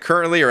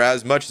currently or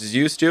as much as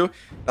you used to,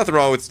 nothing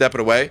wrong with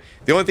stepping away.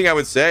 The only thing I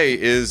would say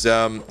is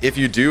if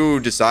you do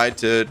decide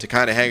to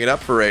kind of hang it up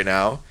for right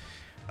now,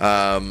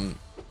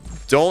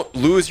 don't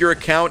lose your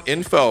account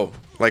info.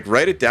 Like,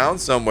 write it down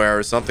somewhere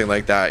or something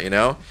like that, you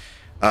know?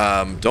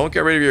 Don't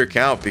get rid of your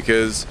account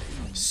because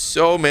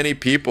so many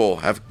people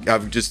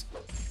have just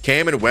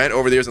came and went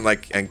over the years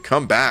and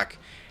come back.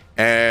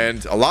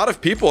 And a lot of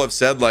people have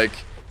said, like,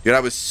 dude, I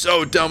was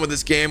so done with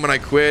this game when I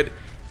quit.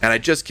 And I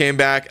just came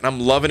back and I'm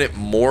loving it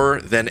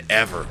more than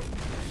ever,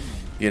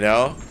 you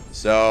know?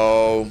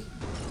 So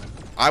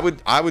I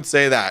would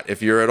say that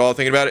if you're at all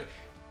thinking about it,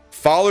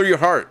 follow your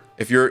heart.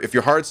 If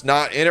your heart's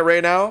not in it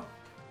right now,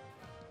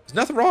 there's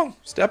nothing wrong.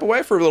 Step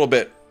away for a little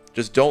bit.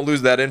 Just don't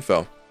lose that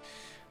info.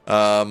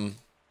 But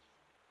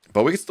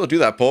we can still do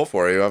that poll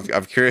for you.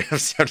 I'm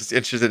curious. I'm just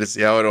interested to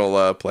see how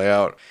it'll play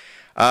out.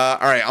 All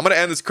right, I'm going to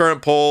end this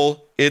current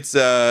poll. It's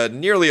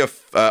nearly a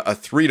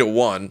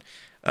 3-to-1.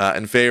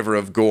 In favor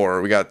of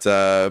Gore. We got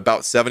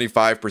about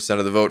 75%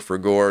 of the vote for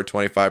Gore,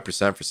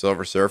 25% for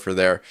Silver Surfer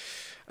there.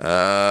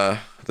 The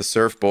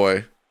Surf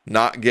Boy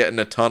not getting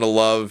a ton of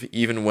love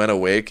even when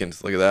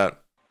awakened. Look at that.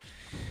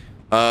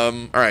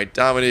 All right,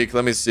 Dominique,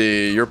 let me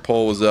see. Your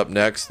poll was up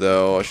next,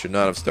 though. I should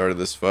not have started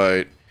this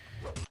fight.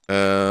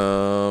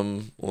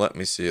 Let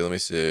me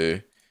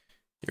see.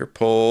 Your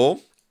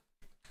poll.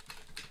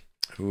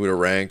 Who to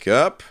rank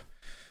up?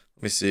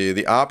 Let me see.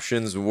 The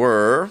options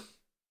were...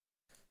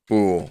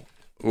 Ooh.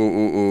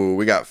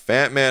 We got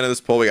Fat Man in this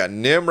poll. We got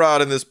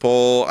Nimrod in this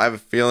poll. I have a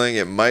feeling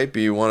it might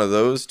be one of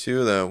those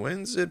two that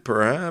wins it,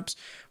 perhaps.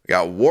 We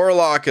got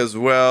Warlock as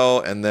well.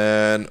 And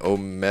then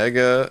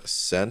Omega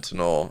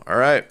Sentinel. All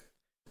right.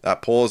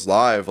 That poll is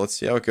live. Let's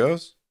see how it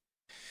goes.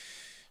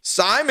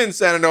 Simon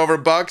sent it over,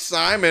 Buck.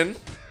 Simon.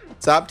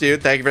 What's up,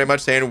 dude? Thank you very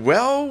much. Saying,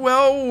 well.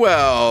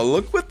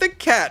 Look what the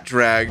cat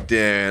dragged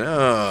in.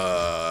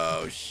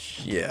 Oh,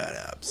 shut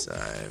up,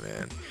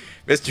 Simon.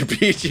 Mr.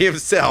 PG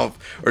himself.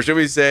 Or should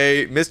we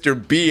say, Mr.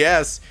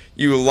 BS,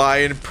 you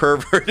lying,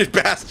 perverted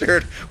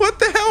bastard. What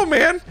the hell,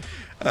 man?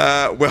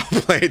 Well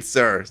played,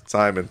 sir.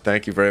 Simon,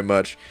 thank you very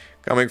much.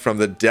 Coming from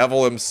the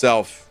devil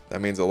himself.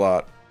 That means a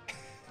lot.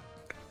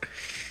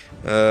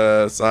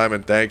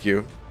 Simon, thank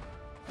you.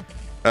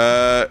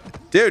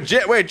 Dude,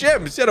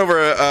 Jim sent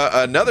over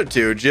another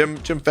two. Jim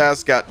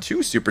Fast got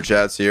 2 super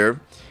chats here.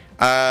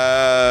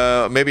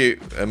 Maybe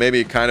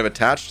kind of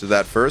attached to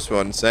that first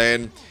one,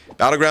 saying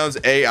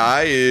Battlegrounds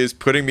AI is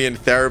putting me in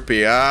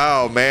therapy.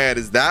 Oh man,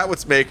 is that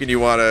what's making you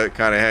want to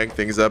kind of hang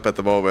things up at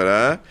the moment,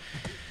 huh?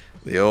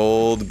 The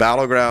old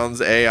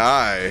Battlegrounds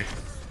AI.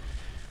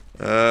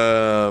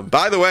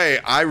 By the way,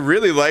 I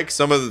really like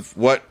some of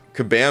what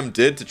Kabam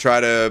did to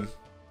try to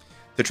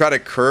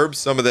curb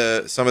some of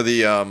the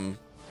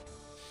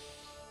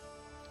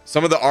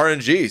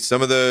RNG,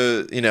 some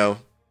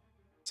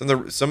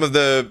of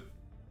the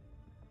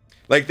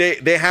like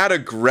they had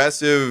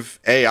aggressive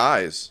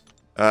AIs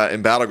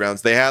in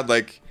Battlegrounds. They had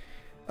like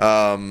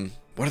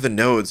what are the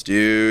nodes,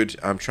 dude?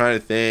 I'm trying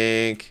to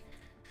think.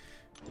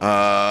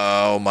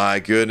 Oh my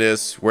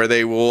goodness, where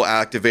they will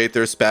activate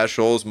their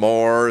specials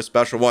more,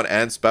 special 1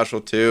 and special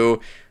 2.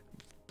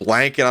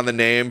 Blanket on the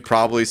name,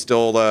 probably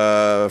still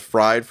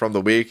fried from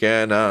the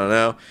weekend. I don't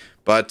know,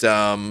 but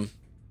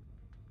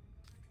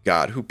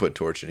God, who put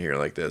Torch in here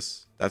like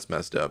this? That's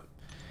messed up.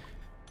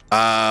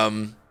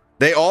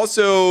 They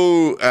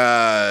also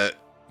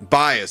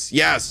bias.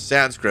 Yes,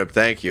 Sanskrit.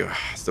 Thank you.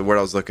 That's the word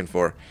I was looking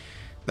for.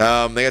 They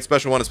got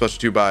special 1 and special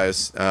 2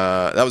 bias.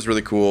 That was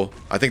really cool.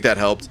 I think that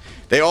helped.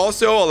 They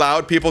also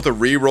allowed people to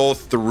re-roll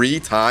 3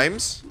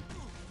 times,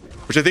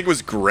 which I think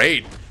was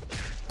great.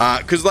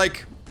 Because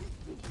like,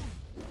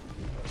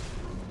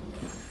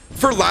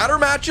 for ladder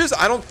matches,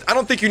 I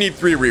don't think you need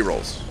 3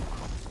 rerolls.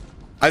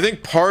 I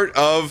think part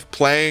of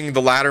playing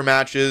the ladder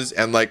matches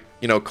and like,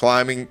 you know,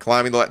 climbing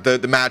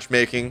the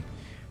matchmaking,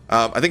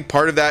 I think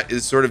part of that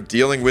is sort of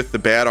dealing with the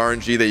bad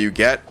RNG that you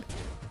get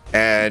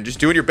and just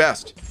doing your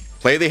best.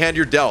 Play the hand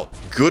you're dealt.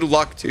 Good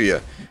luck to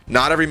you.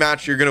 Not every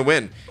match you're gonna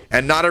win,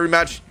 and not every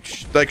match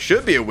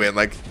should be a win.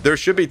 Like there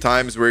should be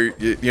times where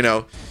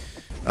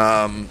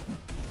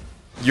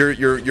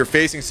you're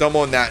facing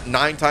someone that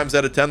 9 times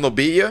out of 10 they'll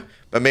beat you,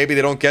 but maybe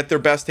they don't get their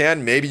best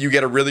hand. Maybe you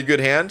get a really good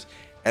hand,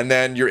 and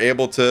then you're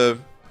able to,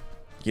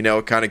 you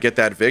know, kind of get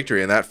that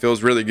victory, and that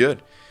feels really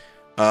good.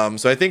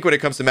 So I think when it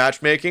comes to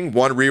matchmaking,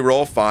 1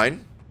 reroll,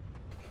 fine.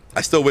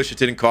 I still wish it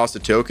didn't cost a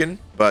token,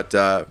 but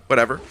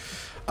whatever.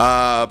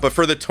 But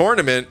for the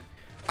tournament,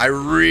 I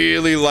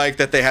really like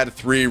that they had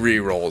 3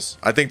 rerolls.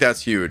 I think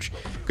that's huge,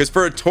 because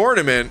for a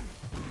tournament,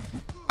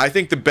 I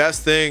think the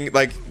best thing,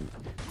 like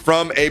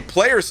from a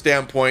player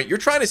standpoint, you're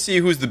trying to see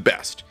who's the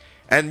best.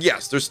 And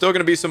yes, there's still going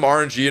to be some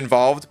RNG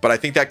involved, but I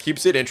think that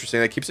keeps it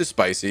interesting. That keeps it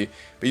spicy.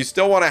 But you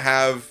still want to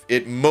have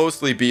it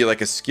mostly be like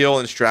a skill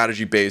and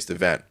strategy based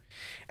event.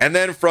 And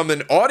then from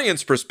an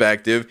audience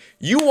perspective,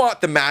 you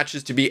want the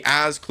matches to be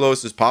as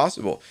close as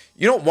possible.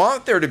 You don't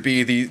want there to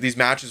be these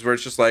matches where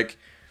it's just like,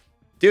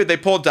 dude, they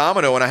pulled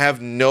domino and I have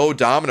no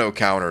domino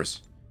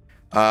counters.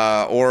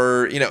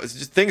 Or, you know, it's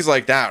just things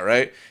like that,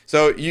 right?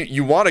 So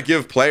you want to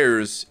give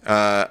players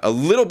a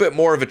little bit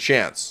more of a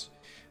chance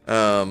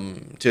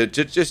to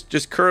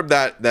just curb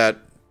that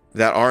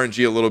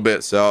RNG a little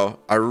bit. So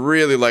I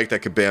really like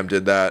that Kabam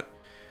did that.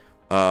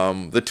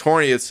 The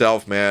tourney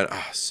itself, man,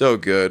 so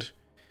good.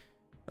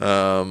 What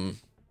an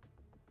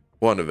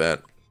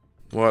event.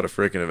 What a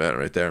freaking event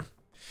right there.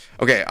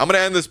 Okay, I'm gonna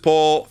end this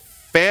poll.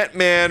 Fat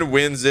Man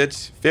wins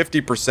it.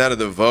 50% of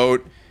the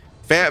vote.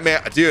 Fat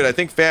Man, dude, I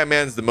think Fat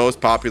Man's the most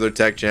popular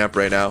tech champ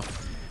right now.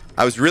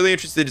 I was really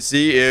interested to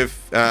see if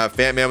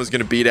Fat Man was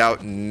gonna beat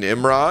out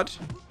Nimrod,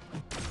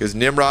 because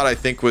Nimrod, I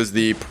think, was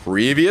the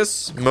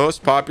previous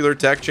most popular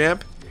tech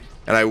champ,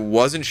 and I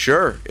wasn't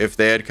sure if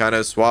they had kind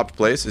of swapped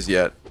places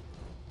yet,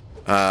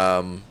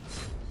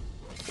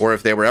 or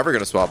if they were ever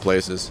going to swap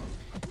places.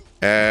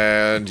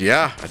 And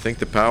yeah, I think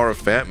the power of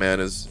Fat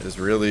Man is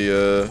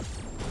really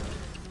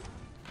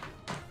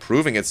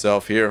proving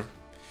itself here.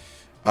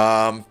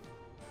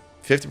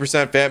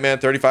 50% Fat Man,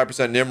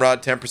 35%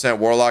 Nimrod, 10%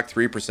 Warlock,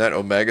 3%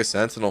 Omega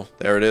Sentinel.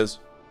 There it is.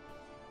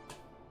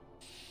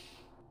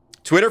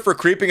 Twitter for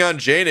creeping on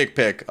J-Nick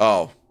pick.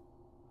 Oh,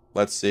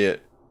 let's see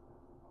it.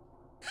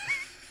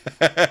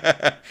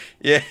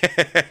 Yeah.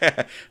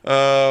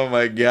 Oh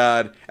my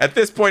god. At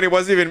this point, it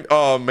wasn't even.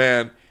 Oh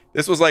man,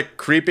 this was like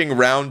creeping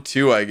round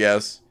 2, I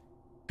guess,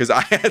 because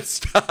I had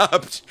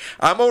stopped.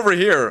 I'm over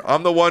here.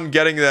 I'm the one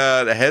getting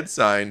the head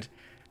signed.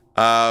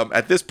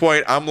 At this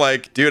point, I'm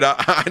like, dude,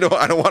 I don't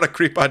want to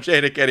creep on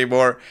Janik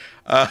anymore.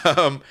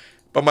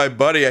 But my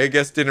buddy, I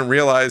guess, didn't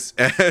realize,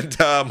 and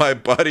my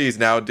buddy's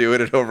now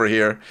doing it over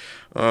here.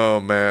 Oh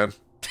man.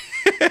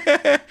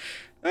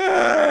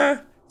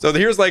 So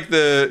here's like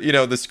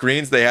the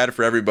screens they had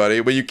for everybody.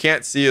 What you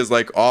can't see is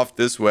like off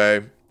this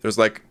way. There's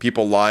like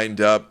people lined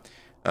up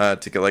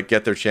to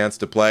get their chance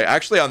to play.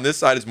 Actually, on this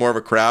side is more of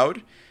a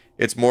crowd.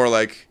 It's more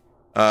like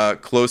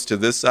close to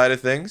this side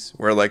of things,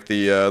 where like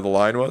the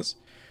line was.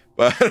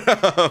 But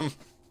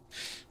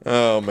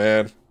oh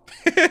man.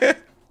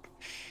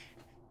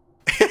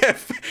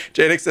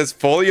 Janik says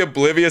fully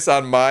oblivious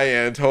on my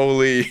end.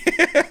 Holy.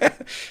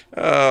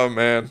 Oh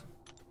man.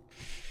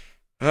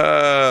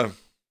 All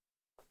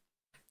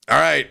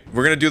right,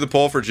 we're gonna do the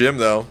poll for Jim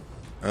though.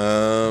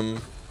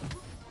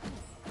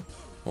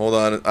 Hold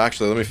on.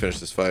 Actually, let me finish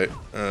this fight.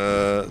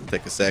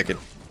 Take a second.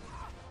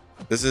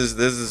 This is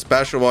a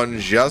special one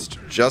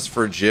just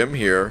for Jim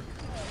here.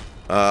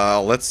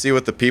 Let's see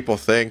what the people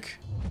think.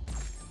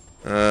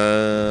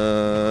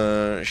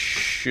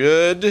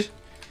 Should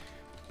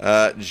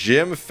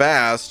Jim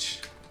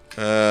Fast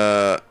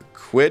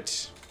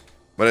quit?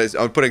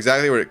 I'll put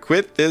exactly where it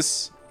quit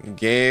this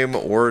game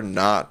or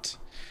not.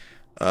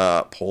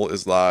 Poll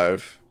is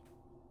live.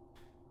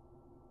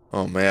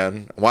 Oh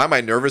man, why am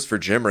I nervous for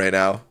Jim right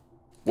now?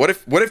 What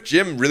if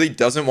Jim really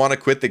doesn't want to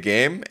quit the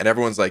game and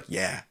everyone's like,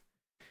 yeah,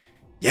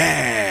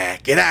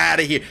 get out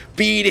of here,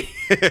 beat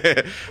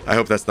it. I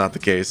hope that's not the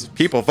case.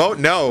 People, vote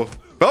no,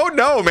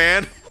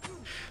 man.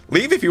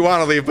 Leave if you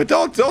want to leave, but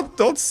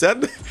don't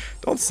send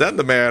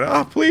the man.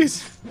 Oh,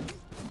 please.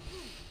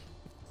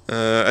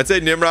 I'd say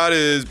Nimrod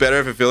is better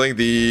at fulfilling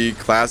the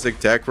classic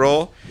tech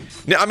role.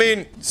 I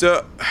mean,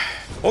 so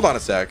hold on a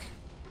sec.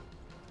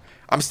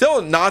 I'm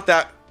still not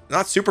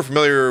super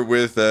familiar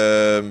with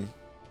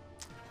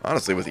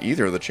honestly with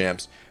either of the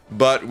champs,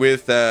 but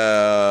with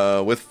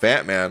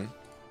Fat Man.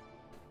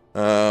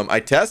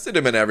 I tested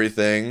him and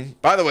everything.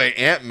 By the way,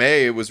 Aunt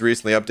May was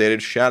recently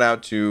updated. Shout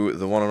out to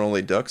the one and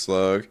only Duck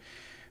Slug.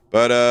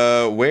 But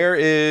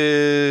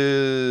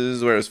where's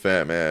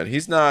Fat Man?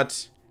 He's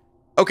not.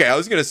 Okay, I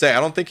was gonna say I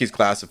don't think he's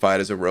classified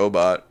as a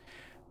robot.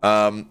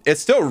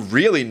 It's still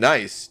really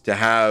nice to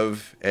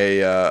have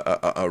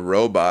a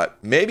robot.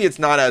 Maybe it's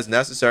not as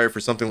necessary for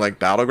something like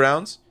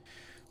Battlegrounds,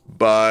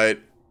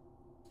 but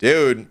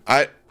dude,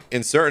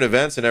 in certain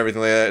events and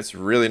everything like that, it's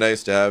really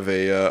nice to have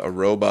a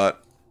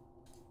robot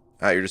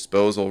at your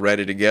disposal,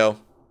 ready to go.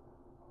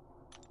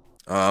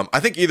 I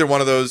think either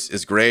one of those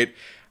is great.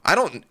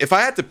 If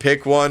I had to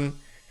pick one,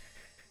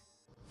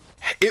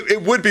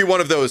 it would be one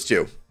of those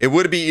two. It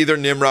would be either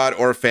Nimrod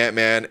or Fat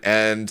Man,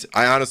 and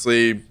I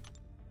honestly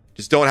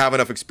just don't have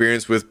enough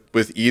experience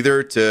with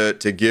either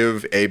to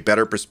give a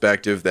better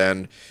perspective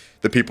than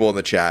the people in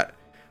the chat.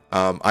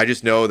 I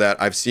just know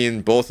that I've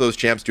seen both those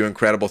champs do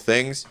incredible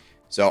things.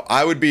 So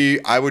I would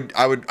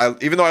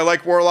even though I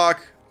like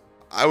Warlock,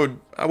 I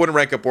wouldn't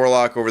rank up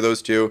Warlock over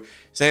those two.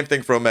 Same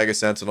thing for Omega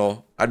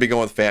Sentinel. I'd be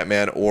going with Fat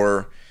Man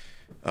or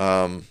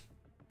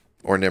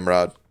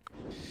Nimrod.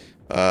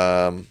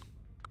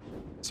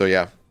 So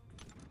yeah,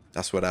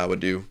 that's what I would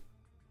do.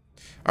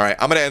 All right,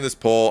 I'm gonna end this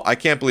poll. I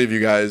can't believe you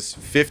guys.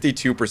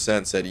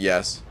 52% said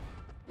yes.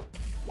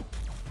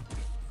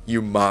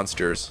 You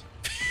monsters.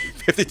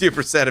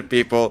 52% of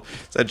people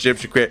said Jim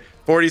should quit.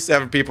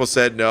 47 people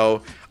said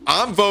no.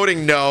 I'm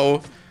voting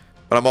no,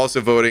 but I'm also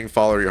voting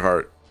follow your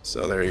heart.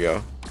 So there you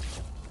go.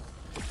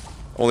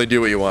 Only do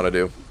what you want to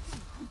do.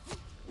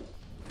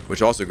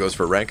 Which also goes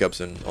for rank ups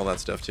and all that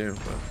stuff too.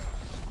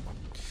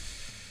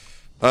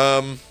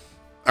 But.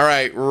 All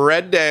right,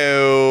 Red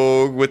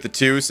Dog with the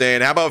 2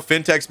 saying, how about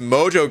Fintech's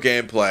Mojo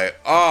gameplay?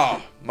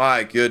 Oh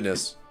my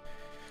goodness.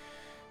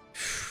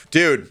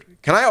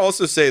 Dude, can I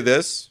also say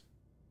this?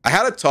 I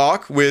had a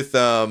talk with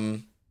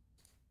ooh,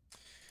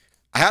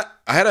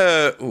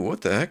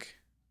 what the heck?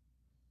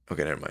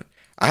 Okay, never mind.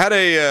 I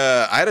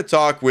had a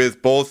talk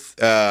with both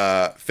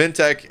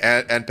Fintech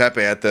and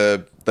Pepe at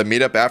the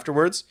meetup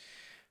afterwards.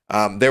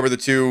 They were the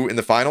 2 in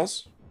the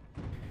finals.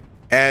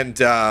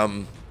 And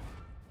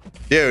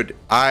dude,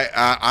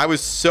 I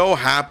was so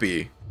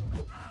happy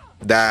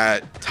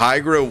that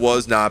Tigra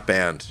was not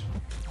banned.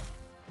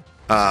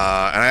 And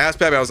I asked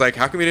Pepe, I was like,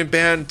 how come you didn't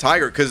ban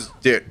Tigra? Because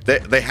dude,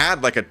 they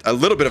had like a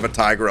little bit of a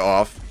Tigra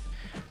off.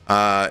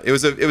 It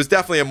was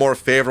definitely a more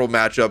favorable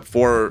matchup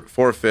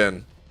for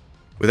Finn,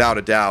 without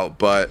a doubt.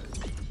 But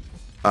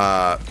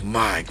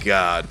my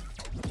God,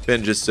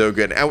 Finn just so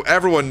good. And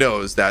everyone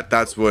knows that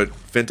that's what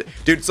Finn.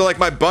 Dude, so like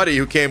my buddy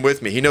who came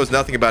with me, he knows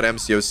nothing about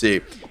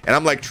MCOC. And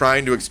I'm like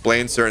trying to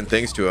explain certain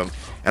things to him.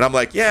 And I'm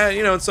like,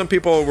 yeah, some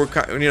people were,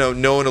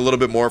 known a little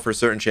bit more for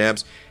certain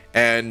champs.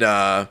 And,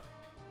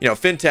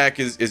 Fintech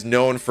is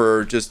known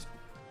for just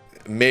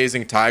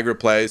amazing Tigra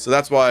play. So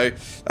that's why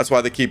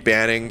they keep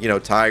banning,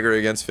 Tigra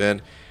against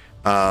Finn.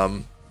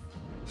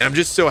 And I'm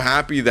just so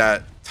happy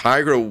that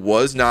Tigra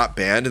was not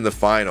banned in the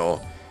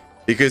final,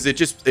 because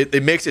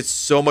it makes it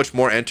so much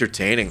more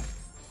entertaining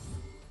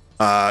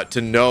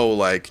to know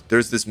like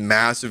there's this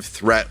massive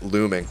threat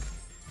looming.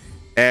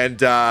 And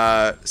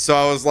so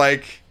I was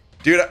like,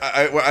 dude,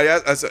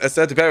 I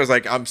said to Ben, I was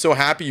like, I'm so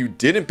happy you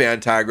didn't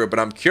ban Tigra, but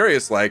I'm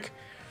curious, like,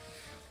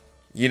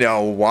 you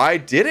know, why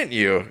didn't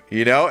you?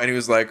 You know? And he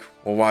was like,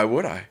 well, why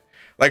would I?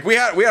 Like, we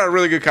had a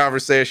really good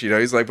conversation, you know.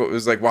 He's like, but it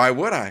was like, why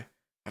would I?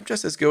 I'm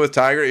just as good with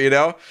Tigra, you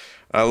know.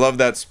 I love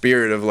that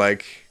spirit of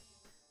like,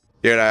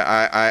 dude,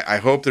 I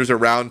hope there's a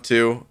round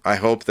 2. I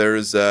hope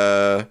there's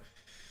you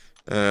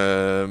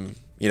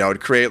know,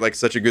 it'd create like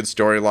such a good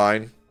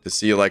storyline to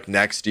see like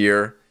next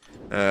year,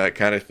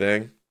 kind of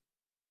thing.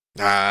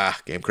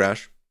 Game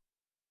crash.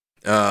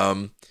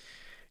 And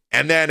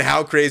then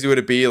how crazy would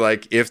it be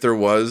like if there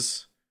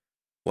was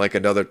like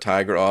another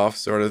Tiger off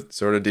sort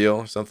of deal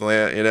or something like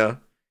that, you know?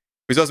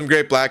 We saw some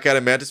great Black Cat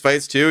and Mantis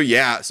fights too.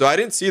 Yeah, so I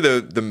didn't see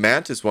the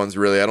Mantis ones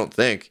really, I don't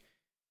think.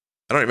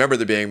 I don't remember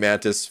there being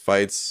Mantis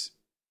fights.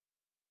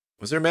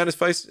 Was there Mantis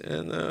fights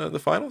in the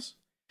finals?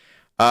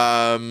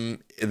 I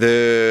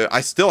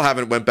still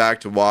haven't went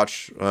back to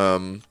watch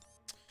like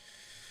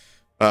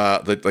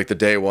the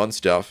day one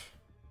stuff.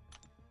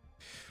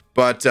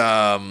 But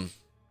yeah,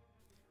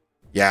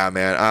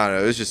 man, I don't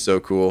know, it was just so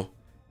cool.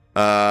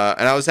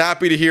 And I was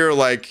happy to hear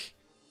like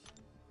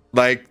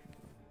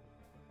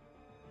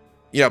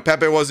you know,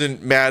 Pepe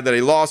wasn't mad that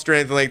he lost or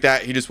anything like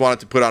that. He just wanted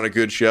to put on a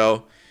good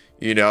show,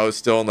 you know,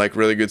 still in like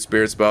really good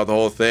spirits about the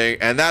whole thing.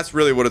 And that's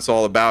really what it's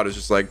all about. It's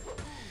just like,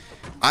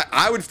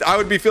 I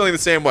would be feeling the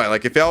same way.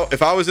 Like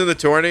if I was in the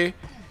tourney,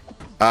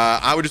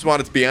 I would just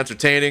want it to be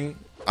entertaining.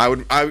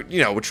 I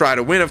you know, would try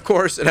to win, of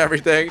course, and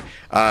everything.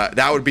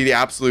 That would be the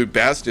absolute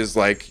best, is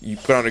like you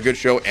put on a good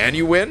show and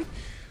you win.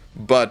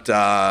 But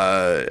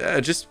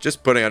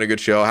just putting on a good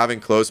show,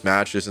 having close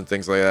matches and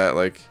things like that,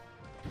 like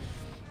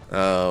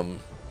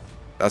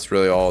that's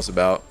really all it's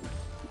about.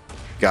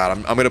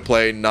 God, I'm gonna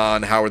play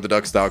non-Howard the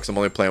Duck style because I'm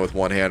only playing with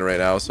one hand right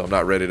now, so I'm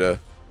not ready to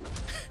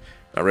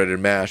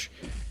mash.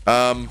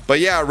 But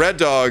yeah, Red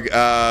Dog,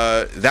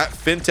 that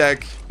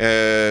fintech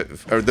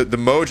or the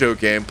Mojo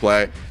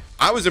gameplay,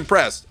 I was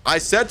impressed. I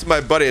said to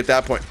my buddy at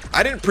that point,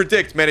 I didn't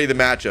predict many of the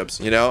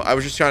matchups, you know. I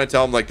was just trying to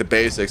tell him like the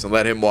basics and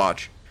let him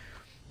watch.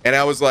 And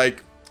I was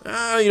like,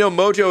 you know,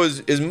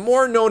 Mojo is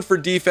more known for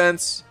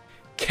defense,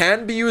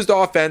 can be used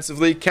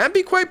offensively, can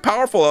be quite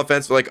powerful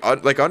offensively,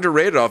 like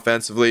underrated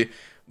offensively.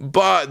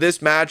 But this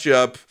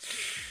matchup,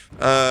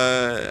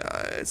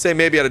 I'd say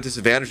maybe at a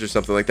disadvantage or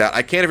something like that.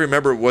 I can't even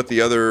remember what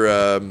the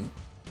other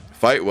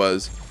fight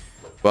was,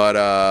 but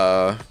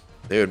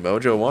dude,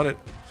 Mojo won it.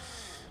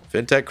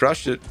 Fintech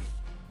crushed it.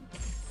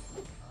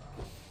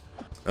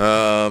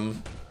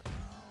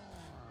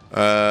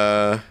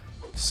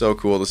 So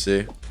cool to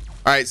see.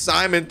 All right,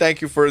 Simon, thank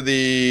you for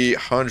the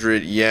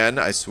 100 yen.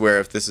 I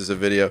swear, if this is a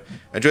video.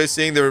 I enjoy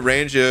seeing the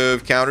range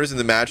of counters in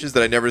the matches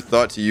that I never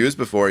thought to use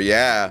before.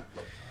 Yeah.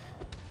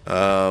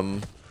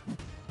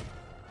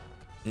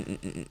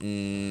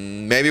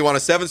 Maybe want a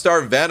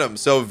 7-star Venom.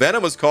 So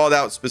Venom was called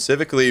out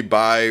specifically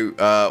by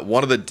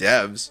one of the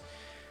devs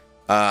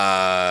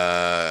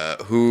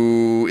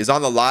who is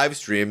on the live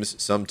streams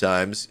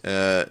sometimes.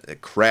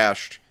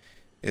 Crashed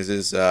is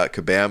his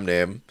Kabam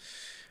name.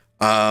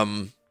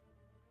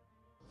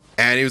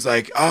 And he was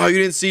like, oh, you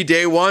didn't see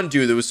day one,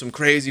 dude. There was some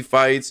crazy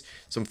fights.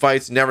 Some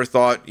fights never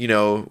thought, you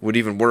know, would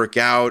even work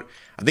out.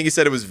 I think he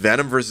said it was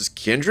Venom versus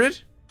Kindred.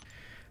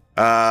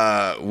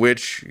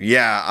 Which,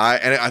 yeah,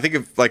 I think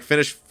it like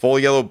finished full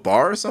yellow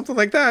bar or something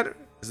like that.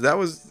 Is that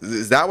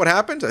what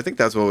happened? I think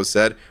that's what was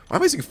said. Why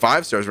am I using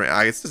 5 stars right now?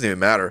 I guess it doesn't even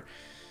matter.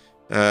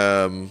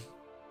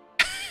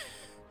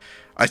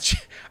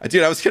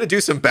 Dude, I was gonna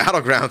do some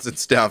battlegrounds and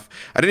stuff.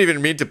 I didn't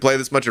even mean to play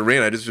this much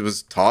arena. I just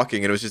was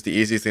talking, and it was just the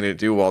easiest thing to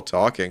do while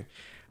talking.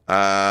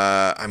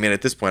 I mean,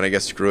 at this point, I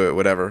guess screw it,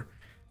 whatever.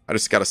 I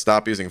just gotta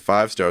stop using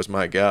 5 stars.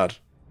 My God.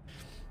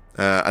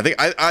 I think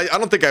I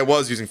don't think I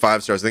was using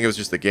 5 stars. I think it was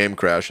just the game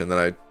crash, and then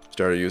I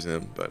started using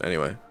them. But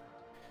anyway,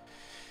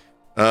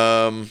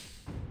 I'm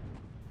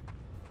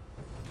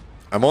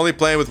only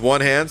playing with one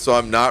hand, so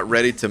I'm not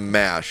ready to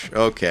mash.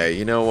 Okay,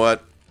 you know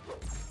what?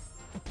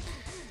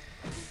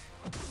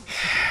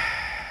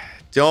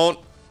 Don't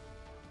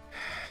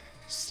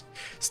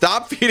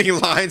stop feeding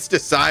lines to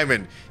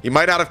Simon. He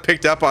might not have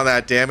picked up on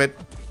that. Damn it!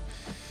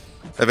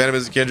 The Venom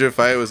vs. Kindred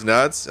fight was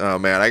nuts. Oh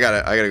man, I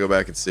gotta go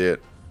back and see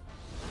it.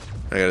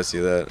 I gotta see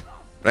that.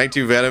 Rank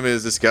 2 Venom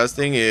is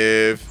disgusting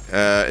if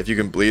you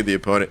can bleed the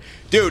opponent.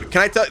 Dude,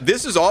 can I tell?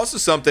 This is also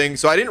something.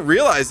 So I didn't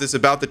realize this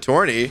about the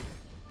tourney.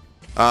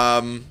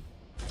 I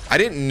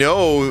didn't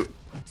know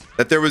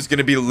that there was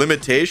gonna be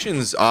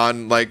limitations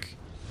on like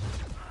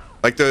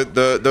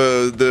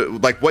the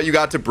like what you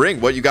got to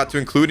bring, what you got to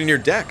include in your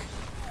deck.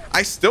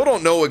 I still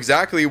don't know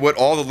exactly what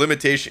all the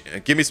limitation.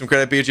 Give me some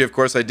credit, BG. Of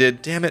course I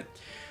did. Damn it.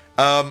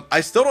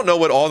 I still don't know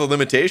what all the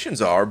limitations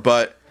are,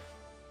 but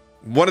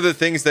one of the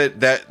things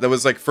that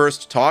was like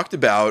first talked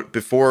about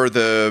before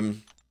like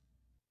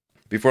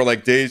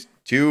days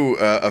 2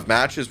 of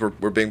matches were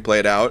being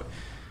played out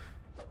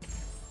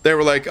they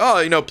were like, oh,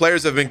 you know,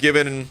 players have been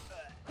given,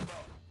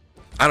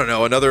 I don't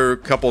know, another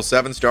couple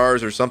 7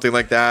 stars or something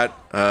like that,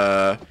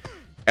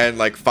 and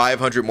like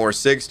 500 more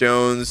 6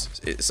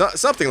 stones,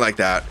 something like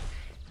that.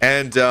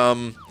 And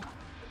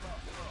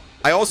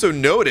I also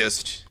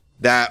noticed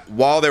that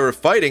while they were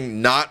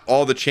fighting, not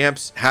all the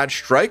champs had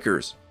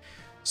strikers,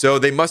 so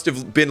they must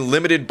have been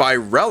limited by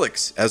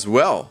relics as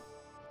well.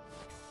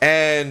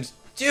 And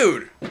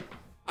dude,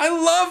 I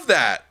love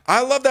that.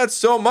 I love that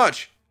so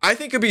much. I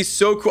think it'd be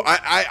so cool.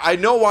 I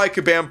know why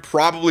Kabam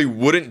probably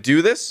wouldn't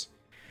do this,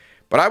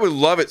 but I would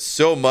love it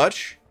so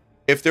much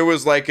if there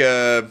was like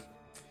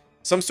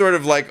some sort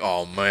of like,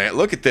 oh man,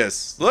 look at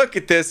this. Look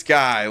at this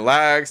guy.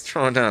 Lags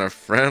throwing down a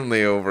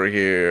friendly over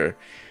here.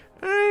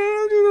 Do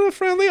a little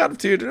friendly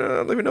attitude. I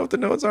don't even know what the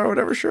nodes are or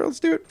whatever. Sure, let's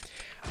do it.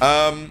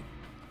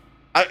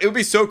 It would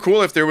be so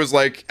cool if there was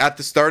like at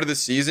the start of the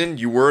season,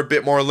 you were a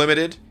bit more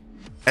limited,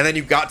 and then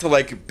you got to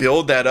like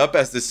build that up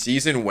as the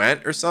season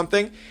went or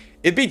something.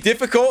 It'd be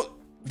difficult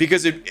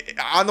because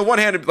on the one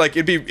hand, like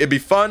it'd be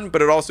fun,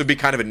 but it'd also be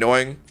kind of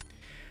annoying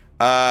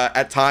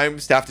at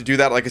times to have to do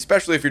that. Like,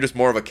 especially if you're just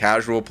more of a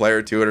casual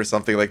player to it or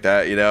something like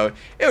that, you know,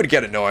 it would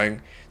get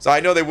annoying. So I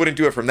know they wouldn't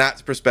do it from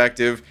that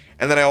perspective.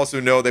 And then I also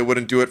know they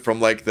wouldn't do it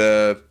from like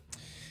the,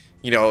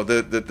 you know,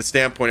 the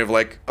standpoint of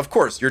like, of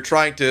course, you're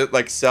trying to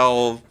like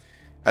sell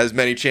as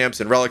many champs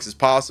and relics as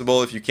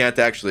possible. If you can't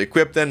actually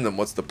equip them, then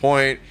what's the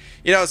point?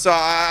 You know, so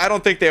I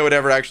don't think they would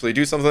ever actually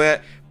do something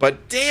like that.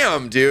 But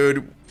damn,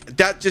 dude,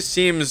 that just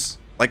seems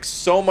like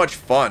so much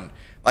fun.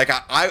 Like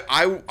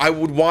I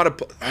would want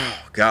to, oh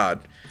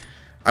God,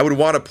 I would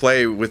want to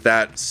play with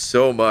that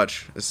so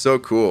much. It's so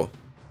cool.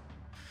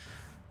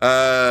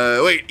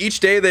 Wait, each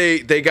day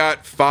they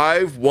got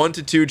 5 1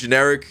 to 2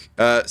 generic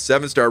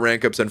 7-star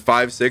rank ups and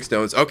 5 6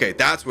 stones. Okay,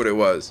 that's what it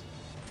was.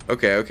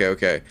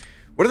 Okay.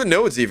 What are the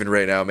nodes even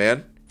right now,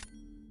 man?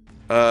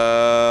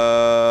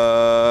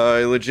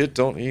 I legit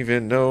don't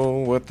even know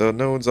what the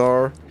nodes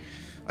are.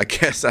 I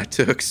guess I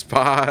took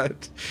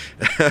spot.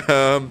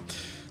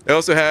 They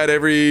also had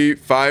every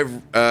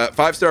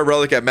 5-star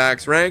relic at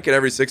max rank and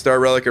every 6-star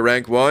relic at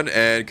rank 1,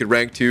 and could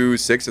rank 2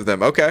 6 of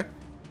them. Okay.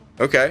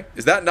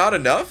 Is that not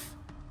enough?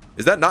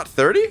 Is that not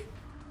 30?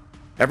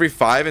 Every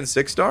 5 and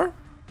 6-star?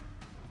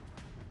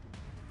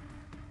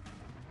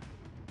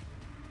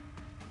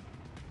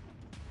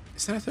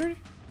 Is that a 30?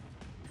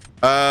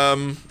 All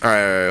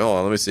right, hold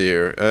on, let me see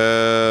here.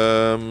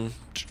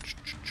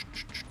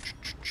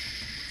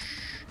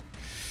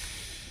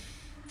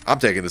 I'm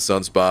taking the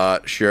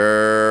sunspot,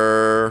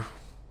 sure.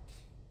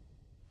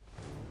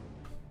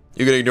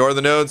 You gonna ignore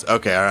the nodes?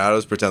 Okay, all right, I'll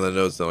just pretend the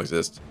nodes don't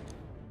exist.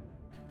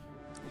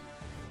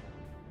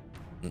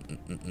 Look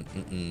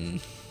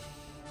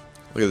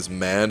at this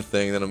man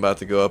thing that I'm about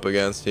to go up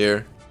against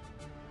here.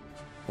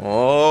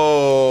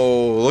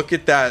 Oh, look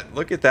at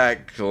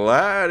that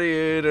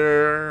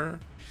gladiator.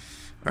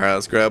 All right,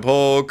 let's grab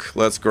Hulk.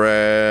 Let's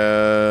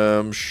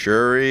grab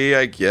Shuri,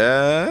 I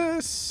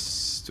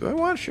guess. Do I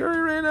want Shuri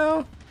right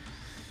now?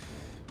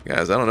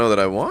 Guys, I don't know that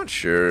I want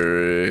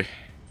Shuri.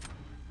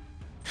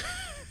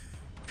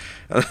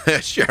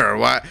 Sure,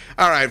 why?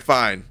 All right,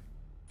 fine.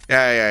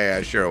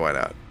 Yeah, sure, why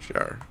not?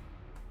 Sure.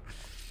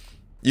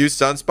 Use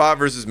Sunspot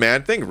versus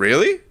Man Thing?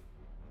 Really?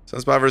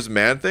 Sunspot versus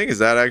Man Thing? Is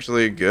that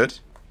actually good?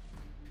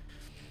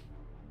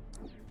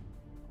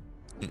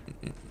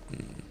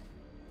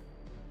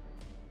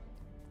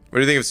 What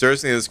do you think of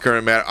Cersei in this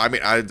current meta? I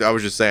mean, I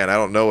was just saying, I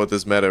don't know what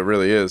this meta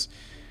really is.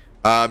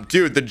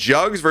 Dude, the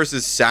Jugs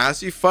versus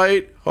Sassy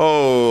fight?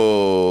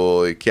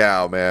 Holy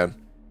cow, man.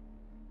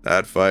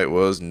 That fight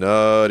was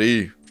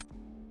nutty.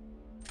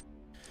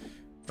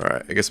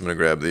 Alright, I guess I'm going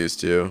to grab these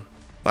two.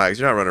 Lags,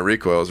 you're not running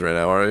recoils right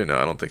now, are you? No,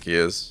 I don't think he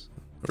is.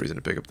 No reason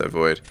to pick up that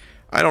Void.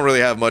 I don't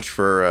really have much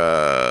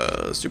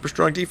for super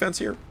strong defense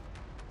here.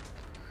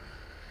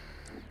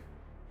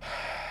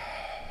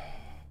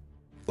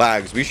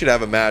 Lags, we should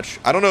have a match.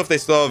 I don't know if they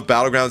still have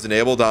Battlegrounds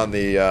enabled on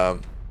the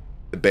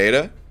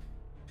beta.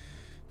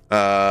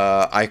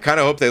 I kind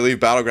of hope they leave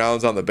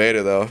Battlegrounds on the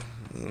beta, though.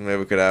 Maybe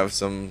we could have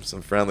some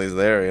friendlies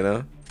there, you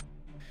know?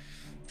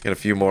 Get a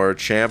few more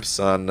champs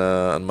on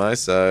my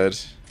side.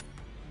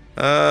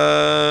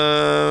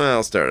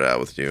 I'll start it out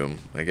with Doom,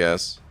 I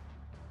guess.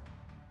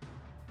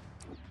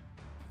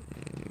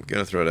 I'm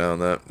gonna throw down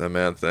that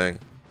man thing.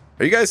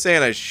 Are you guys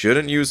saying I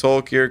shouldn't use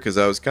Hulk here? Because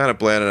I was kind of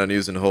planning on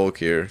using Hulk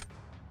here.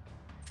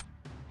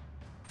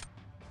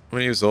 I'm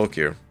gonna use Hulk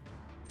here.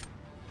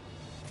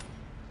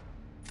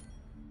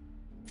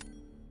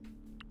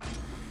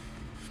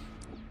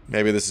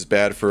 Maybe this is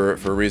bad for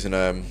a reason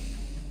I'm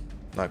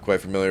not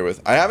quite familiar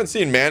with. I haven't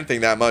seen Man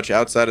Thing that much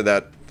outside of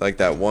that, like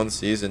that one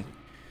season.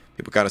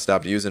 People kind of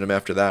stopped using him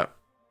after that.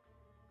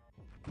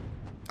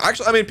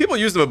 Actually, I mean, people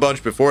used him a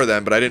bunch before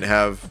then, but I didn't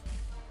have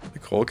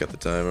like Hulk at the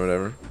time or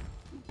whatever.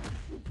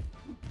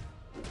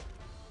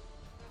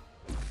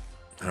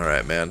 All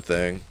right, Man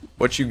Thing.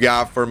 What you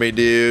got for me,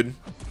 dude?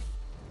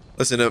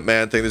 Listen up,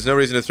 Man Thing. There's no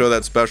reason to throw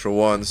that special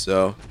one,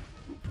 so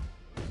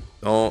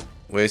don't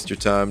waste your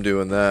time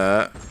doing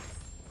that.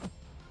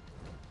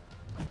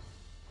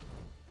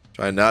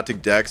 Try not to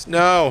dex.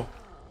 No!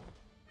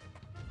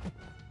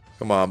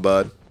 Come on,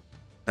 bud.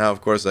 Now, of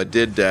course, I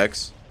did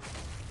dex.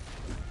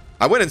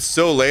 I went in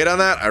so late on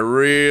that, I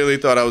really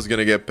thought I was going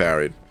to get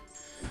parried.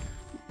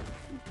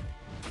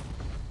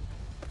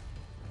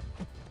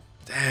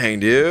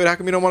 Dang, dude. How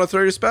come you don't want to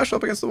throw your special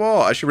up against the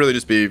wall? I should really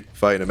just be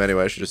fighting him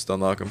anyway. I should just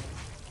unlock him.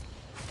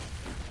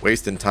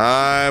 Wasting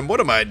time. What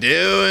am I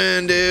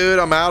doing, dude?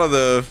 I'm out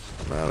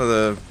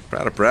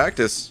of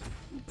practice.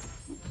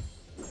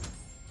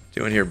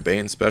 Doing here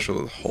Bane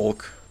special with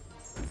Hulk.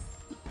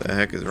 What the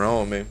heck is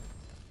wrong with me?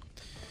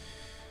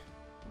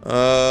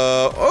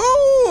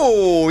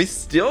 Oh, we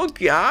still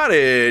got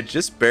it.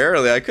 Just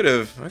barely. I could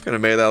have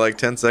made that like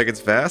 10 seconds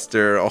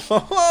faster.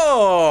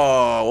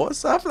 Oh,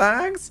 what's up,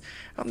 lags?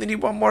 I'm gonna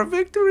need one more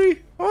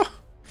victory. Oh.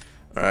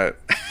 All right.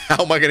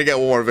 How am I gonna get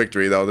one more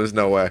victory though? There's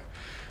no way.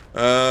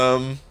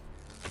 I'm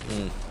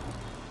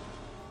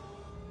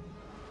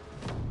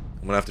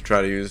gonna have to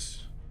try to use.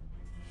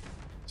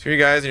 Screw you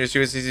guys and your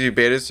stupid CCTV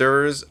beta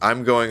servers.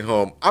 I'm going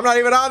home. I'm not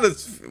even on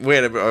this.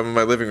 Wait, I'm in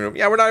my living room.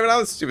 Yeah, we're not even on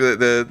the stupid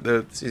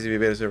the CCTV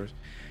beta servers.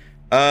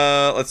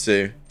 Let's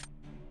see.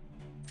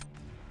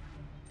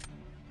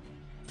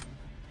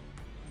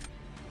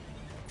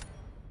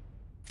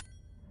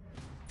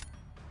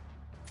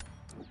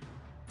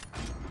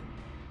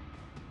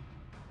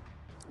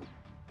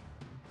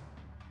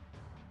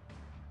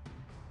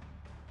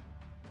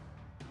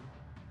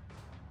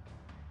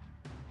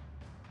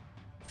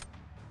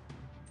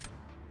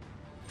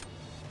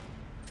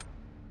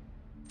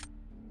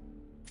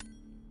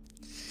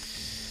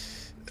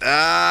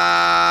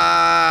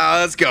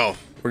 Let's go.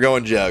 We're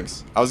going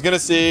jugs. I was gonna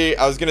say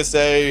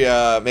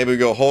maybe we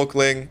go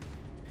Hulkling.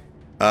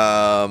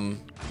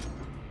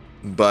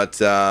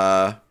 But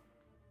I'm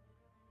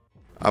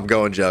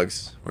going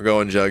jugs. We're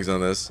going jugs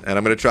on this. And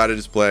I'm gonna try to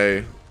just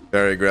play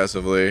very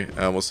aggressively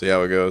and we'll see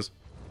how it goes.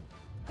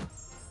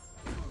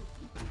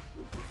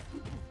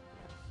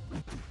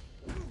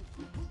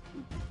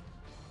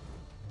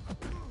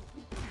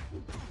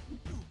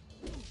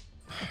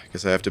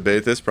 Guess I have to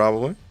bait this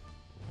probably.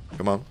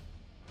 Come on.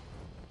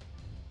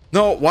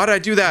 No, why did I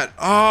do that?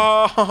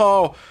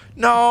 Oh,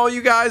 no,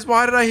 you guys,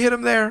 why did I hit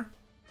him there?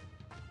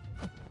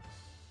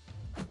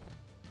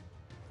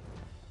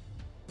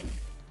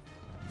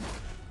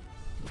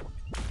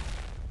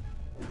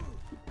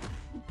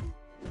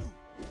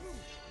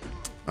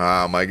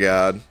 Oh my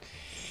god.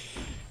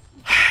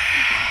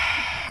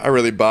 I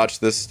really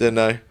botched this, didn't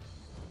I?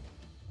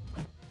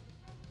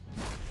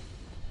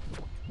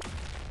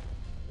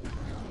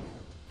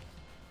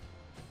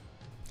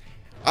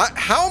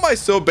 How am I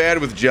so bad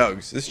with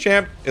jugs? This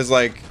champ is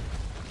like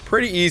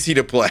pretty easy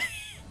to play.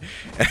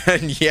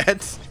 and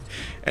yet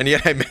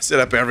I mess it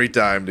up every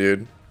time,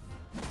 dude.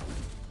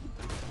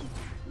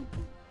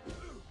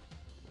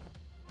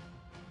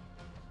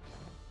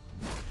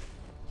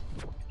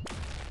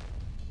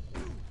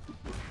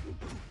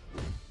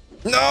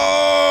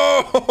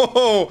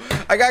 No!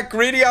 I got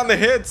greedy on the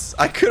hits.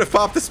 I could have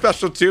popped the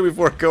special too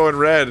before going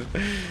red.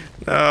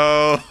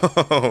 No.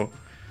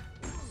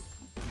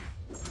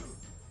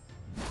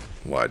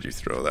 Why'd you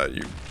throw that,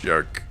 you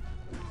jerk?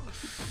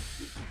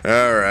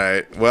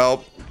 Alright,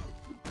 well,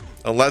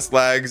 unless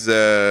lags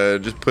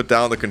just put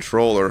down the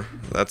controller,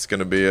 that's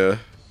gonna be a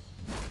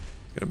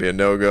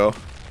no-go.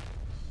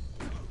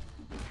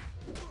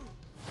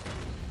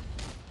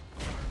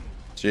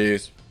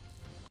 Jeez.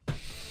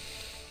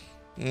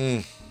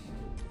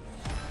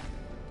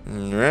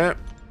 Alright.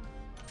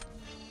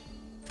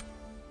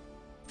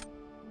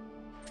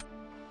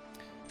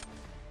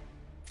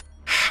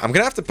 I'm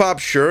gonna have to pop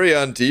Shuri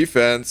on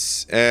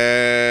defense,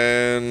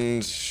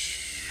 and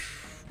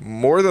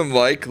more than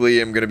likely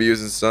I'm gonna be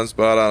using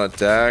Sunspot on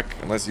attack,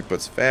 unless he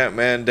puts Fat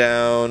Man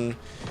down.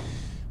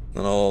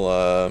 Then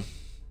I'll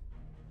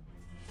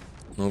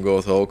go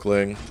with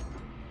Hulkling.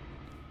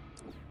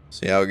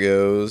 See how it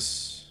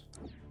goes.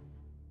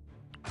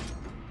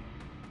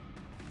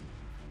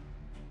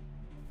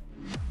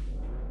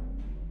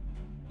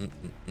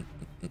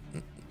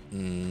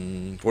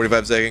 Mm-mm-mm-mm-mm-mm.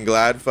 45-second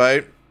glad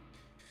fight.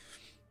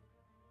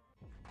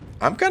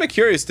 I'm kind of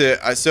curious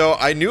to... So,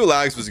 I knew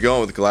Lags was going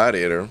with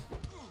Gladiator.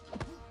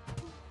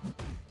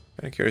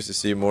 Kind of curious to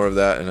see more of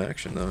that in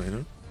action, though, you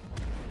know?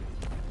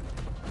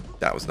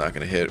 That was not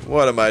going to hit.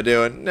 What am I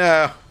doing?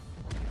 No.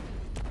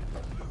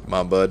 Come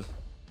on, bud.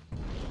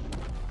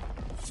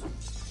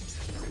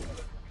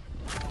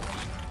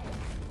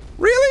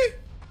 Really?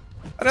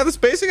 I didn't have the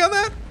spacing on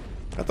that?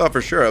 I thought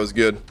for sure I was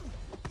good.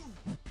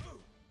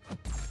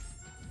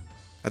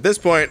 At this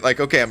point, like,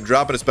 okay, I'm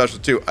dropping a special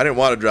 2. I didn't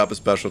want to drop a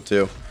special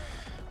 2.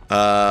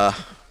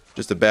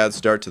 Just a bad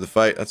start to the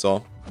fight, that's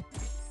all.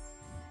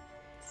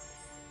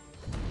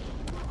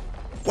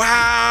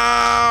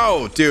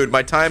 Wow! Dude,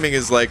 my timing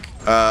is like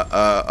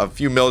a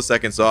few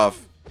milliseconds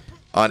off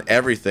on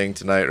everything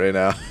tonight right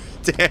now.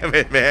 Damn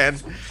it, man.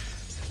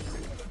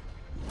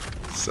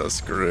 So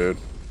screwed.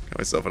 Got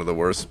myself into the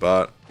worst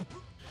spot.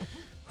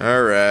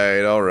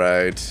 Alright,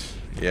 alright.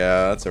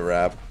 Yeah, that's a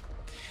wrap.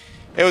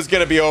 It was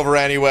gonna be over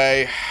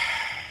anyway.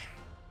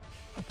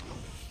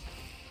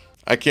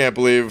 I can't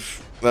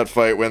believe that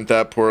fight went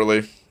that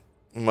poorly.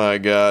 My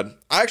God.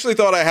 I actually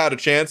thought I had a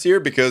chance here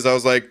because I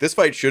was like, this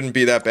fight shouldn't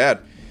be that bad.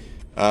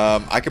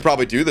 I could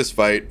probably do this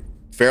fight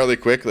fairly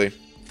quickly.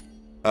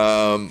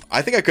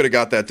 I think I could have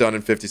got that done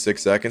in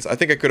 56 seconds. I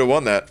think I could have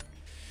won that.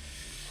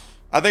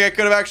 I think I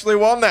could have actually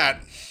won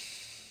that.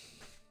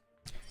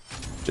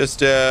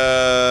 Just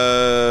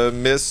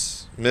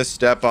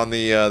misstep on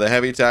the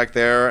heavy attack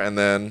there, and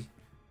then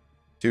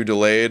too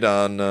delayed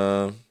on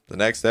the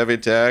next heavy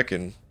attack,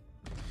 and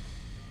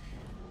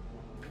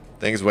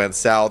things went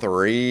south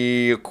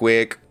real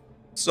quick.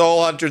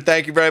 Soul Hunter,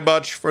 thank you very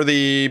much for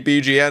the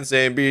BGN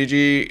saying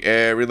BG.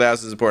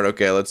 Relapse is important.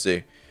 Okay, let's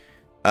see.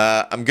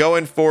 I'm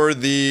going for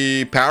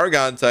the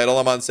Paragon title.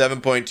 I'm on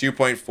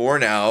 7.2.4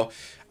 now.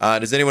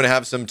 Does anyone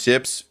have some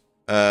tips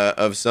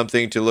of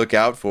something to look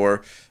out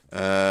for?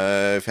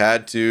 I've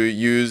had to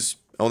use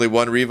only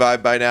one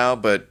revive by now,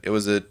 but it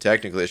was a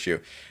technical issue.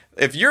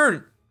 If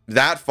you're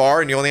that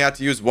far and you only have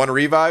to use one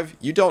revive,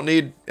 you don't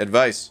need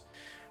advice.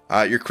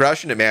 You're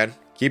crushing it, man.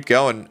 Keep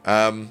going.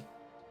 When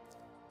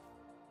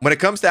it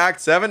comes to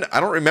Act 7, I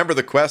don't remember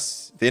the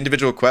quests, the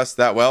individual quests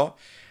that well.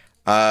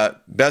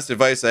 Best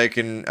advice I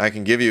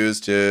can give you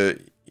is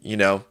to, you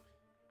know,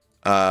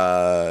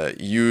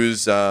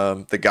 use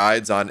the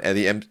guides on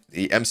the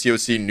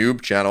MCOC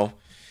noob channel.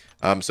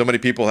 So many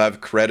people have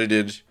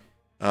credited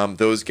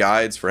those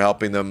guides for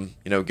helping them,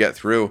 you know, get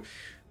through.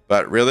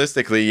 But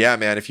realistically, yeah,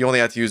 man, if you only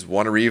have to use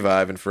one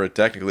revive and for a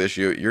technical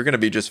issue, you're going to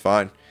be just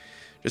fine.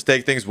 Just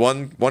take things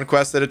one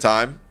quest at a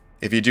time.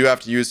 If you do have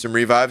to use some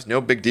revives,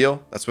 no big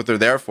deal. That's what they're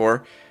there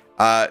for.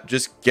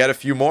 Just get a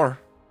few more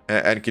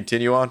and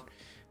continue on.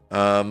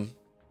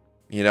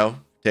 You know,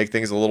 take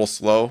things a little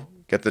slow.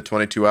 Get the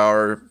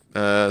 22-hour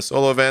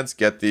solo events.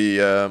 Get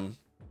the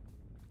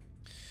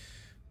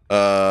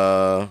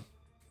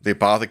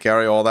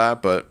apothecary, all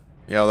that. But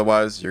yeah,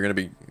 otherwise you're gonna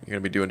be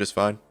doing just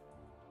fine.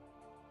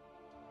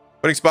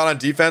 Putting spot on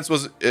defense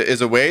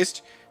is a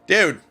waste,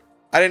 dude.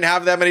 I didn't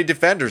have that many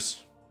defenders.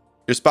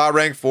 Your spot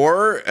rank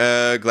 4?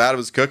 Glad it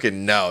was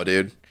cooking. No,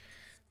 dude.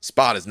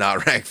 Spot is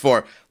not rank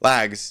 4.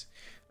 Lags.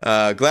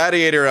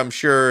 Gladiator, I'm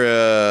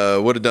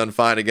sure, would have done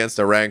fine against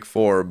a rank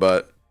 4,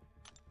 but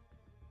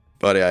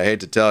buddy, I hate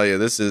to tell you,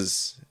 this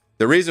is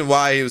the reason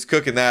why he was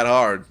cooking that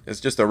hard. It's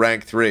just a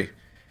rank 3.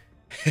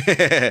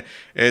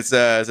 It's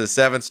a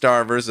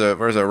 7-star versus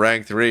a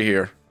rank 3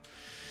 here.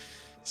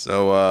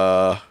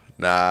 So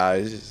nah,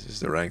 it's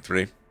just a rank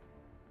 3.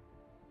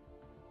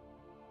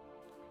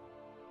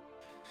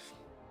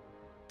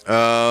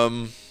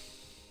 Or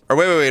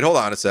wait, hold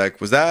on a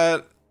sec. Was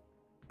that?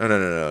 No,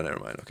 never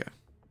mind. Okay.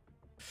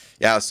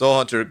 Yeah, Soul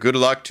Hunter, good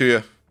luck to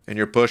you in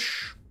your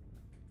push.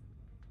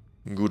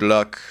 Good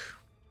luck.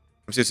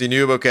 MCC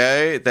Noob,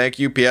 okay. Thank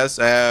you. PS,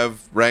 I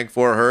have rank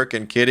 4 Herc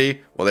and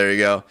Kitty. Well, there you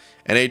go.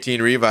 And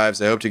 18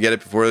 revives. I hope to get it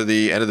before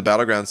the end of the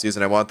Battleground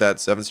season. I want that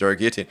 7-star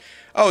guillotine.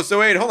 Oh, so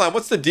wait, hold on.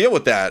 What's the deal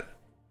with that?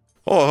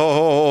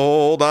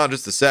 Hold on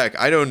just a sec.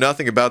 I know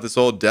nothing about this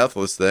whole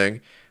Deathless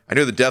thing. I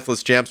knew the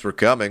Deathless champs were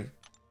coming.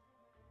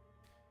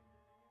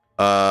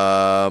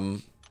 How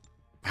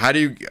do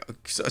you...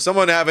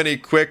 Someone have any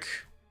quick...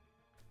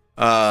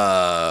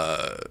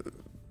 little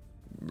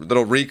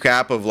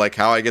recap of like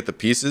how I get the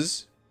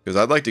pieces? Because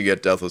I'd like to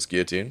get Deathless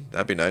Guillotine.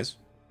 That'd be nice.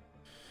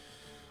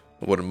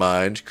 I wouldn't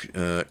mind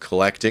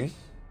collecting.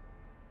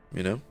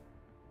 You know?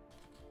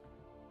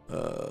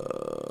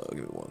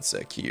 Give me one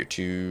sec here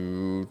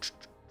too.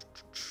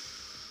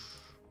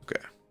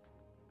 Okay.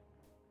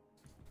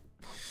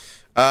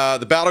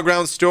 The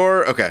Battleground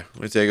store. Okay,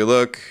 let me take a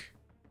look.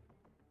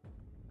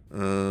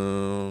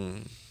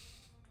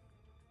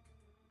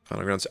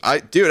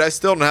 Battlegrounds. Dude, I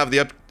still don't have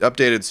the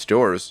updated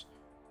stores.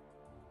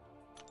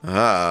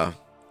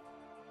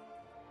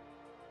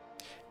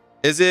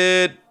 Is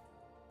it?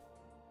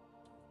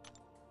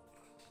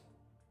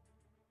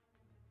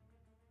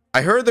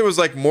 I heard there was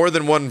like more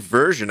than one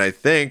version, I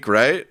think,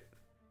 right?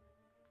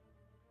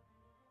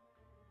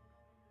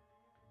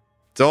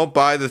 Don't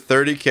buy the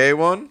 30K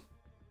one.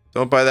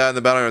 Don't buy that in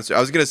the Battleground store.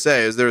 I was going to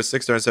say, is there a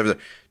 6-star and 7-star?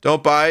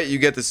 Don't buy it. You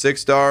get the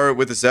 6-star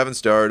with the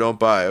 7-star. Don't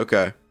buy.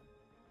 Okay.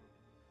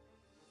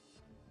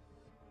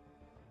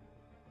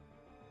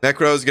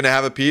 Necro is going to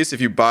have a piece.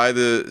 If you buy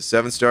the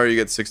 7-star, you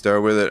get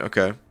 6-star with it.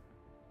 Okay.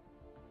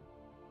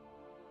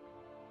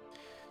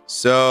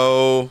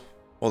 So,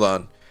 hold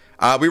on.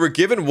 We were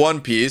given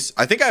one piece.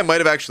 I think I might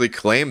have actually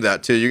claimed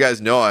that too. You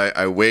guys know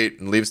I wait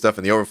and leave stuff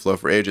in the overflow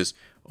for ages.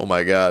 Oh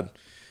my God.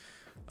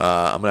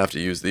 I'm going to have to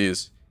use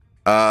these.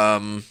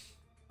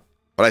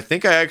 But I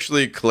think I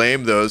actually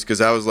claimed those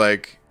because I was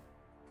like,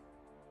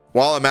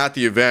 while I'm at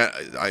the event,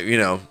 you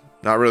know,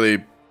 not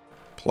really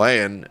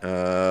playing.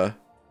 That's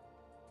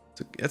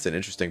an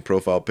interesting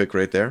profile pic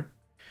right there.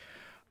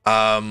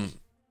 Not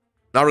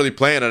really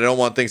playing. I don't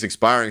want things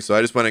expiring, so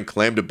I just went and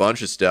claimed a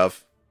bunch of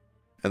stuff,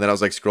 and then I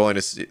was like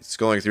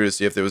scrolling through to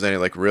see if there was any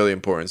like really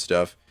important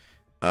stuff,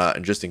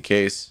 and just in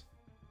case.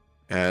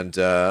 And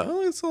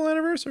oh, it's the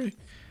anniversary.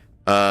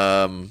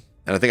 And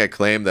I think I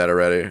claimed that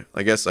already.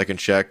 I guess I can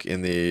check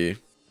in the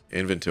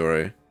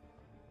inventory.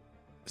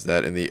 Is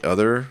that in the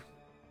other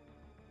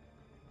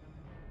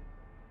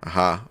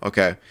Aha.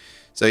 Okay.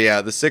 So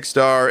yeah, the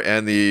 6-star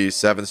and the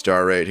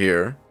 7-star right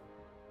here.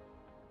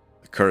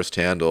 The cursed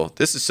handle.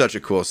 This is such a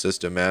cool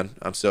system, man.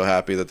 I'm so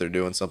happy that they're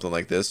doing something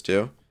like this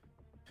too.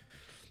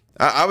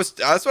 That's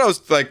what I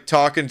was like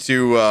talking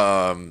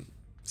to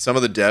some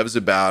of the devs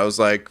about. I was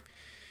like,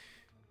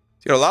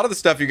 a lot of the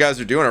stuff you guys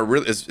are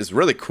doing is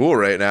really cool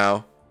right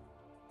now.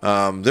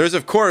 There's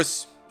of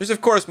course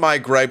my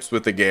gripes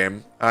with the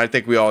game. I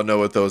think we all know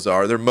what those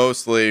are. They're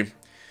mostly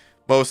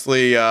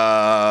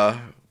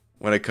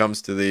when it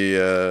comes to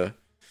the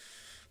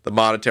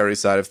monetary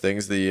side of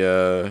things,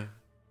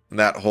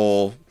 that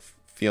whole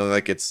feeling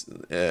like it's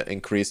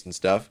increased and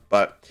stuff.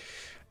 But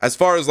as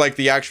far as like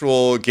the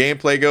actual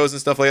gameplay goes and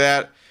stuff like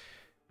that,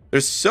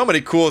 there's so many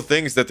cool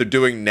things that they're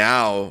doing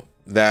now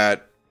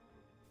that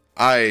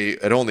I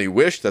had only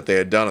wished that they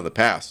had done in the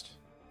past.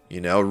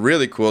 You know,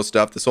 really cool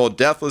stuff. This whole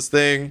deathless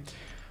thing.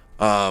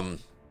 I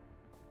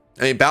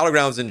mean,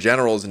 Battlegrounds in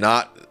general is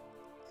not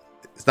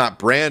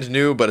brand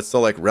new, but it's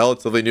still like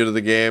relatively new to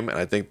the game, and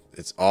I think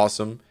it's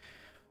awesome.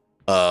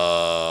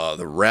 The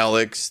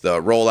relics,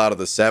 the rollout of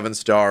the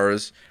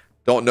 7-stars.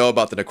 Don't know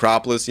about the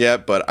Necropolis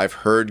yet, but I've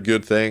heard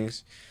good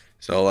things.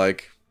 So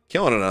like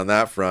killing it on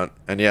that front.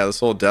 And yeah, this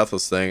whole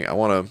deathless thing, I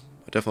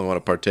definitely want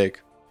to partake.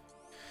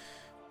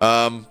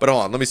 But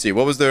hold on, let me see.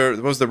 What was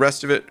the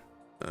rest of it?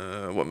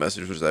 What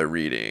message was I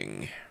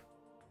reading?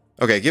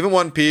 Okay, given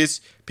one piece.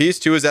 Piece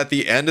 2 is at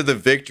the end of the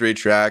victory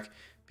track.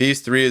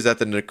 Piece 3 is at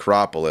the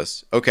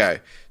Necropolis.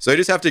 Okay, so you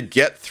just have to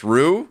get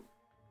through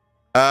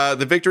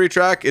the victory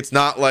track. It's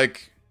not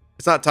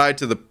tied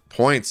to the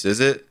points, is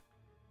it?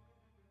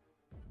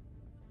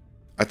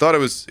 I thought it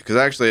was, because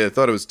actually I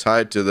thought it was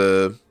tied to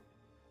the...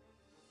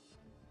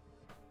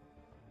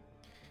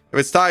 If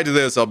it's tied to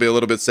this, I'll be a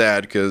little bit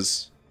sad,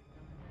 because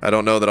I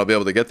don't know that I'll be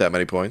able to get that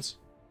many points.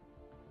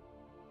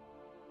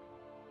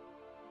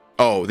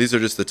 Oh, these are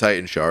just the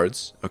Titan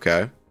shards.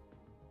 Okay.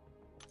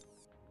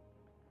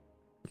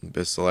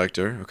 Abyss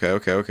selector. Okay.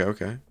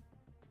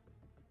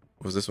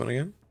 What was this one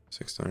again?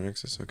 6-star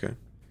Nexus. Okay.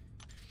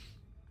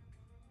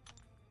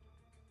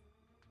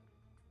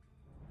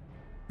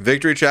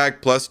 Victory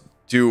track plus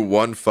do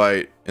one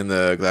fight in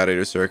the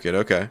gladiator circuit.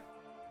 Okay.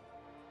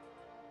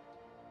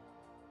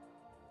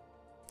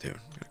 Dude,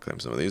 gotta claim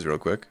some of these real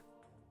quick.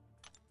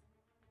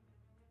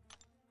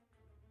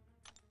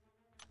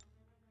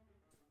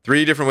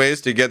 Three different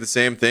ways to get the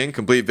same thing.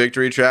 Complete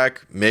victory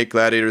track, make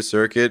gladiator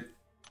circuit,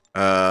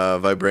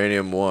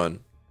 vibranium 1.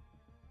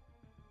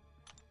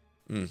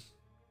 Let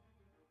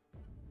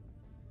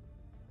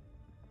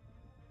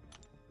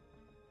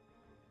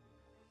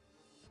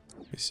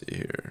me see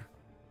here.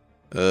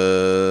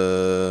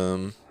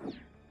 And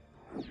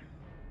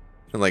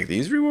like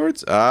these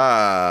rewards?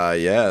 Ah,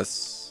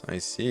 yes. I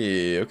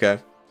see. Okay.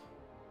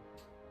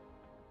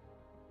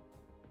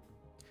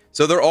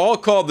 So they're all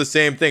called the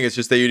same thing. It's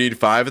just that you need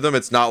 5 of them.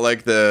 It's not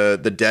like the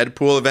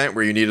Deadpool event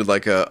where you needed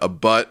like a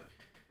butt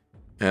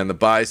and the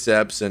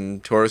biceps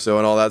and torso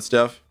and all that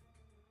stuff.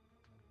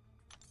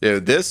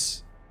 Dude,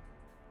 this...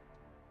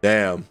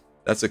 Damn.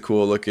 That's a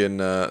cool looking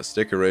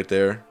sticker right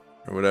there.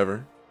 Or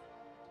whatever.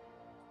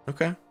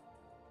 Okay.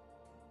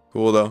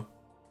 Cool though.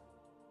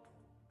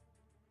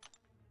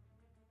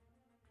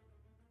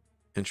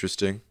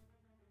 Interesting.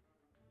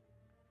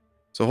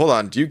 So hold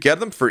on. Do you get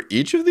them for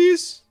each of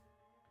these?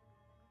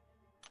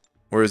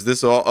 Or is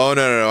this all? Oh,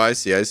 no. I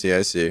see.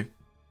 So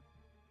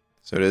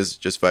it is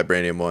just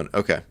vibranium 1.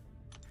 Okay.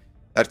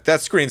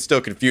 That screen still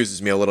confuses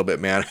me a little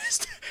bit, man.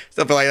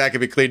 Something like that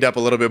could be cleaned up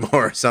a little bit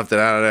more or something.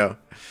 I don't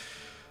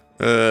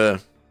know.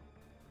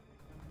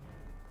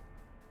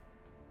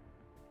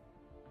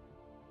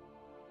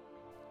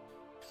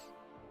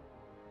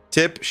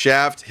 Tip,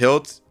 shaft,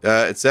 hilt,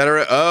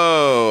 etc.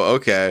 Oh,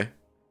 okay.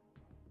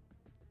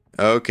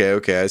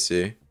 Okay, I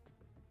see.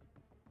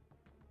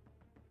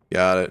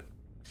 Got it.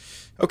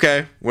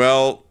 Okay,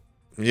 well,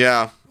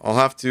 yeah, I'll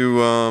have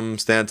to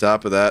stay on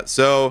top of that.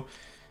 So,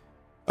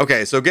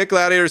 okay, so get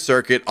gladiator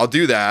circuit. I'll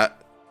do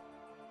that.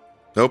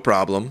 No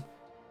problem.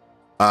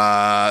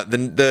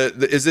 Then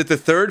is it the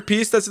 3rd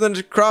piece that's in the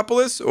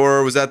Necropolis,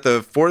 or was that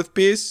the 4th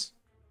piece?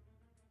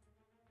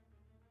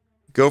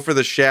 Go for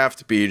the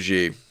shaft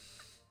BG.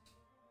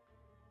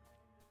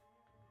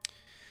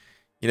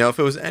 You know, if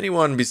it was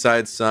anyone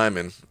besides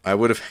Simon, I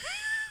would have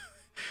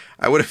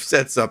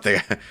said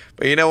something.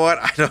 But you know what?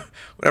 I know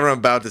whatever I'm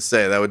about to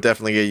say, that would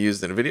definitely get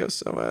used in a video.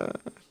 So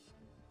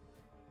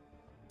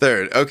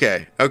 3rd.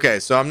 Okay.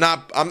 So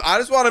I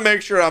just want to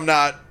make sure I'm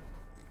not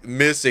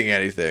missing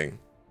anything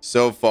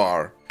so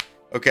far.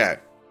 Okay.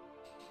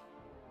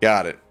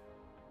 Got it.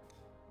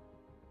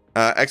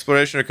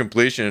 Exploration or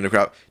completion in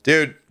Necropolis.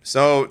 Dude,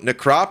 so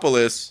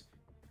Necropolis,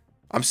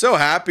 I'm so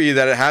happy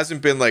that it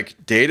hasn't been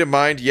like data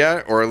mined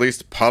yet, or at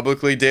least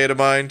publicly data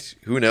mined.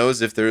 Who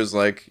knows if there's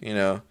like, you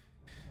know,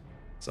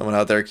 someone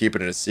out there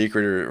keeping it a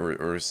secret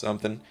or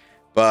something.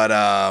 But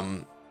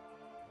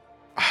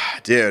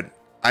dude,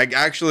 I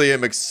actually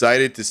am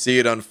excited to see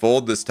it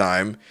unfold this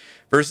time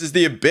versus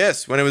the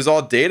Abyss when it was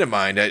all data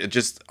mined. It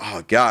just,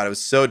 oh god, it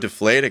was so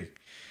deflating.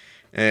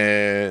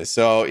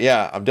 So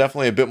yeah, I'm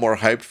definitely a bit more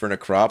hyped for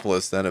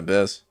Necropolis than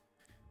Abyss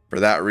for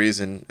that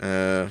reason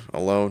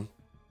alone.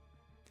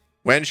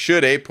 When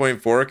should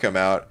 8.4 come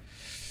out?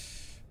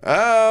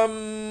 I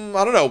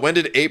don't know. When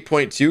did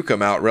 8.2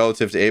 come out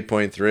relative to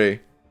 8.3?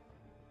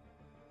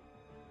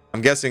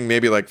 I'm guessing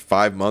maybe like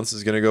 5 months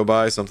is gonna go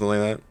by, something like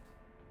that.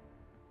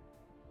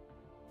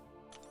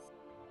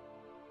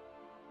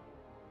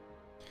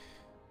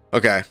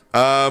 Okay.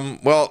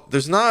 Well,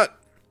 there's not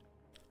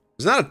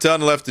a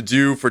ton left to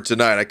do for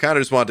tonight. I kind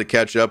of just wanted to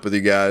catch up with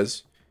you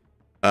guys.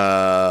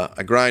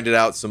 I grinded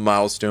out some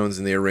milestones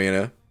in the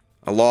arena.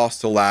 I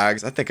lost to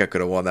Lags. I think I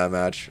could have won that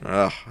match.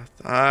 Ugh,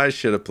 I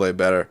should have played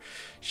better.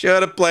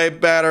 Should have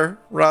played better,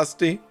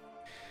 Rusty.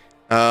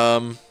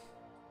 But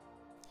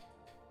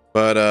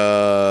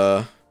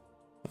I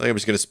think I'm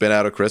just gonna spin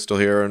out a crystal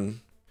here and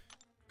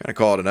kind of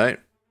call it a night.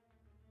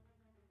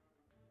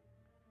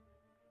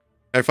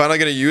 Are you finally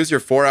gonna use your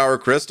 4-hour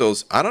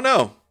crystals? I don't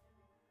know.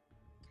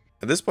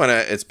 At this point,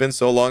 it's been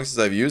so long since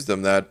I've used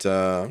them that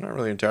I'm not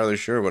really entirely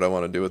sure what I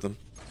want to do with them.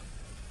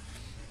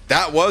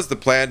 That was the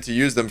plan, to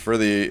use them for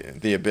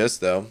the Abyss,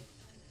 though.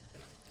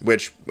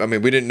 Which, I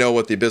mean, we didn't know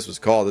what the Abyss was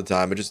called at the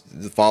time. It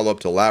just the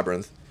follow-up to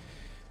Labyrinth.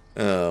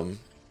 But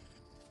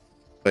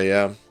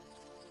yeah.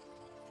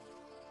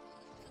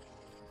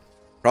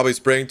 Probably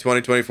spring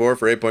 2024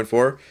 for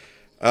 8.4.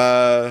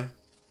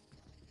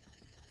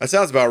 That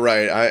sounds about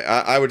right.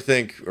 I would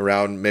think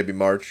around maybe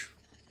March.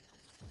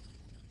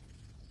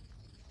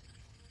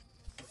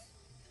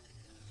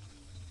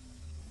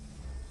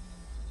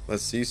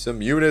 Let's see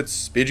some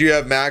units. BG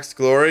have max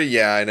glory?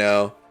 Yeah, I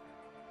know.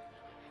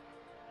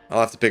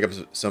 I'll have to pick up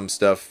some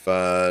stuff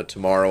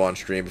tomorrow on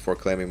stream before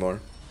claiming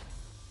more.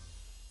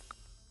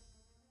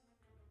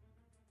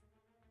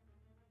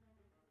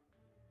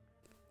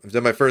 I've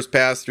done my first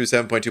pass through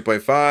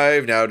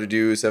 7.2.5. Now to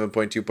do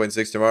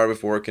 7.2.6 tomorrow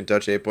before it can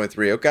touch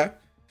 8.3. Okay.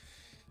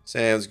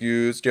 Sounds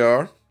good,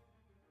 Star.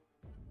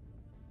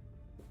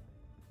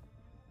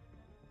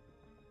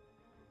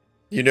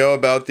 You know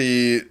about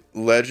the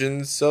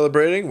Legends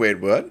celebrating? Wait,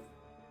 what?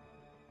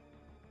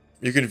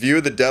 You can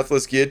view the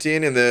Deathless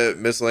Guillotine in the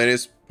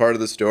miscellaneous part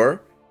of the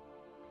store?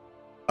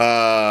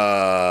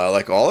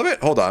 Like all of it?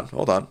 Hold on.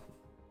 Let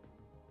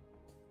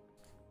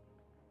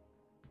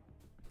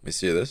me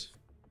see this.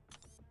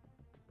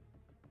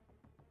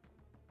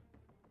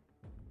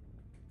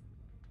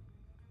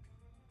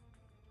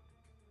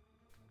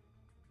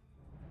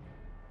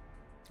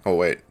 Oh,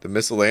 wait. The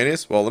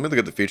miscellaneous? Well, let me look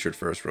at the featured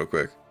first real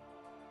quick.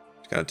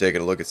 Just kind of taking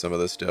a look at some of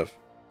this stuff.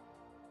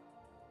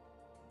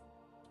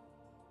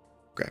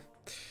 Okay.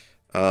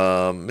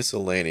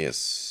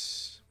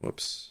 Miscellaneous.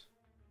 Whoops.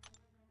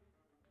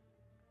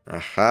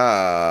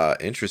 Aha.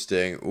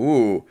 Interesting.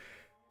 Ooh.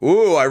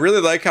 Ooh, I really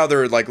like how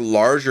they're like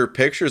larger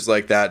pictures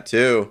like that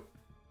too.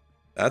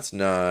 That's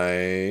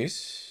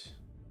nice.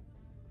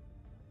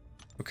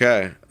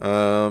 Okay.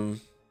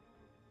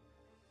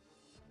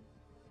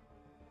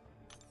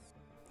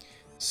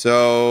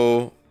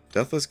 So,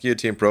 Deathless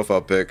Guillotine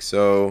profile pic.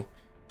 So,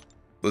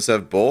 let's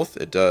have both?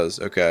 It does.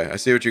 Okay, I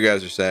see what you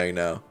guys are saying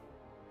now.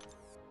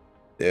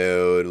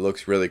 Dude, it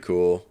looks really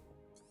cool.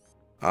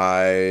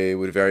 I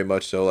would very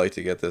much so like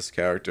to get this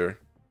character.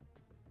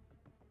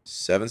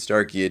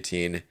 7-star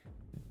Guillotine.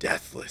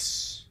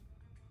 Deathless.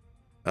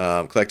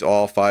 Collect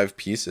all 5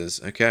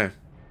 pieces. Okay.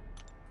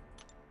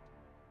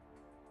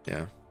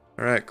 Yeah.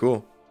 Alright,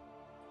 cool.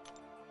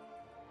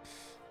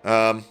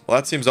 Well,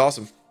 that seems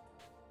awesome.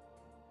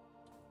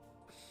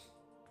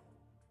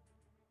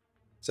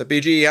 So,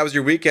 BG, how was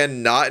your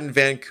weekend not in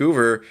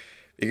Vancouver?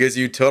 Because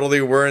you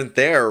totally weren't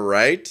there,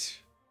 right?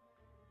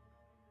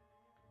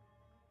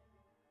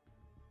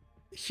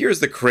 Here's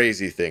the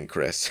crazy thing,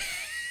 Chris.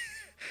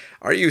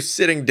 Are you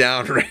sitting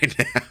down right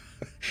now?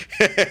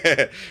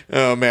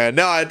 Oh, man.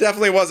 No, it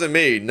definitely wasn't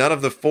me. None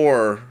of the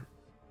 4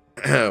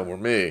 were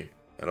me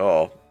at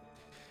all.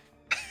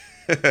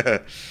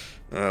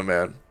 Oh,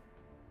 man.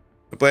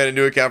 I played a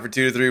new account for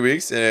 2 to 3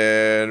 weeks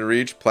and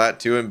reached Plat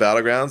 2 in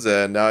Battlegrounds,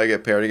 and now I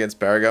get paired against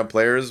Paragon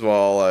players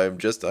while I'm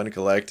just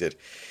uncollected.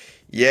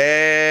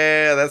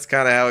 Yeah, that's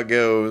kind of how it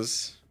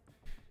goes.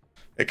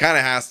 It kind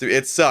of has to.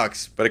 It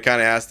sucks, but it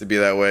kind of has to be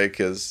that way,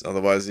 because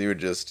otherwise you would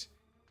just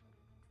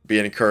be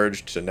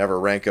encouraged to never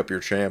rank up your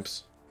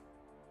champs.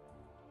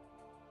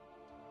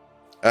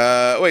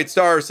 Wait,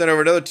 Star sent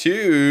over another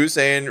 2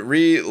 saying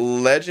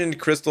Legend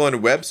Crystal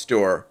and Web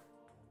Store.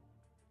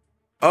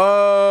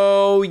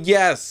 Oh,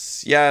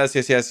 yes. Yes.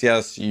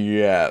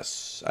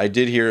 I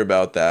did hear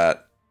about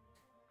that.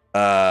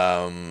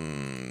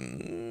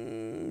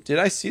 Did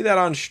I see that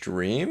on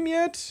stream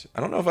yet?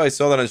 I don't know if I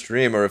saw that on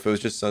stream or if it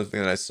was just something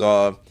that I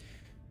saw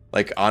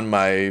like on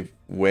my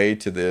way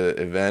to the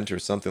event or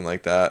something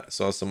like that. I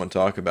saw someone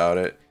talk about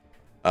it.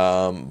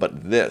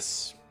 But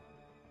this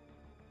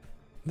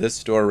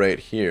store right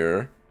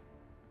here.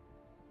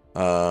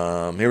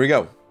 Here we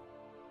go.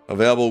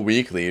 Available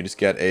weekly. You just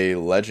get a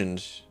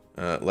Legends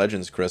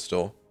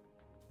crystal.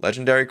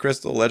 Legendary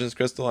crystal? Legends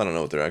crystal? I don't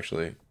know what they're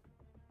actually.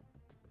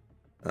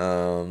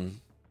 But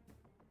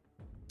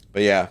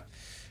yeah.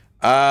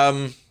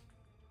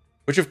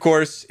 which of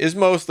course is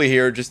mostly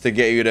here just to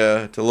get you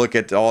to look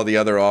at all the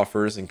other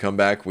offers and come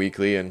back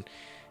weekly and,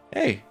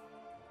 hey,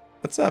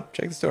 what's up?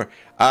 Check the store.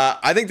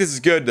 I think this is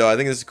good though. I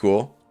think this is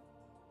cool.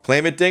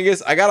 Claim it,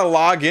 dingus. I gotta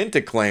log in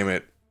to claim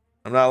it.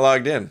 I'm not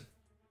logged in.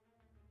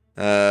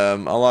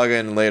 I'll log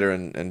in later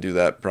and do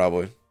that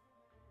probably.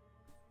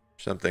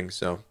 Something.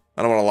 So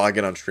I don't want to log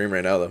in on stream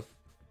right now though.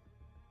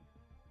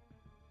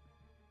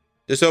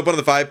 Just hope one of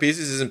the 5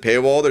 pieces isn't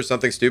paywalled or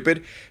something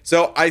stupid.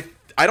 So I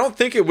don't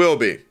think it will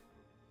be.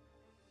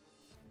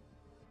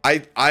 I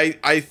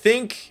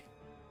think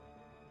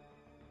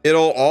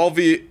it'll all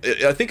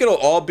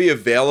be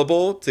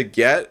available to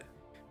get,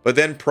 but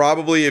then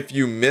probably if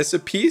you miss a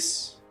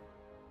piece,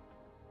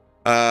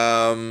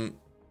 then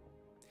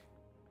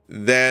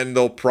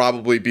there'll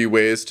probably be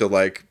ways to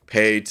like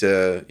pay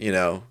to, you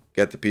know,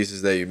 get the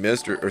pieces that you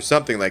missed or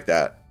something like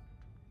that.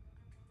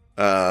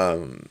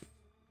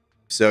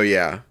 So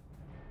yeah,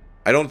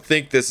 I don't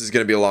think this is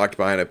going to be locked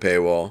behind a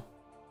paywall,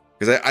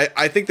 because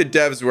I think the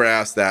devs were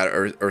asked that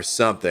or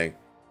something.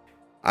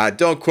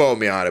 Don't quote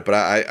me on it, but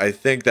I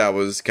think that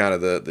was kind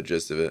of the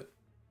gist of it.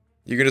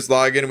 You can just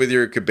log in with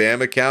your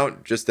Kabam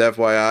account, just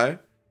FYI.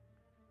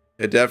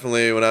 It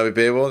definitely will not be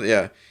paywall.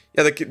 Yeah.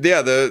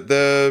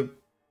 The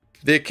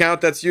account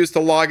that's used to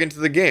log into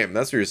the game.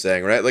 That's what you're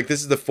saying, right? Like,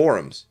 this is the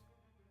forums.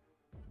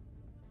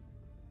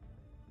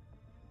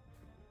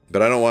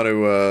 But I don't want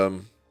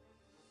to,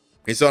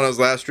 you saw it on his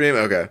last stream?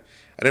 Okay.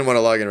 I didn't want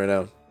to log in right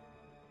now.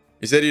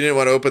 You said you didn't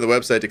want to open the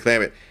website to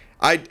claim it.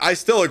 I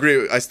still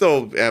agree. I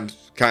still am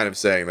kind of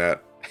saying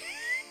that.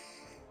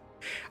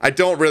 I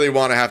don't really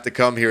want to have to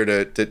come here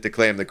to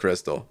claim the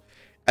crystal.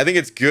 I think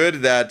it's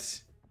good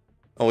that...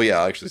 Oh,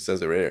 yeah, it actually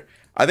says it right here.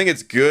 I think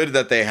it's good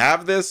that they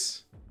have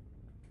this,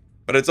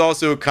 but it's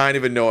also kind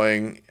of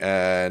annoying,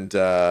 and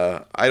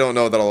I don't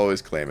know that I'll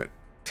always claim it.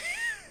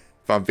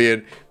 If I'm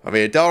being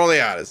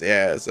totally honest.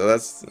 Yeah, so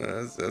that's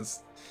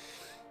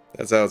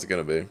how it's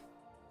gonna be.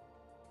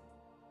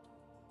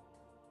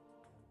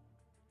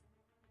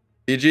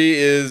 PG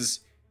is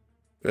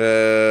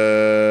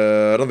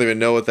I don't even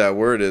know what that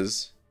word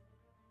is.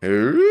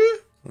 Let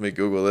me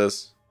Google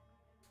this.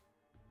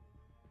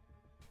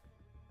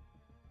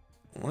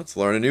 Let's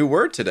learn a new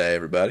word today,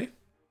 everybody.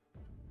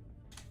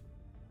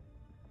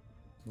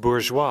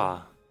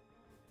 Bourgeois.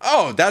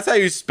 Oh, that's how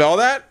you spell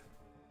that?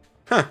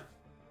 Huh.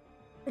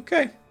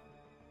 Okay.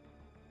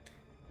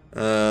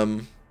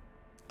 Of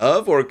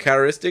or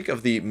characteristic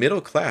of the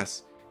middle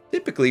class,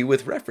 typically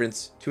with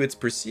reference to its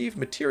perceived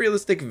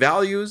materialistic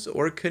values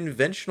or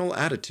conventional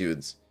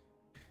attitudes.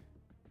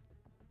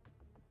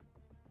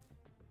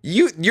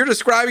 You're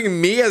describing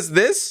me as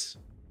this?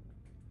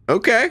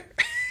 Okay.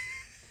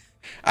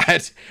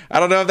 I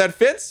don't know if that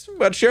fits,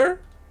 but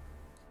sure.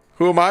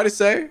 Who am I to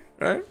say,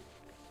 right?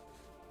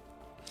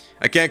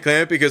 I can't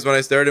claim it because when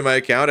I started my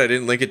account, I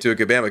didn't link it to a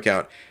Kabam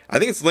account. I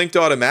think it's linked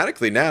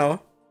automatically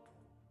now.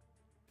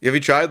 Have you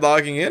tried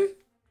logging in?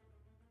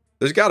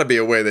 There's got to be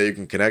a way that you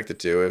can connect it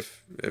to,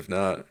 if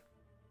not.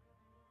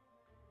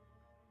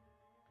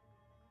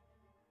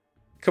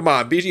 Come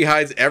on, BG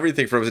hides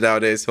everything from us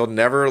nowadays. He'll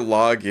never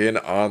log in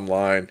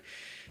online.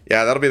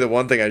 Yeah, that'll be the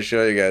one thing I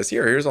show you guys.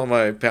 Here's all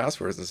my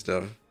passwords and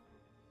stuff.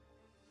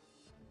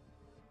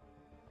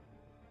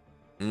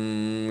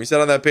 We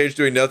said on that page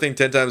doing nothing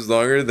 10 times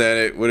longer than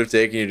it would have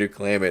taken you to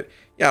claim it.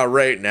 Yeah,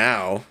 right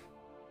now.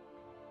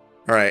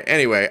 Alright,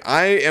 anyway,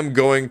 I am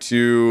going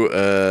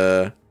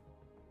to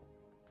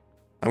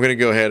I'm gonna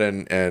go ahead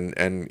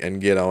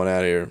and get on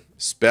out of here.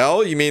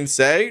 Spell? You mean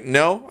say?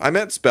 No, I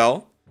meant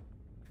spell.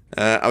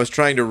 I was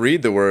trying to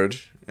read the word,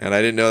 and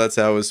I didn't know that's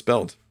how it was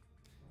spelled.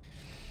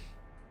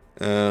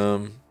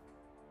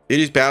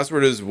 BG's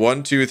password is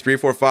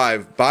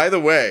 12345. By the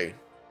way,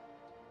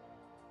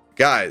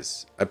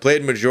 guys, I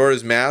played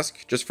Majora's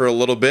Mask just for a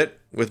little bit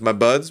with my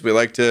buds. We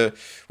like to,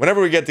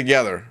 whenever we get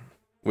together,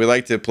 we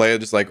like to play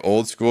just like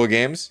old school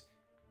games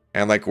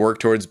and like work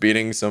towards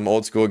beating some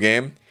old school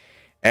game.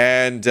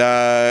 And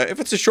if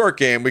it's a short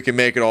game, we can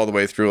make it all the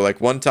way through. Like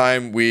one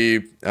time we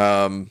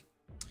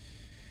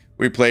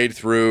played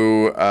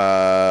through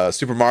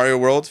Super Mario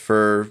World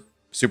for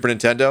Super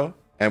Nintendo,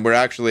 and we're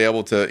actually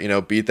able to, you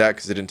know, beat that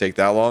because it didn't take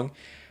that long.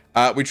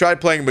 We tried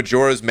playing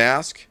Majora's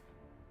Mask.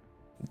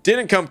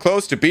 Didn't come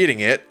close to beating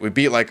it. We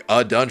beat like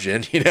a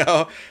dungeon, you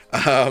know.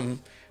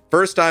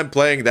 First time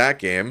playing that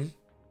game.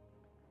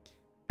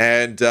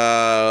 And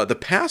the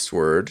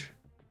password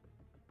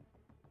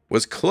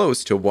was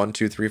close to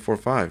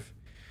 12345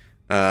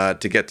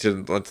 to get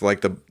to like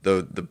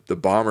the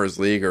Bombers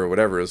League or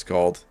whatever it's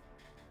called.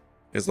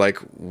 It's like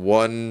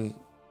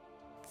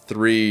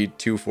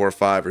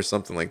 13245 or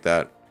something like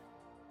that.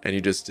 And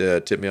you just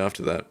tipped me off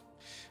to that.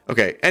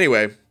 Okay,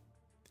 anyway.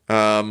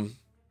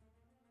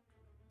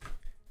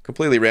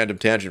 Completely random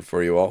tangent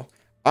for you all.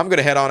 I'm going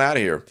to head on out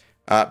of here.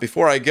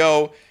 Before I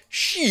go,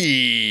 shout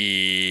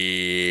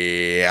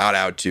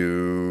out to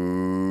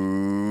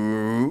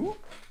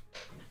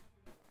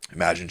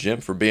Imagine Jim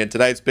for being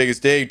tonight's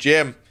biggest day.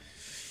 Jim,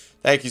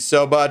 thank you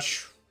so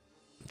much.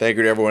 Thank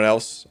you to everyone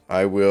else.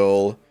 I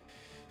will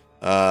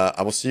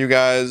see you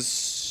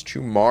guys guys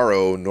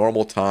tomorrow,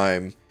 normal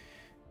time.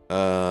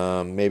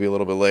 Maybe a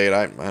little bit late.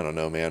 I don't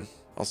know, man.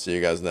 I'll see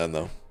you guys then,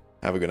 though.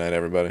 Have a good night,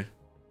 everybody.